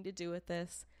anything to do with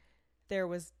this, there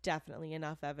was definitely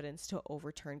enough evidence to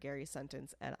overturn Gary's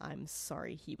sentence, and I'm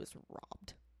sorry he was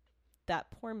robbed.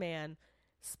 That poor man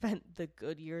spent the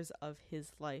good years of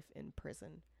his life in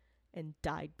prison and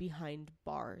died behind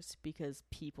bars because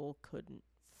people couldn't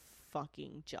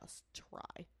fucking just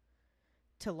try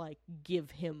to, like,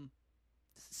 give him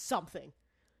something,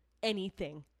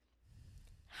 anything.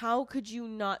 How could you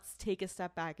not take a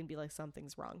step back and be like,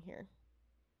 something's wrong here?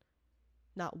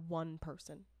 Not one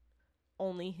person.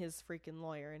 Only his freaking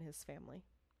lawyer and his family.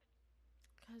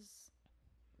 Because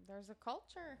there's a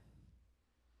culture.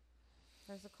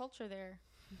 There's a culture there.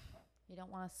 You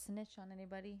don't want to snitch on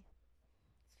anybody.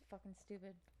 It's fucking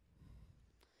stupid.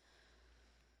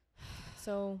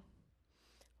 So,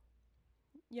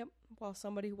 yep. While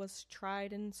somebody was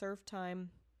tried and served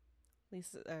time,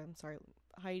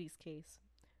 Heidi's case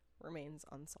remains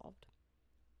unsolved.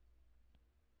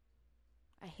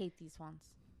 I hate these ones.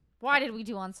 Why did we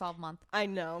do Unsolved Month? I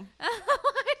know.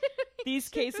 These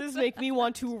cases make me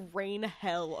want to rain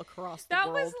hell across the world.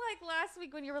 That was like last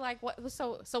week when you were like, "What?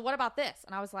 So what about this?"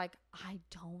 And I was like, "I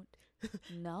don't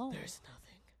know. There's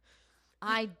nothing.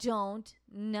 I don't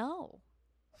know."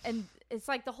 And it's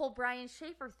like the whole Brian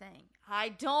Schaefer thing. I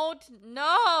don't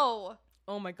know.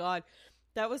 Oh my god,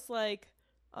 that was like,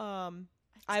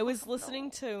 I was listening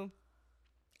to.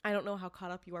 I don't know how caught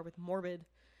up you are with Morbid.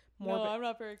 No, I'm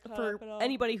not very caught up at all. For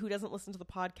anybody who doesn't listen to the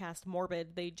podcast,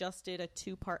 Morbid, they just did a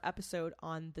 2-part episode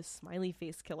on the smiley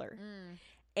face killer.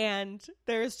 And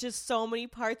there's just so many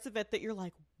parts of it that you're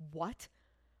like, what?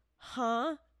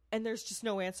 Huh? And there's just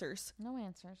no answers. No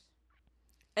answers.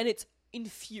 And it's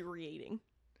infuriating.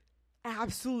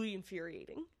 Absolutely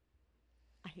infuriating.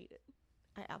 I hate it.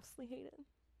 I absolutely hate it.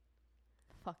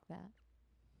 Fuck that.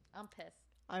 I'm pissed.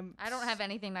 I don't have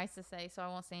anything nice to say, so I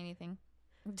won't say anything.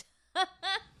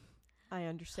 I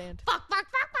understand. Fuck.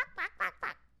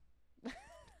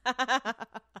 I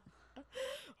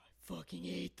fucking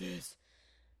hate this.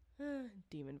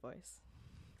 Demon voice.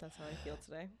 That's how I feel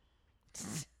today.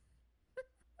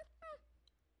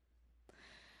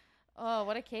 Oh,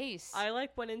 what a case. I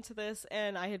went into this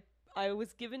and I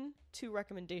was given 2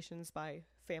 recommendations by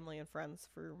family and friends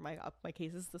for my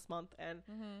cases this month, and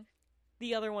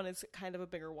the other one is kind of a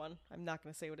bigger one. I'm not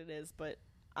going to say what it is, but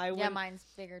mine's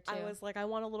bigger too. I was like, I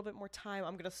want a little bit more time.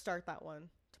 I'm going to start that one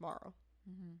tomorrow.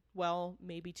 Well,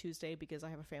 maybe Tuesday because I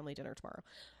have a family dinner tomorrow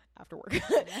after work.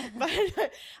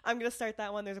 But I'm going to start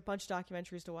that one. There's a bunch of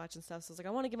documentaries to watch and stuff. So I was like, I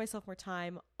want to give myself more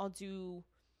time. I'll do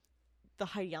the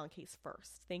Heidi Allen case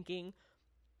first, thinking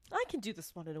I can do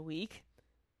this one in a week.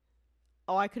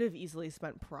 Oh, I could have easily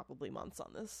spent probably months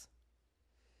on this.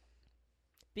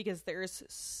 Because there's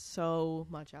so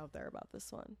much out there about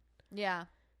this one. Yeah.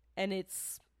 And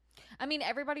it's, I mean,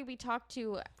 everybody we talked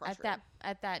to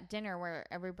at that dinner where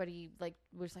everybody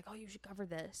was like, "Oh, you should cover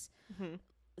this,"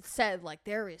 said like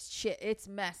there is shit. It's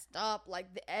messed up. Like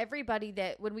everybody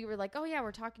that when we were like, "Oh yeah,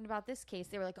 we're talking about this case,"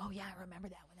 they were like, "Oh yeah, I remember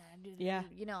that one." Yeah,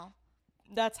 you know.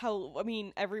 That's how. I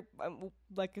mean,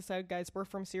 like I said, guys, we're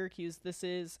from Syracuse.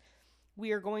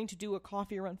 We are going to do a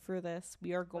coffee run for this.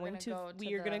 We are going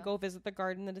to go visit the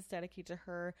garden that is dedicated to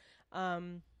her.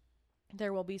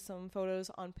 There will be some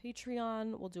photos on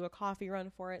Patreon. We'll do a coffee run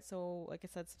for it. So, like I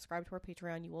said, subscribe to our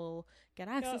Patreon. You will get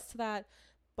access to that.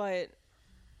 But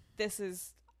this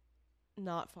is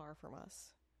not far from us.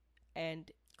 And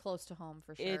close to home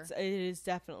for sure. It is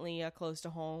definitely close to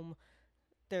home.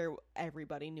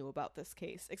 Everybody knew about this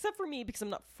case. Except for me because I'm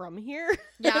not from here.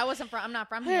 Yeah, I'm not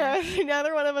from here. Yeah,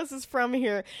 neither one of us is from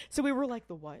here. So we were like,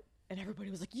 the what? And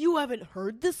everybody was like, you haven't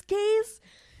heard this case?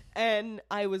 And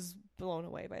I was blown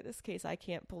away by this case. I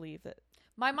can't believe it.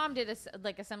 My mom did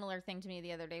a similar thing to me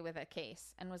the other day with a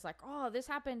case and was like, "Oh, this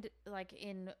happened like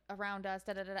in around us."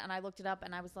 And I looked it up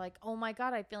and I was like, "Oh my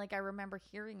god, I feel like I remember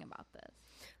hearing about this."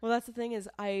 Well, that's the thing is,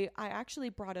 I actually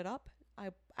brought it up.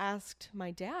 I asked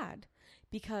my dad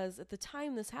because at the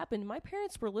time this happened, my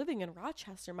parents were living in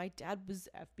Rochester. My dad was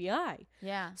FBI.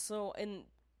 Yeah. So and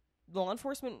law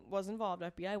enforcement was involved.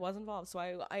 FBI was involved. So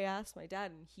I asked my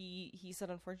dad, and he said,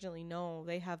 unfortunately, no,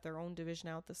 they have their own division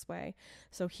out this way.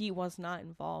 So he was not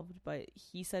involved, but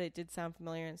he said it did sound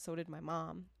familiar, and so did my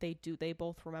mom. They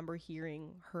both remember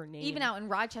hearing her name. Even out in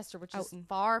Rochester, which is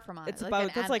far from us. It's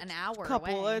about, that's like an hour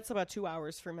away. It's about 2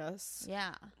 hours from us.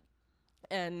 Yeah.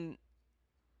 And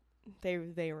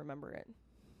they remember it.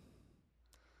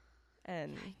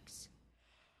 And yikes.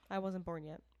 I wasn't born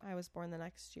yet. I was born the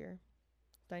next year,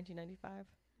 1995.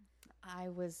 I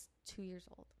was 2 years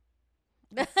old.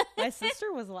 My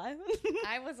sister was alive.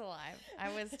 I was alive.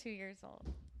 I was 2 years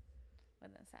old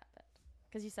when this happened.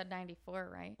 Because you said 94,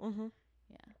 right? Mm-hmm.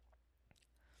 Yeah.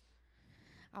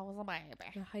 I was a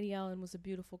baby. Heidi Allen was a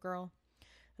beautiful girl.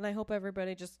 And I hope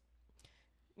everybody just,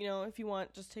 if you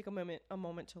want, just take a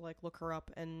moment to like look her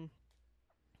up. And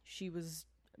she was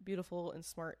a beautiful and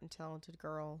smart and talented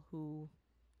girl who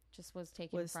just was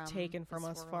taken from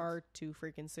us world. Far too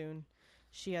freaking soon.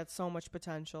 She had so much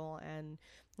potential, and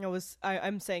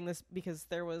I'm saying this because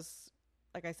there was,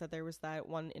 like I said, there was that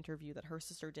one interview that her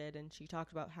sister did, and she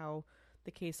talked about how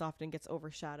the case often gets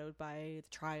overshadowed by the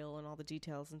trial and all the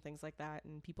details and things like that,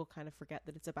 and people kind of forget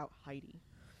that it's about Heidi.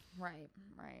 Right.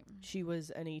 She was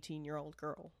an 18-year-old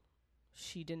girl.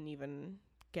 She didn't even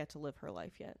get to live her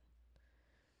life yet.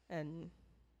 And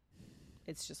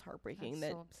it's just heartbreaking.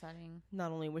 That's that so upsetting.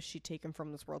 Not only was she taken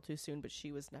from this world too soon, but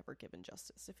she was never given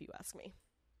justice, if you ask me.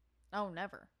 Oh,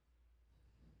 never.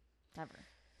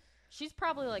 She's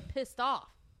probably like pissed off.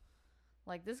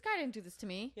 Like, this guy didn't do this to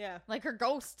me. Yeah. Like her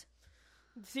ghost.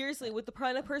 Seriously, with the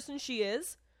kind of person she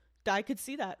is, I could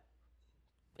see that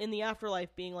in the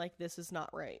afterlife being like, this is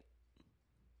not right.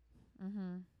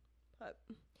 Mm-hmm. But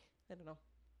I don't know.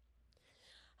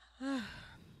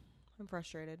 I'm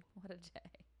frustrated. What a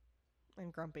day.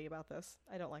 I'm grumpy about this.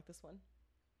 I don't like this one.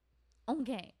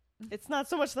 Okay. It's not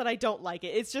so much that I don't like it.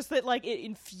 It's just that, like, it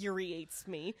infuriates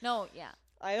me. No, yeah.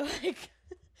 I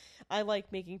like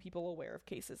making people aware of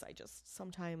cases.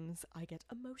 Sometimes I get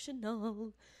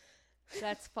emotional.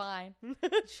 That's fine.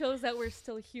 It shows that we're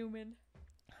still human.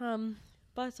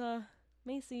 But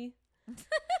Macy,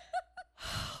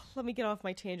 let me get off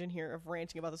my tangent here of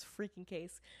ranting about this freaking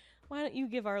case. Why don't you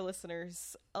give our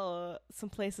listeners some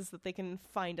places that they can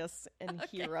find us and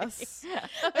hear us?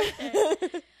 Okay.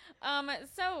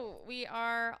 So we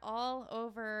are all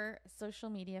over social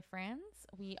media, friends.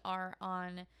 We are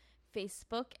on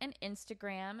Facebook and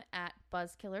Instagram at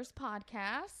Buzzkillers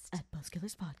Podcast. At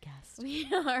Buzzkillers Podcast. We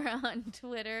are on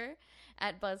Twitter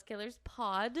at Buzzkillers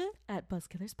Pod. At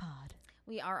Buzzkillers Pod.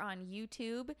 We are on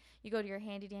YouTube. You go to your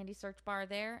handy dandy search bar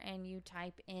there and you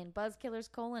type in Buzzkillers :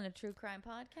 a true crime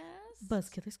podcast.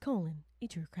 Buzzkillers : a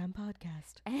true crime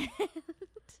podcast. And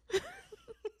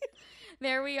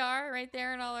there we are, right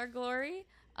there in all our glory.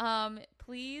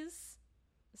 Please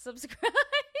subscribe.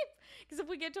 Because if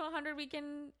we get to 100, we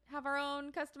can have our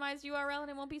own customized URL, and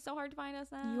it won't be so hard to find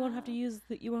us now. You won't have to use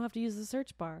the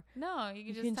search bar. No,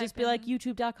 you can just be like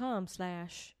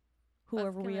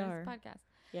youtube.com/whoever we are. Podcast.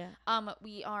 Yeah.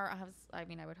 We are. I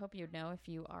would hope you'd know if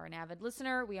you are an avid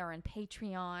listener. We are on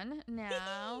Patreon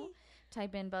now.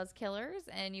 Type in Buzzkillers,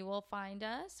 and you will find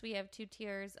us. We have 2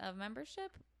 tiers of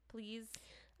membership. Please,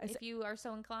 if you are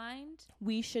so inclined,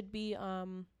 we should be.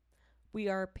 We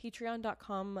are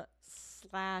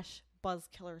patreon.com/Buzzkillers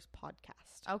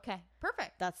podcast. Okay,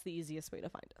 perfect. That's the easiest way to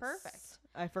find us. Perfect.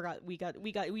 I forgot we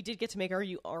did get to make our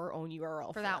own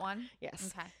URL for that one.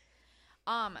 Yes. Okay.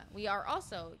 We are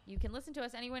also, you can listen to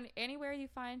us anywhere you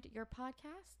find your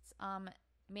podcasts.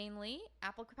 Mainly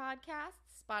Apple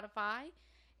Podcasts, Spotify,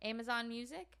 Amazon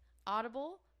Music,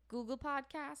 Audible, Google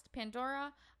Podcast,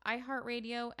 Pandora,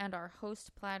 iHeartRadio, and our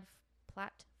host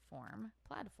platform.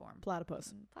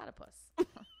 Platypus.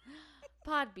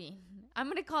 Podbean. I'm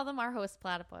going to call them our host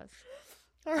platypus.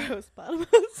 Our host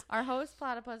platypus. Our host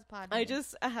platypus Podbean. I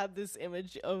just had this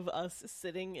image of us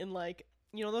sitting in like,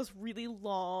 those really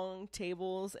long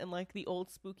tables and like the old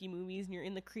spooky movies, and you're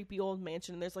in the creepy old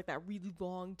mansion and there's like that really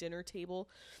long dinner table.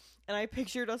 And I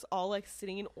pictured us all like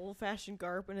sitting in old fashioned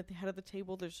garb, and at the head of the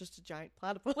table there's just a giant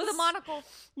platypus. With a monocle.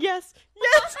 Yes.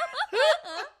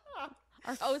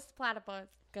 Our host platypus.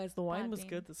 Guys, the wine was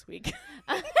good this week.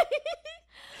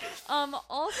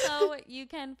 Also, you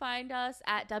can find us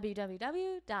at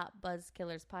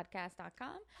www.buzzkillerspodcast.com.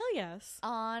 Hell yes.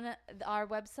 On our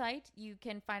website, you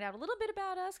can find out a little bit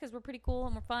about us because we're pretty cool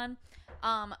and we're fun.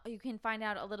 You can find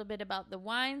out a little bit about the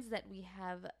wines that we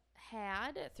have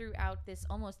had throughout this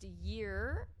almost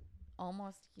year.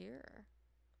 Almost.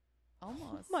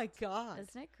 Oh my God.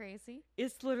 Isn't it crazy?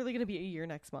 It's literally going to be a year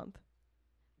next month.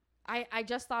 I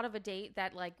just thought of a date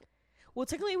that like... Well,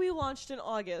 technically we launched in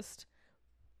August.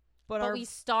 But we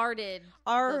started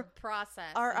the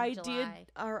process our July.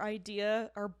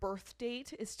 Our birth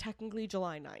date is technically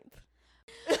July 9th.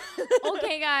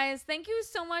 Okay, guys. Thank you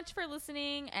so much for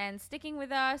listening and sticking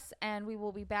with us. And we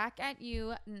will be back at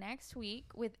you next week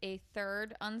with a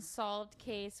 3rd unsolved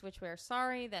case, which we're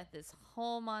sorry that this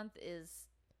whole month is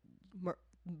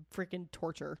freaking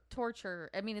torture.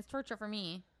 I mean, it's torture for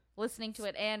me. Listening to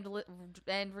it and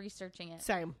researching it.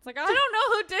 Same. It's like, I don't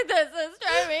know who did this. It's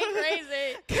driving me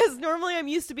crazy. Because normally I'm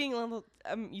used to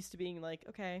being like,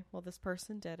 okay, well, this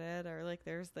person did it, or like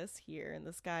there's this here and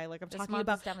this guy. Like I'm talking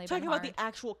about the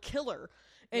actual killer.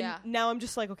 And now I'm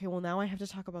just like, okay, well, now I have to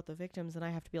talk about the victims, and I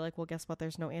have to be like, well, guess what?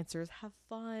 There's no answers. Have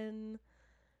fun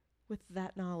with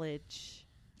that knowledge.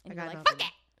 And you're like, fuck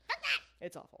it.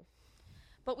 It's awful.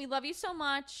 But we love you so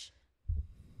much.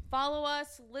 Follow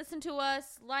us, listen to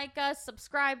us, like us,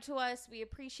 subscribe to us. We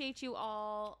appreciate you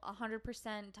all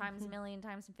 100% times a million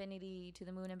times infinity to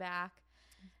the moon and back.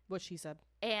 What she said.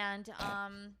 And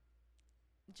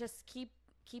just keep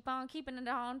on keeping it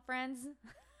on, friends.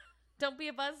 Don't be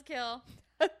a buzzkill.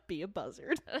 Be a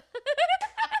buzzard.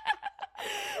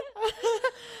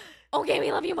 Okay,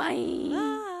 we love you. Bye.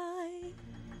 Bye.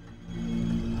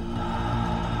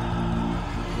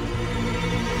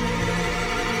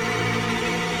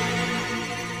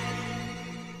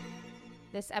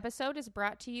 This episode is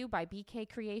brought to you by BK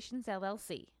Creations,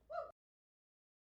 LLC.